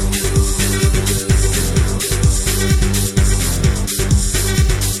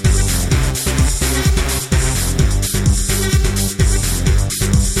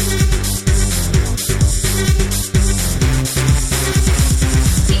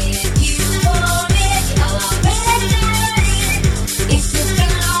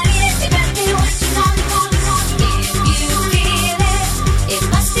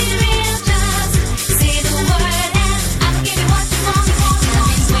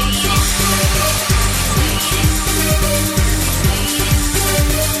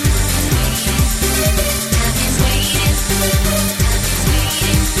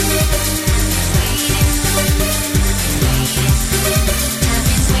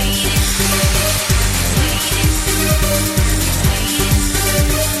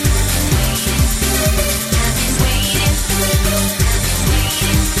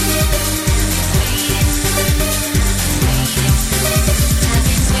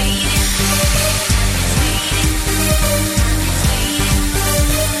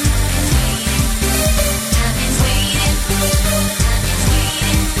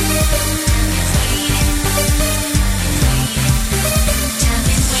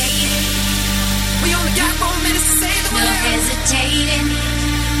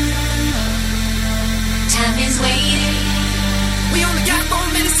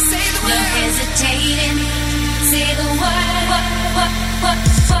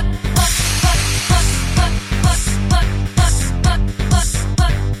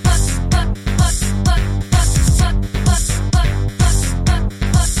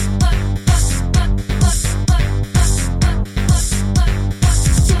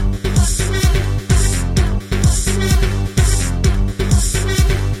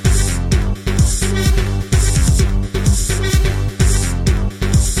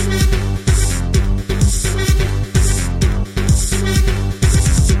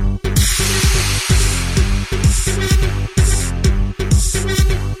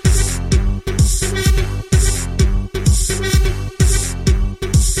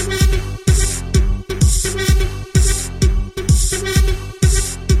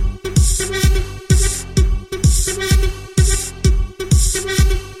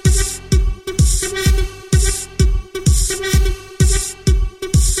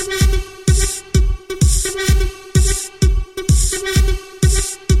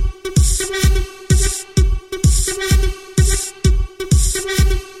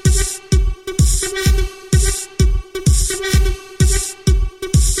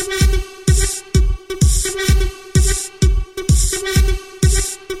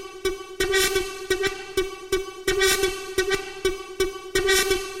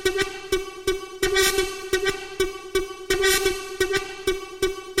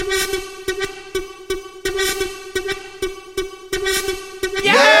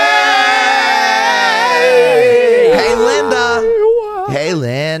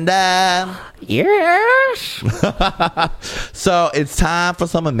 Yes. So it's time for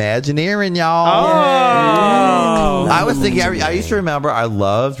some Imagineering, y'all. Oh. I was thinking, I used to remember I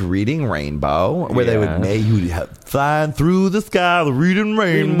loved Reading Rainbow, where they would make you flying through the sky, the Reading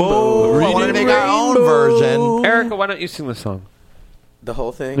Rainbow. I wanted to make our own version. Erica, why don't you sing the song? The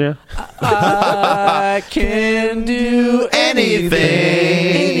whole thing? Yeah. I can do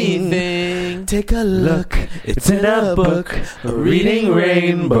anything. Take a look. It's in a book. Reading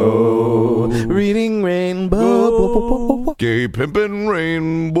Rainbow. Reading Rainbow. Gay Pimpin'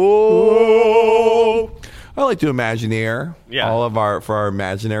 Rainbow. I like to Imagineer all of for our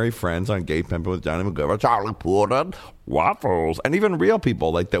imaginary friends on Gay Pimpin' with Jonny McGovern, Charlie Porter, Waffles, and even real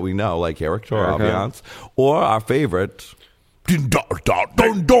people like that we know, like Eric Toraviance, or our favorite. Din da da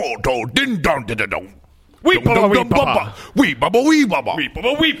dun do do din dun din dun. Wee baba wee baba wee baba wee baba wee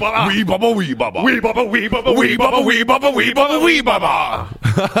baba wee baba wee baba wee baba wee baba wee baba wee baba wee baba wee baba wee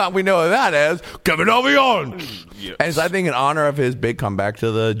baba. We know what that is. Kevin Aviance. Yes. And it's, I think, in honor of his big comeback to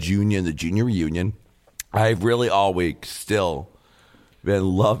the junior reunion. I've really all week still been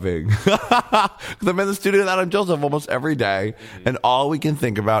loving because I'm in the studio with Adam Joseph almost every day, and all we can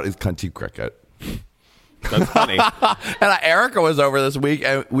think about is country cricket. That's funny. And Erica was over this week,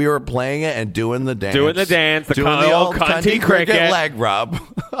 and we were playing it and doing the dance. Doing the old country cricket leg rub.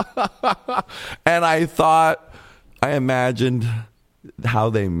 And I imagined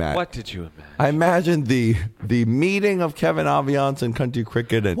how they met. What did you imagine? I imagined the meeting of Kevin Aviance and country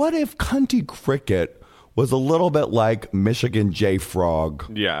cricket. And what if country cricket was a little bit like Michigan J. Frog?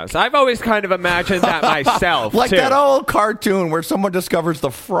 Yes, I've always kind of imagined that myself. Like too. that old cartoon where someone discovers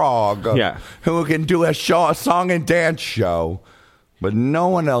the frog, yeah, who can do a song and dance show. but no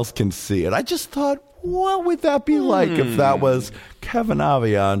one else can see it. I just thought, what would that be like if that was Kevin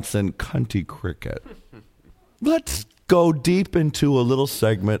Aviance and Cunty Cricket? Let's go deep into a little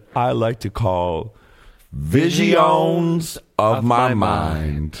segment I like to call Visions of My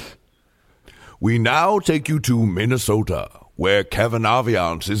Mind. We now take you to Minnesota, where Kevin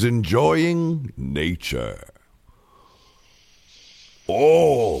Aviance is enjoying nature.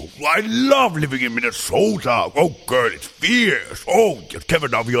 Oh, I love living in Minnesota. Oh, girl, it's fierce. Oh,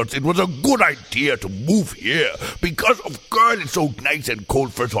 Kevin Aviance, it was a good idea to move here because, girl, it's so nice and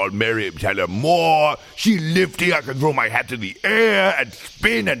cold. First of all, Mary Tyler Moore, she lived here. I can throw my hat in the air and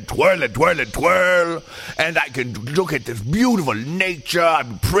spin and twirl and twirl and twirl. And I can look at this beautiful nature.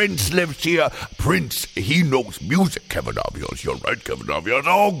 Prince lives here. Prince, he knows music, Kevin Aviance. You're right, Kevin Aviance.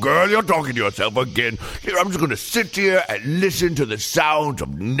 Oh, girl, you're talking to yourself again. Here, I'm just going to sit here and listen to the sounds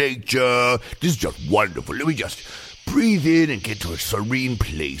of nature. This is just wonderful. Let me just breathe in and get to a serene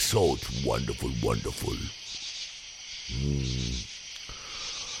place. Oh, it's wonderful, wonderful.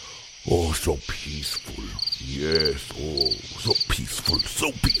 Oh, so peaceful. Yes. Oh, so peaceful,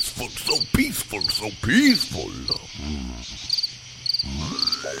 so peaceful, so peaceful, so peaceful.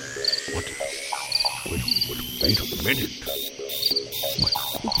 Wait a minute.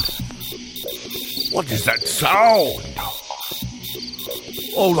 What is that sound?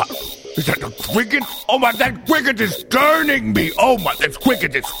 Oh, is that a cricket? Oh, my, that cricket is turning me. Oh, my, that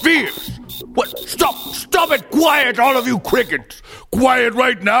cricket is fierce. What? Stop it. Quiet, all of you crickets. Quiet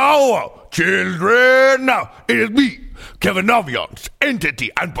right now. Children, it is me, Kevin Aviance,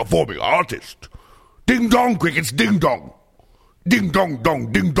 entity and performing artist. Ding dong, crickets, ding dong. Ding dong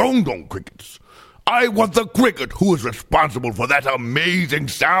dong, ding dong dong, crickets. I want the cricket who is responsible for that amazing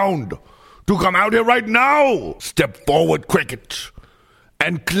sound to come out here right now. Step forward, cricket,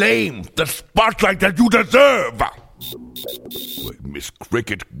 and claim the spotlight that you deserve. Well, Miss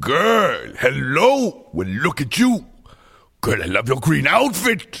Cricket girl, hello. Well, look at you. Girl, I love your green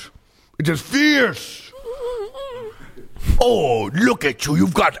outfit. It is fierce. Oh, look at you.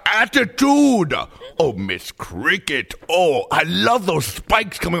 You've got attitude. Oh, Miss Cricket. Oh, I love those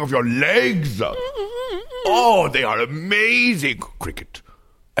spikes coming off your legs. Oh, they are amazing. Cricket,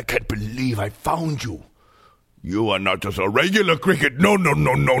 I can't believe I found you. You are not just a regular cricket. No.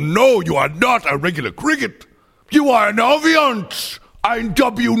 You are not a regular cricket. You are an Aviance. I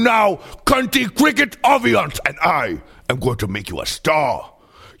dub you now Cunty Cricket Aviance, and I am going to make you a star.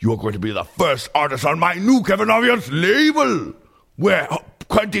 You are going to be the first artist on my new Kevin Aviance label, where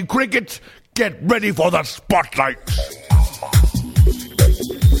Cunty Cricket, get ready for the spotlight.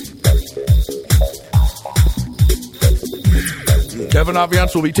 Kevin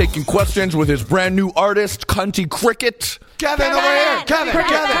Aviance will be taking questions with his brand new artist, Cunty Cricket. Kevin, over here! Kevin!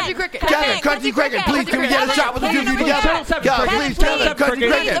 Cunty Cricket! Please, can we get a shot with the two of you together? Yeah, please, Kevin! Cunty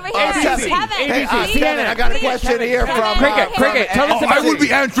Cricket! Hey, Kevin, I got a question here from... Cricket, tell us about... I will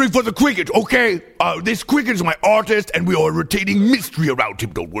be answering for the Cricket, okay? This Cricket is my artist, and we are retaining mystery around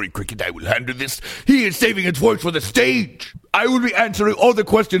him. Don't worry, Cricket, I will handle this. He is saving his voice for the stage. I will be answering all the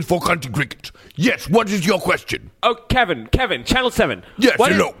questions for Cunty Cricket. Yes, what is your question? Oh, Kevin, Channel 7. Yes,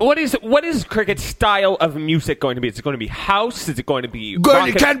 hello. What is Cricket's style of music going to be? Is it going to be house? Is it going to be... Girl,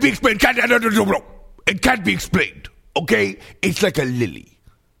 it can't be explained. No. It can't be explained, okay? It's like a lily.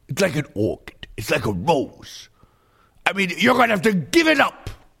 It's like an orchid. It's like a rose. I mean, you're going to have to give it up.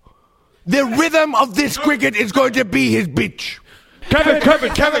 The rhythm of this Cricket is going to be his bitch. Kevin,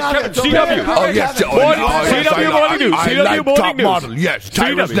 CW. Oh, yes. CW Morning News. CW Morning News. Model, yes.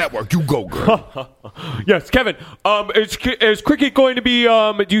 Titles Network. You go, girl. Yes, Kevin. Is Cricket going to be...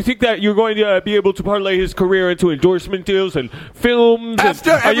 do you think that you're going to be able to parlay his career into endorsement deals and films? After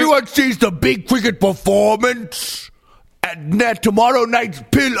everyone sees the big Cricket performance at tomorrow night's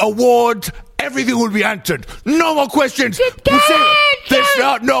Pill Awards, everything will be answered. No more questions.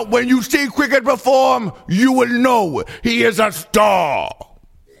 No, when you see Cricket perform, you will know he is a star.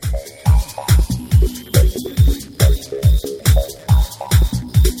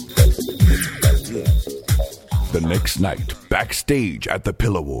 The next night, backstage at the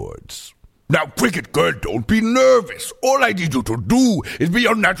Pill Awards. Now, Cricket girl, don't be nervous. All I need you to do is be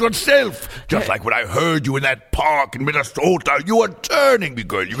your natural self. Just like when I heard you in that park in Minnesota. You are turning me,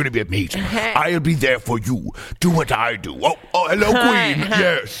 girl. You're going to be amazing. I'll be there for you. Do what I do. Oh, hello, Queen.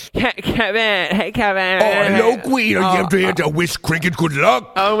 Yes. Kevin. Hey, Kevin. Oh, hello, Queen. Are you here to wish Cricket good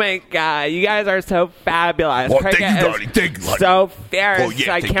luck? Oh, my God. You guys are so fabulous. Oh, thank you, darling. Thank you, honey. So fierce. Oh,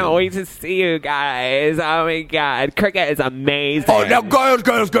 yeah, I can't wait to see you guys. Oh, my God. Cricket is amazing. Oh, now, girls.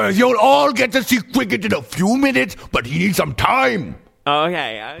 You'll all get to see Cricket in a few minutes, but he needs some time.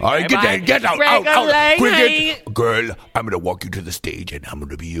 Okay. All right, get out. Regulate. Cricket. Girl, I'm going to walk you to the stage, and we're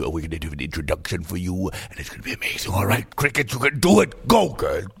going to do an introduction for you, and it's going to be amazing. All right, Cricket, you can do it. Go,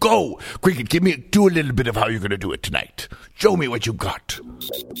 girl, go. Cricket, do a little bit of how you're going to do it tonight. Show me what you got.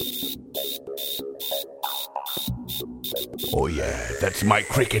 Oh, yeah, that's my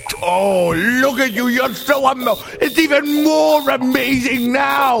Cricket. Oh, look at you. You're so it's even more amazing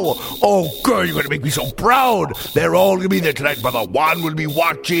now. Oh, girl, you're going to make me so proud. They're all going to be there tonight. Brother Juan will be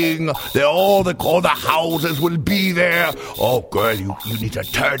watching. All the houses will be there. Oh, girl, you need to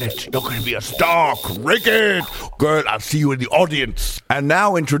turn it. You're going to be a star, Cricket. Girl, I'll see you in the audience. And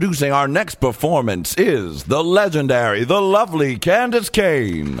now introducing our next performance is the legendary, the lovely Candace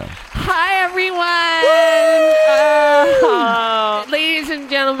Kane. Hi, everyone. Ladies and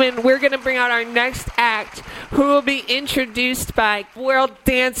gentlemen, we're going to bring out our next act, who will be introduced by world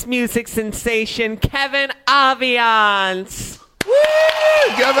dance music sensation Kevin Aviance. Woo!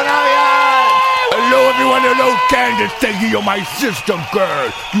 Kevin Aviance! Hello, everyone. Hello, Candace. Thank you. You're my sister, girl.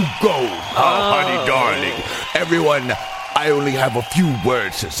 You go. Oh, honey, darling. Everyone, I only have a few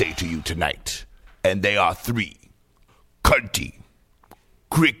words to say to you tonight, and they are 3. Cunty.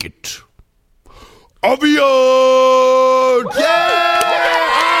 Cricket. Aviance! Yeah!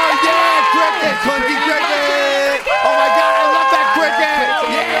 Oh, yeah! Cricket! Cunty cricket! Oh, my God, I love that cricket!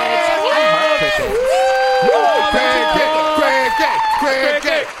 Yeah!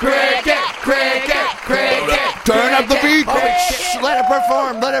 Cricket! Turn up the beat! Oh,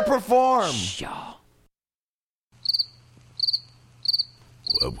 let it perform.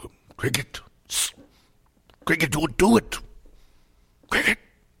 Cricket. Cricket, do it.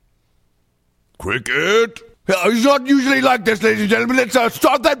 Cricket. It's not usually like this, ladies and gentlemen. Let's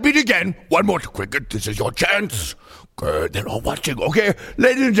start that beat again. One more, Cricket. This is your chance. Good. They're all watching. Okay,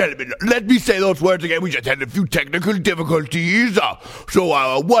 ladies and gentlemen, let me say those words again. We just had a few technical difficulties.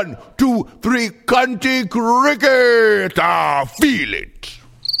 So, 1, 2, 3, Cunty cricket. Feel it.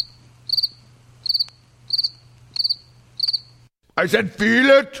 I said feel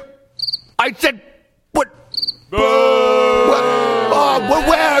it. I said what? What?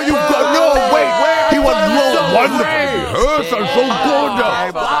 Where are you going? No, wait. He was so wonderful. Rehearsal so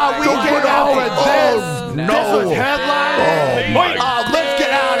good. We get out of this. No. This was headline. Let's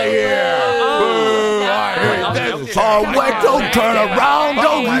get out of here. Wait, don't turn around.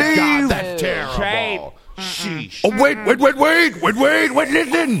 Don't leave. That's terrible. Sheesh. Oh, wait,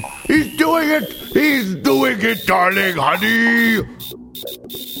 listen. He's doing it, darling, honey.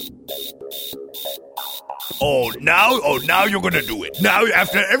 Oh, now you're gonna do it. Now,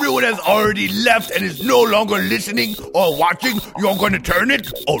 after everyone has already left and is no longer listening or watching, you're gonna turn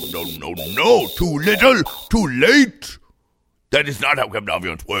it? Oh, no. Too little, too late. That is not how Kevin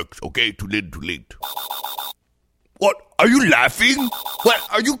Aviance works, okay? Too little, too late. What? Are you laughing? What?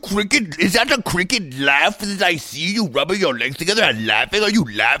 Are you cricket? Is that a cricket laugh that I see you rubbing your legs together and laughing? Are you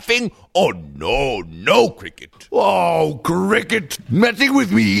laughing? Oh, no, Cricket. Oh, Cricket. Messing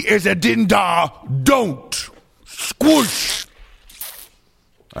with me is a din-da. Don't. Squish.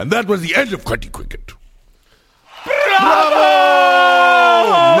 And that was the end of Cunty Cricket. Bravo!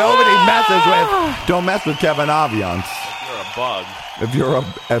 Nobody don't mess with Kevin Aviance. You're a bug.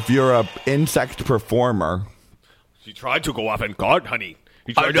 If you're a insect performer. She tried to go off and guard, honey.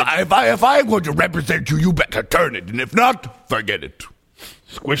 If I'm going to represent you, you better turn it. And if not, forget it.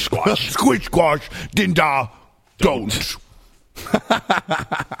 Squish squash. Squish squash. Dinda. Don't.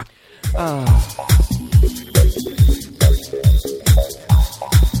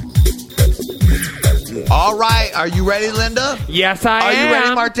 All right. Are you ready, Linda? Yes, I am. Are you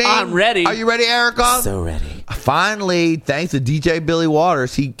ready, Martine? I'm ready. Are you ready, Erica? So ready. Finally, thanks to DJ Billy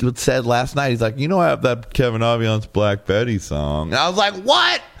Waters, he said last night, he's like, I have that Kevin Aviance Black Betty song. And I was like,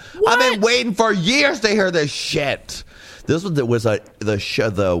 what? I've been waiting for years to hear this shit. This was the show.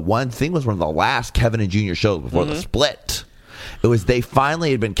 The one thing was one of the last Kevin and Junior shows before the split. They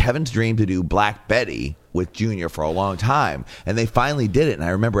finally had been Kevin's dream to do Black Betty with Junior for a long time, and they finally did it. And I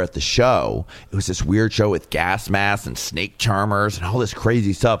remember at the show, it was this weird show with gas masks and snake charmers and all this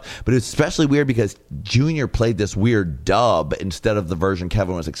crazy stuff, but it was especially weird because Junior played this weird dub instead of the version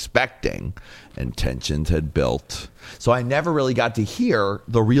Kevin was expecting, and tensions had built. So I never really got to hear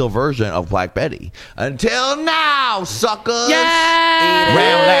the real version of Black Betty until now, suckers. Yeah.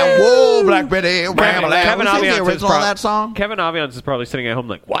 Ram-lam, whoa, Black Betty. Ram-lam. Kevin Who's the Aviance original of that song? Kevin Aviance is probably sitting at home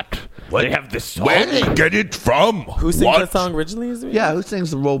like, what? They have this song? Where did he get it from? Who sings that song originally? Yeah, who sings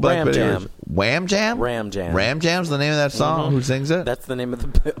the role Black Ram Betty? Jam. Wham Jam? Ram Jam. Ram Jam's the name of that song? Who sings it? That's the name of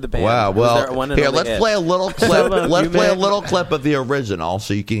the band. Wow, well, here, let's hit? play a little clip. Let's play a little clip of the original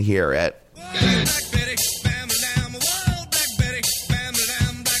so you can hear it. Black Betty, bam, bam, whoa, Black Betty, bam.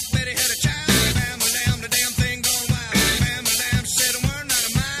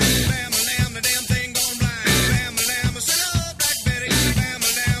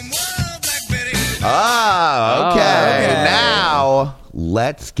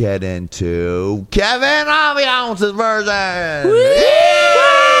 let's get into Kevin Ambiance's version.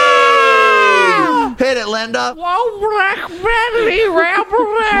 Hit it, Linda. Whoa, Black Betty,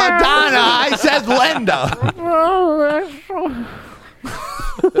 Madonna, I says Linda.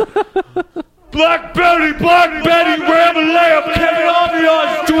 Black Betty, Ramble Lamb, Kevin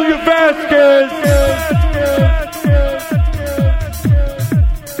Ambiance, Julia Vasquez.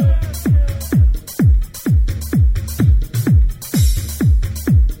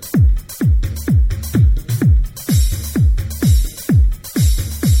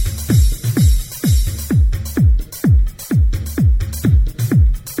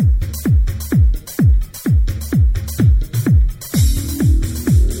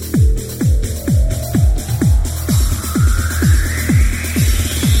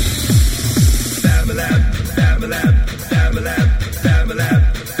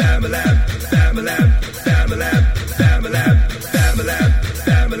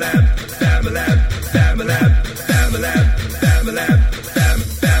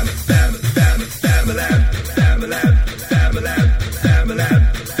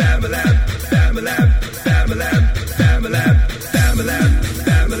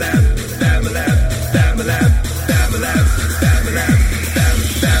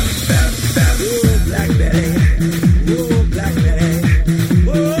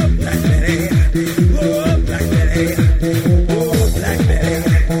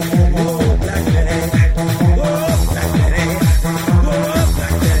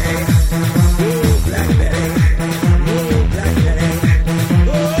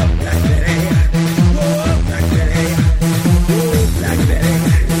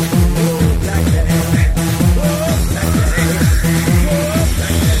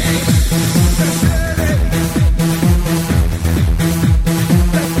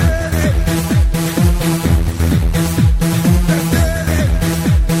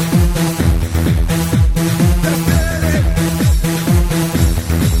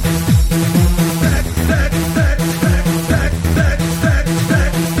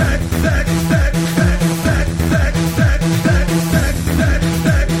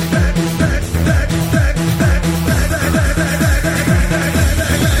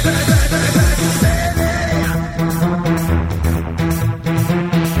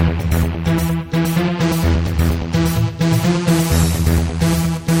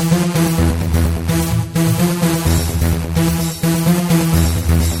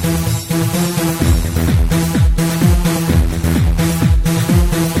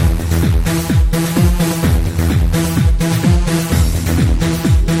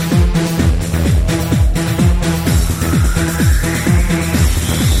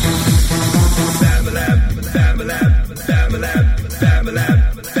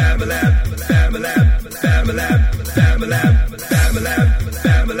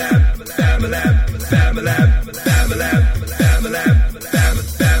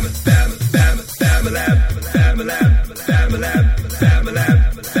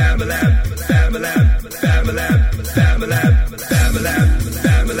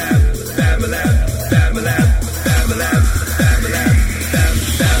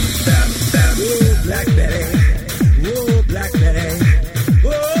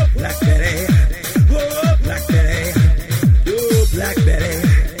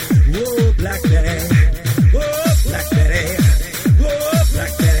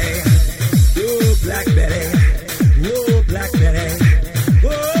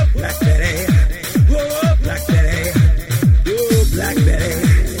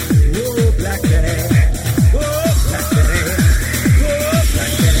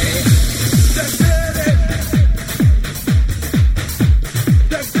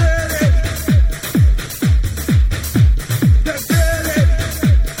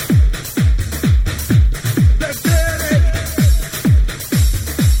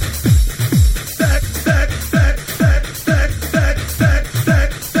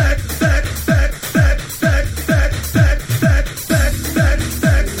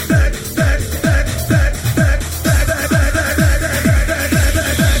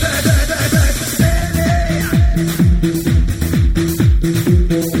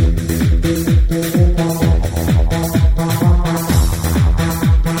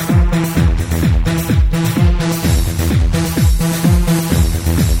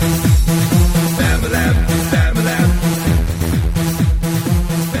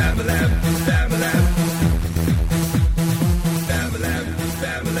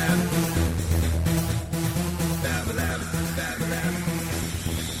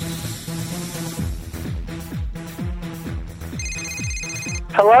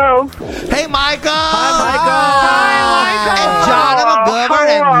 Hey, Micah. Hi, Michael. It's Jonny McGovern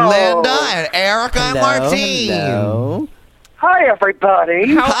Erica and Martine. Hello. Hi,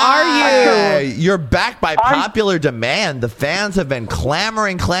 everybody. How are you? You're back by popular demand. The fans have been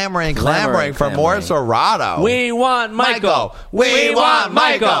clamoring for more Serato. We want Michael. We want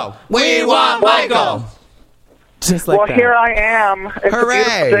Michael. We want Michael. Just like that. Here I am. It's a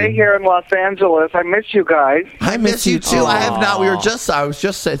beautiful day here in Los Angeles. I miss you guys. I miss you too. I have not. I was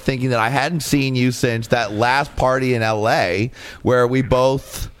just thinking that I hadn't seen you since that last party in L.A. where we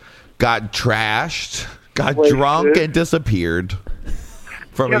both got trashed, got drunk, and disappeared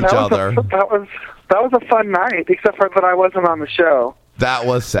from each other. That was a fun night, except for that I wasn't on the show. That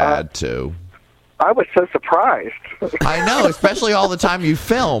was sad too. I was so surprised. I know, especially all the time you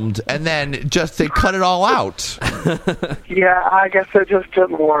filmed, and then they cut it all out. Yeah, I guess it just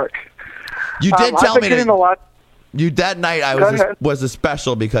didn't work. You did tell me that. That night was a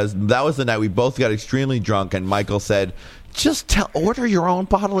special because that was the night we both got extremely drunk, and Michael said, "Just order your own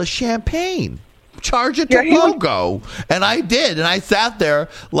bottle of champagne. Charge it to Logo." And I did, and I sat there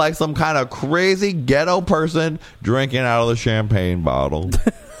like some kind of crazy ghetto person drinking out of the champagne bottle.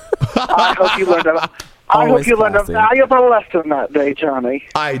 I hope you learned a valuable lesson that day, Johnny.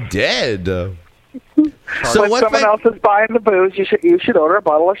 I did. So when someone else is buying the booze, you should order a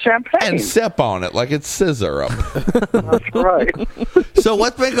bottle of champagne and sip on it like it's scissor up. That's right. So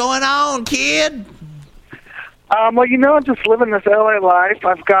what's been going on, kid? Well, I'm just living this LA life.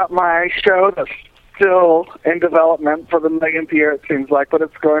 I've got my show that's still in development for the millionth year, it seems like, but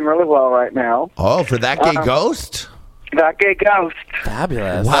it's going really well right now. Oh, for That Gay Ghost? That Gay Ghost.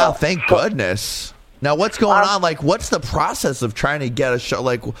 Fabulous. Wow, thank goodness. Now, what's going on? Like, what's the process of trying to get a show?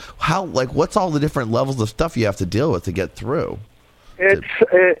 Like, what's all the different levels of stuff you have to deal with to get through? It's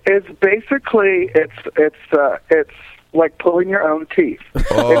basically it's like pulling your own teeth.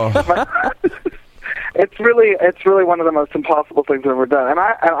 Oh. It's really one of the most impossible things I've ever done, and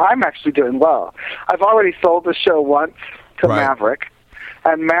I'm actually doing well. I've already sold the show once to Maverick.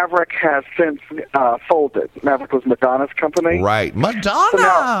 And Maverick has since folded. Maverick was Madonna's company. Right.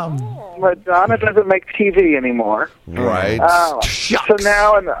 Madonna! So Madonna doesn't make TV anymore. Right. So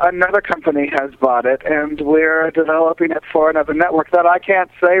now another company has bought it, and we're developing it for another network that I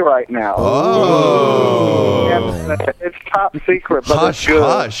can't say right now. Oh. Yeah, it's top secret, but Hush, it's good.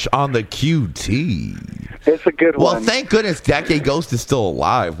 hush on the QT. It's a good one. Well, thank goodness That Gay Ghost is still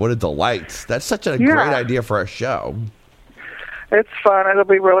alive. What a delight. That's such a great idea for a show. It's fun. It'll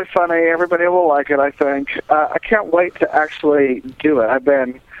be really funny. Everybody will like it, I think. I can't wait to actually do it. I've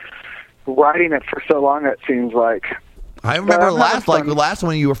been writing it for so long, it seems like. I remember last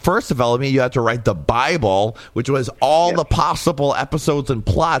when you were first developing it, you had to write the Bible, which was all the possible episodes and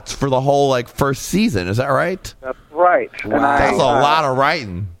plots for the whole first season. Is that right? That's right. Wow. That's a lot of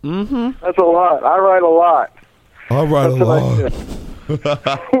writing. Mm-hmm. That's a lot. I write a lot. I write a lot.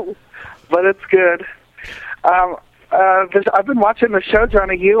 But it's good. I've been watching the show,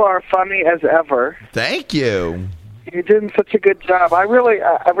 Johnny. You are funny as ever. Thank you. You're doing such a good job. I really,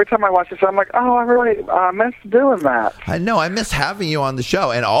 every time I watch the show, I'm like, oh, I really miss doing that. I know. I miss having you on the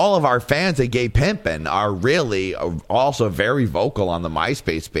show. And all of our fans at Gay Pimpin' are really also very vocal on the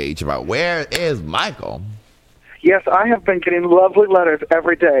MySpace page about where is Michael. Yes, I have been getting lovely letters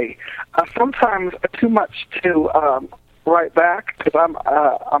every day. Sometimes too much to write back because I'm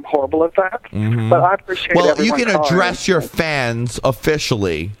horrible at that. Mm-hmm. But I appreciate. Well, you can address your fans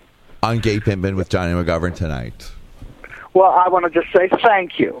officially on Gay Pimpin' with Jonny McGovern tonight. Well, I want to just say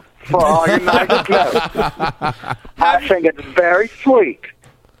thank you for all your nice notes. I think it's very sweet.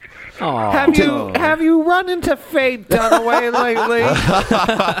 Have you run into Faye Dunaway lately?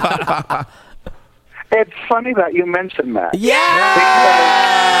 It's funny that you mentioned that. Yay!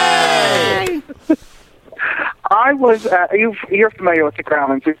 I was you're familiar with the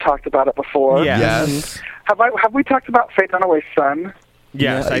Groundlings. We've talked about it before. Yes. Have we talked about Faye Dunaway's son?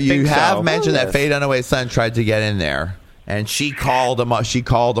 Yes, I think you have so. mentioned that Faye Dunaway's son tried to get in there, and she called him up. She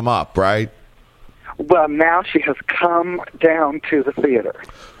called him up, right? Well, now she has come down to the theater.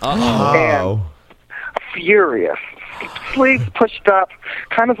 And furious. Sleeves pushed up,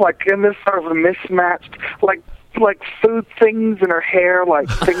 kind of like in this sort of a mismatched, like food things in her hair,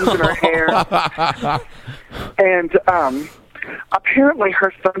 And apparently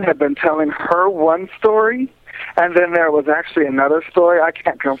her son had been telling her one story, and then there was actually another story. I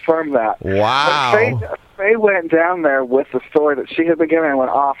can't confirm that. Wow. But Faye went down there with the story that she had been giving and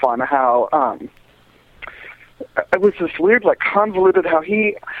went off on how it was this weird, convoluted, how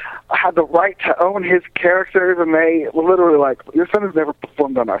he had the right to own his characters, and they literally your son has never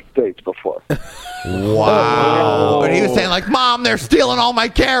performed on our stage before. Wow. And he was saying, Mom, they're stealing all my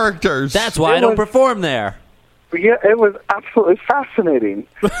characters. That's why I don't perform there. Yeah, it was absolutely fascinating.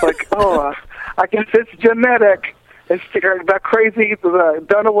 I guess it's genetic. It's that crazy, the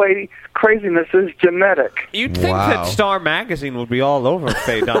Dunaway craziness is genetic. You'd think that Star Magazine would be all over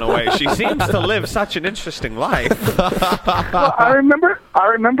Faye Dunaway. She seems to live such an interesting life. Well, I remember,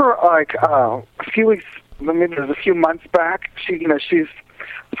 like a few weeks, maybe it was a few months back. She's,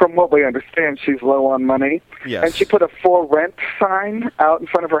 from what we understand, she's low on money. Yes. And she put a for rent sign out in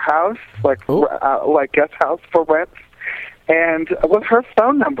front of her house, like guest house for rent. And with her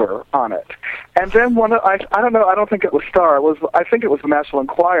phone number on it, and then I don't know, I don't think it was Star. I think it was the National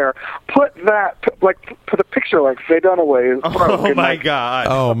Enquirer. Put a picture like Faye Dunaway is broke. Oh my God!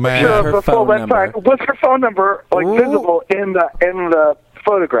 Oh man! Her phone number was her phone number visible in the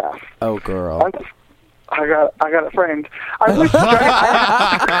photograph. Oh girl! I got it framed. I wish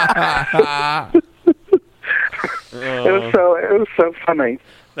it was so funny.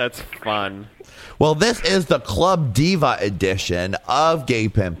 That's fun. Well, this is the Club Diva edition of Gay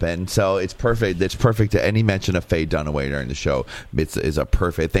Pimpin', so it's perfect. It's perfect to any mention of Faye Dunaway during the show. Is a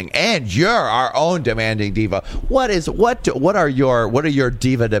perfect thing. And you're our own demanding diva. What are your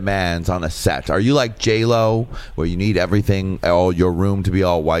diva demands on a set? Are you like J-Lo, where you need everything, all your room to be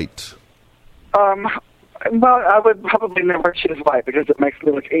all white? Well, I would probably never choose white because it makes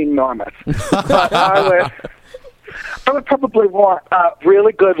me look enormous. But I would probably want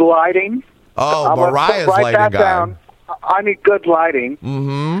really good lighting. Oh, Mariah's lighting guy. Down. I need good lighting.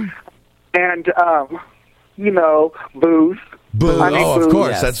 Mm-hmm. And, booze. Booze. Booze. Of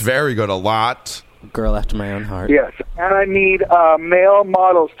course. Yes. That's very good. A lot. Girl after my own heart. Yes. And I need male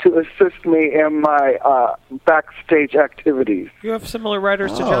models to assist me in my backstage activities. You have similar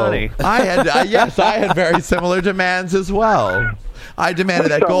writers to Johnny. I had very similar demands as well. I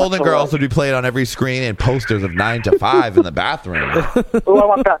demanded that Golden Girls would be played on every screen and posters of 9 to 5 in the bathroom. Well, I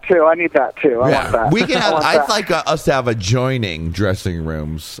want that too. I need that too. I want that. We can have. I'd like us to have adjoining dressing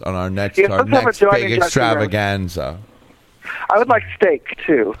rooms on our next big extravaganza. I would like steak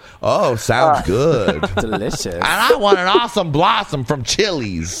too. Oh, sounds good. Delicious. And I want an awesome blossom from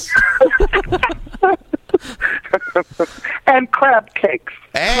Chili's. And crab cakes.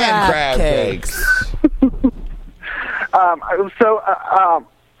 Crab cakes. Do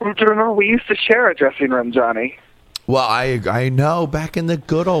you remember we used to share a dressing room, Johnny? Well, I know, back in the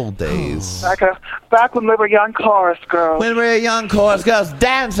good old days. Back when we were young chorus girls. When we were young chorus girls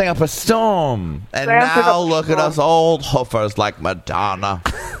dancing up a storm. And now look at us old hoofers like Madonna.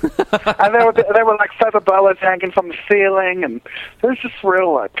 And there were like feather boas hanging from the ceiling, and it was just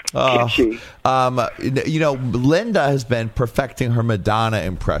real kitschy. Linda has been perfecting her Madonna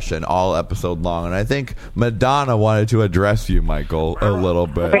impression all episode long, and I think Madonna wanted to address you, Michael, a little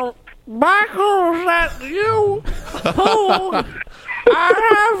bit. Michael, is that you? I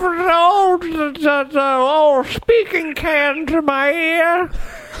have the old speaking can to my ear,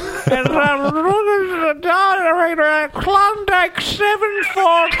 and I'm looking at the operator at Klondike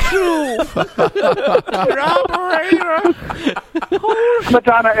 742.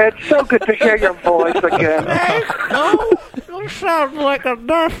 Madonna, it's so good to hear your voice again. Hey, you sound like a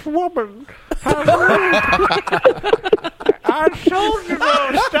nice woman. I told you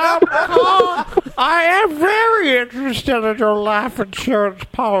to stop calling. I am very interested in your life insurance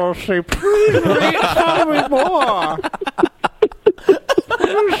policy. Please tell me more.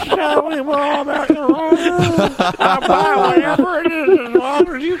 Please tell me more about your life. I'll buy whatever it is as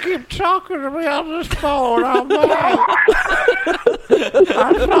long as you keep talking to me on this phone. I'll buy it.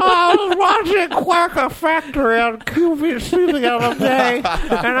 I was watching Quacker Factory on QVC the other day,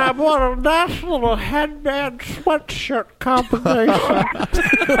 and I bought a nice little headband sweatshirt combination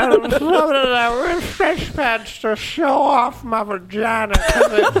and some of the fish pads to show off my vagina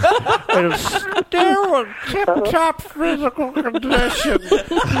because it's still in tip-top physical condition,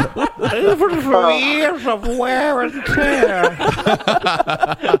 even for years of wear and tear.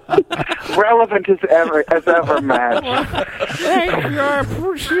 Relevant as ever, Matt. Thank you, I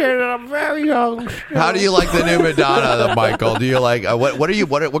appreciate it. I'm very young still. How do you like the new Madonna, Michael? Do you like what are you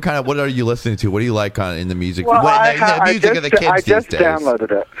listening to? What do you like in the music? Well, the music of the kids I just these days.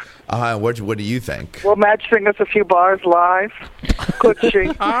 downloaded it. What do you think? Will Madge sing us a few bars live? Could she?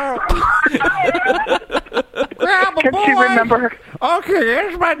 Grab a Can boy. she remember? Okay,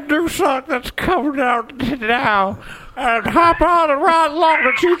 here's my new song that's coming out now. and hop on and ride along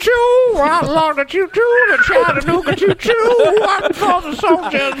the choo-choo, ride along the choo-choo, the Chattanooga choo-choo, one for the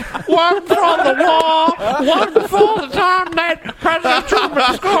soldiers, one for the war, one for the time that President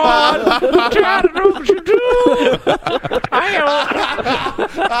Truman scored, the Chattanooga choo-choo.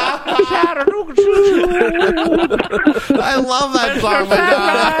 Chattanooga choo-choo. I love that song,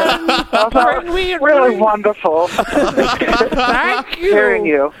 Madonna. Really wonderful. Thank you. Hearing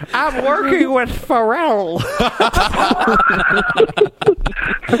you. I'm working with Pharrell.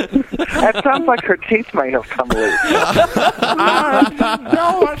 It sounds like her teeth may have come loose. No,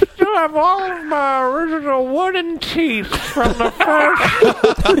 I still have all of my original wooden teeth from the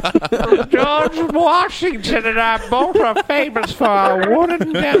first George Washington, and I both are famous for our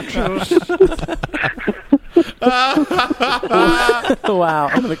wooden dentures. Wow,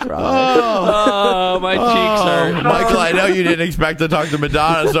 I'm gonna cry. Oh, my cheeks hurt. Michael, I know you didn't expect to talk to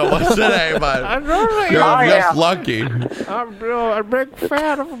Madonna so much today, but you're just lucky. I'm a big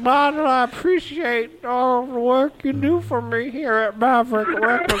fan of mine, and I appreciate all the work you do for me here at Maverick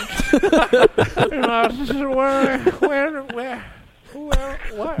Records.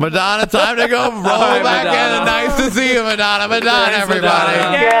 What? Madonna, time to go roll back in. Nice to see you, Madonna. Madonna,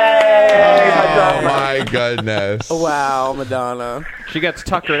 everybody. Yay! Oh, my goodness. Wow, Madonna. She gets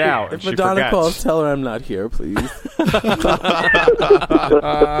tuckered out. If Madonna calls, tell her I'm not here, please.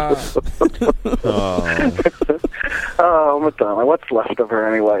 Oh, Madonna, what's left of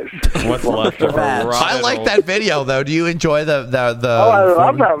her anyways? What's left of her? I like that video, though. Do you enjoy the Oh, I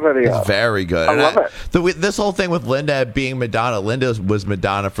love that video. It's very good. I love it. This whole thing with Linda being Madonna, Linda was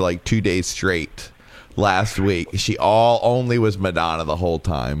Madonna for like 2 days straight last week. She only was Madonna the whole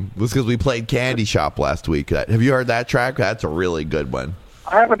time. It was because we played Candy Shop last week. Have you heard that track? That's a really good one.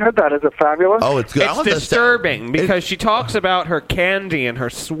 I haven't heard that. Is it fabulous? Oh, it's good. It's disturbing because she talks about her candy and her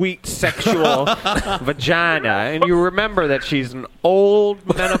sweet sexual vagina, and you remember that she's an old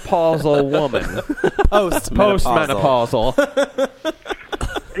menopausal woman. Post-menopausal.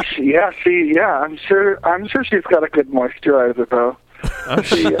 Yeah, I'm sure she's got a good moisturizer though.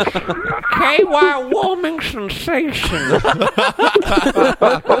 KY warming sensation.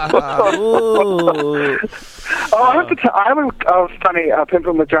 Oh, I have to tell. I have a funny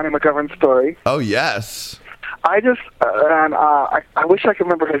Pimpin with Jonny McGovern story. Oh yes. I just I wish I could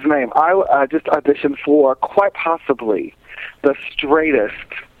remember his name. I just auditioned for quite possibly the straightest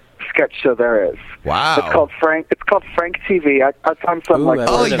sketch show there is. Wow. It's called Frank TV. I found something like that.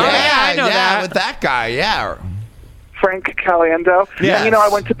 Oh yeah, I know that with that guy. Yeah. Frank Caliendo. Yes. And, I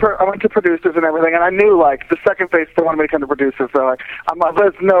went to producers and everything, and I knew like the second they wanted me to come to producers, they're like,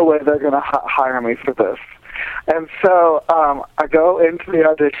 there's no way they're going to hire me for this. And so I go into the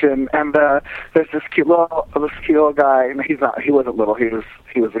audition, and there's this cute little guy, and he wasn't little, he was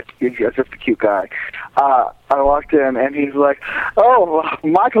just a cute guy. I walked in, and he's like, "Oh,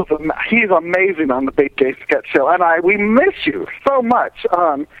 he's amazing on the Big Gay Sketch Show, and we miss you so much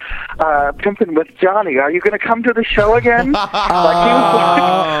on Pimpin' with Johnny. Are you going to come to the show again?" Like,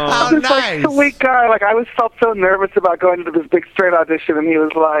 he was this nice. sweet guy. Like, I felt so nervous about going to this big straight audition, and he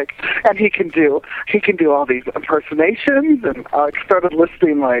was like, and he can do all these impersonations, and I started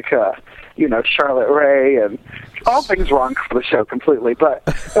listing like Charlotte Rae and all things wrong for the show completely, but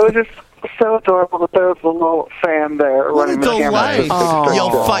it was just so adorable that there was a little fan there running the camera.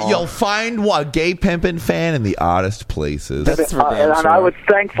 You'll find a gay Pimpin' fan in the oddest places. That's for damn and sure. I was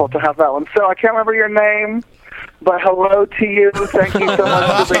thankful to have that one. So I can't remember your name, but hello to you. Thank you so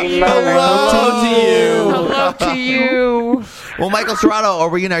much for being there. Hello to you. Well, Michael Serrato,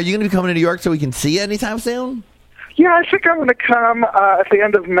 are you going to be coming to New York so we can see you anytime soon? Yeah, I think I'm going to come at the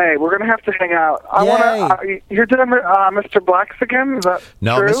end of May. We're going to have to hang out. You're doing Mr. Black's again? Is that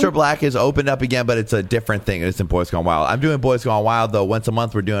No, true? Mr. Black is opened up again, but it's a different thing. It's in Boys Gone Wild. I'm doing Boys Gone Wild though. Once a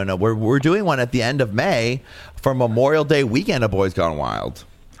month, we're doing one at the end of May for Memorial Day weekend of Boys Gone Wild.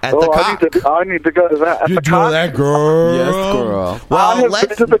 At the Cock. I need to go to that. You do that, girl? Yes, girl. Well, I have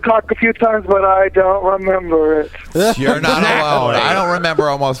been to the Cock a few times, but I don't remember it. You're not alone. I don't remember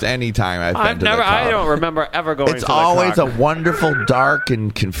almost any time I've been to the Cock. I don't remember ever going to the Cock. It's always a wonderful, dark,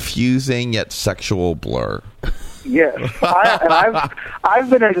 and confusing yet sexual blur. Yes. I've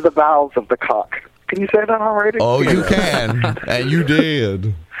been into the bowels of the Cock. Can you say that already? Oh, you can. And you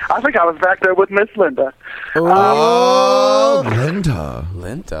did. I think I was back there with Miss Linda. Linda.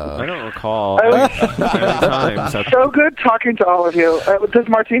 I don't recall any time. So good talking to all of you. Does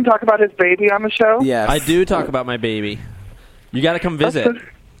Martine talk about his baby on the show? Yes. I do talk about my baby. You got to come visit.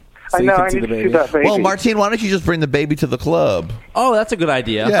 So I know. I need to see that baby. Well, Martine, why don't you just bring the baby to the club? Oh, that's a good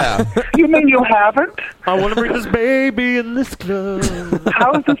idea. Yeah. You mean you haven't? I want to bring this baby in this club.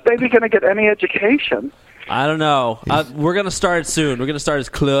 How is this baby going to get any education? I don't know. We're going to start soon. We're going to start his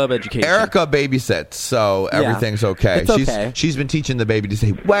club education. Erica babysits, so everything's okay. It's okay. She's been teaching the baby to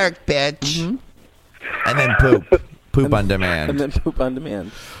say, work, bitch. And then poop. Poop on demand. And then poop on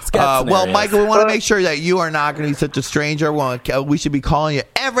demand. Well, Michael, we want to make sure that you are not going to be such a stranger. We should be calling you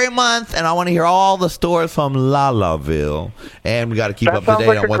every month, and I want to hear all the stories from Lalaville. And we got to keep up to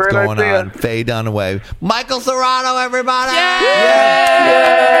date on what's going on. Faye Dunaway. Michael Serrano, everybody! Yay!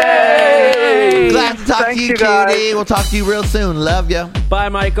 Glad to talk to you, cutie. We'll talk to you real soon. Love you. Bye,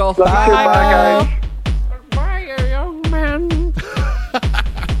 Michael. Bye, guys. Bye, young man.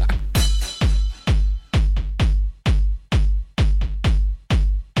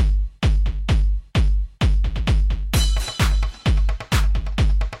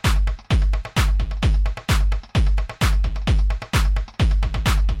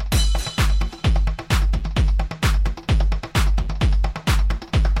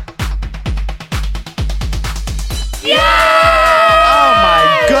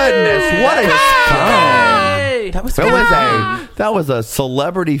 What a fun. That was a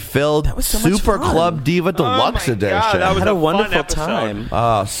celebrity-filled Super Club Diva Deluxe edition. That was a wonderful episode. time.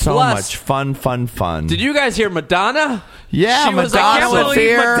 Oh, so Plus, much fun. Did you guys hear Madonna? Yeah, She was Madonna awesome. was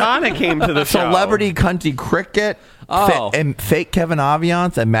here. Madonna came to the show. Celebrity Country Cricket. Oh. And fake Kevin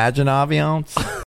Aviance. Imagine Aviance.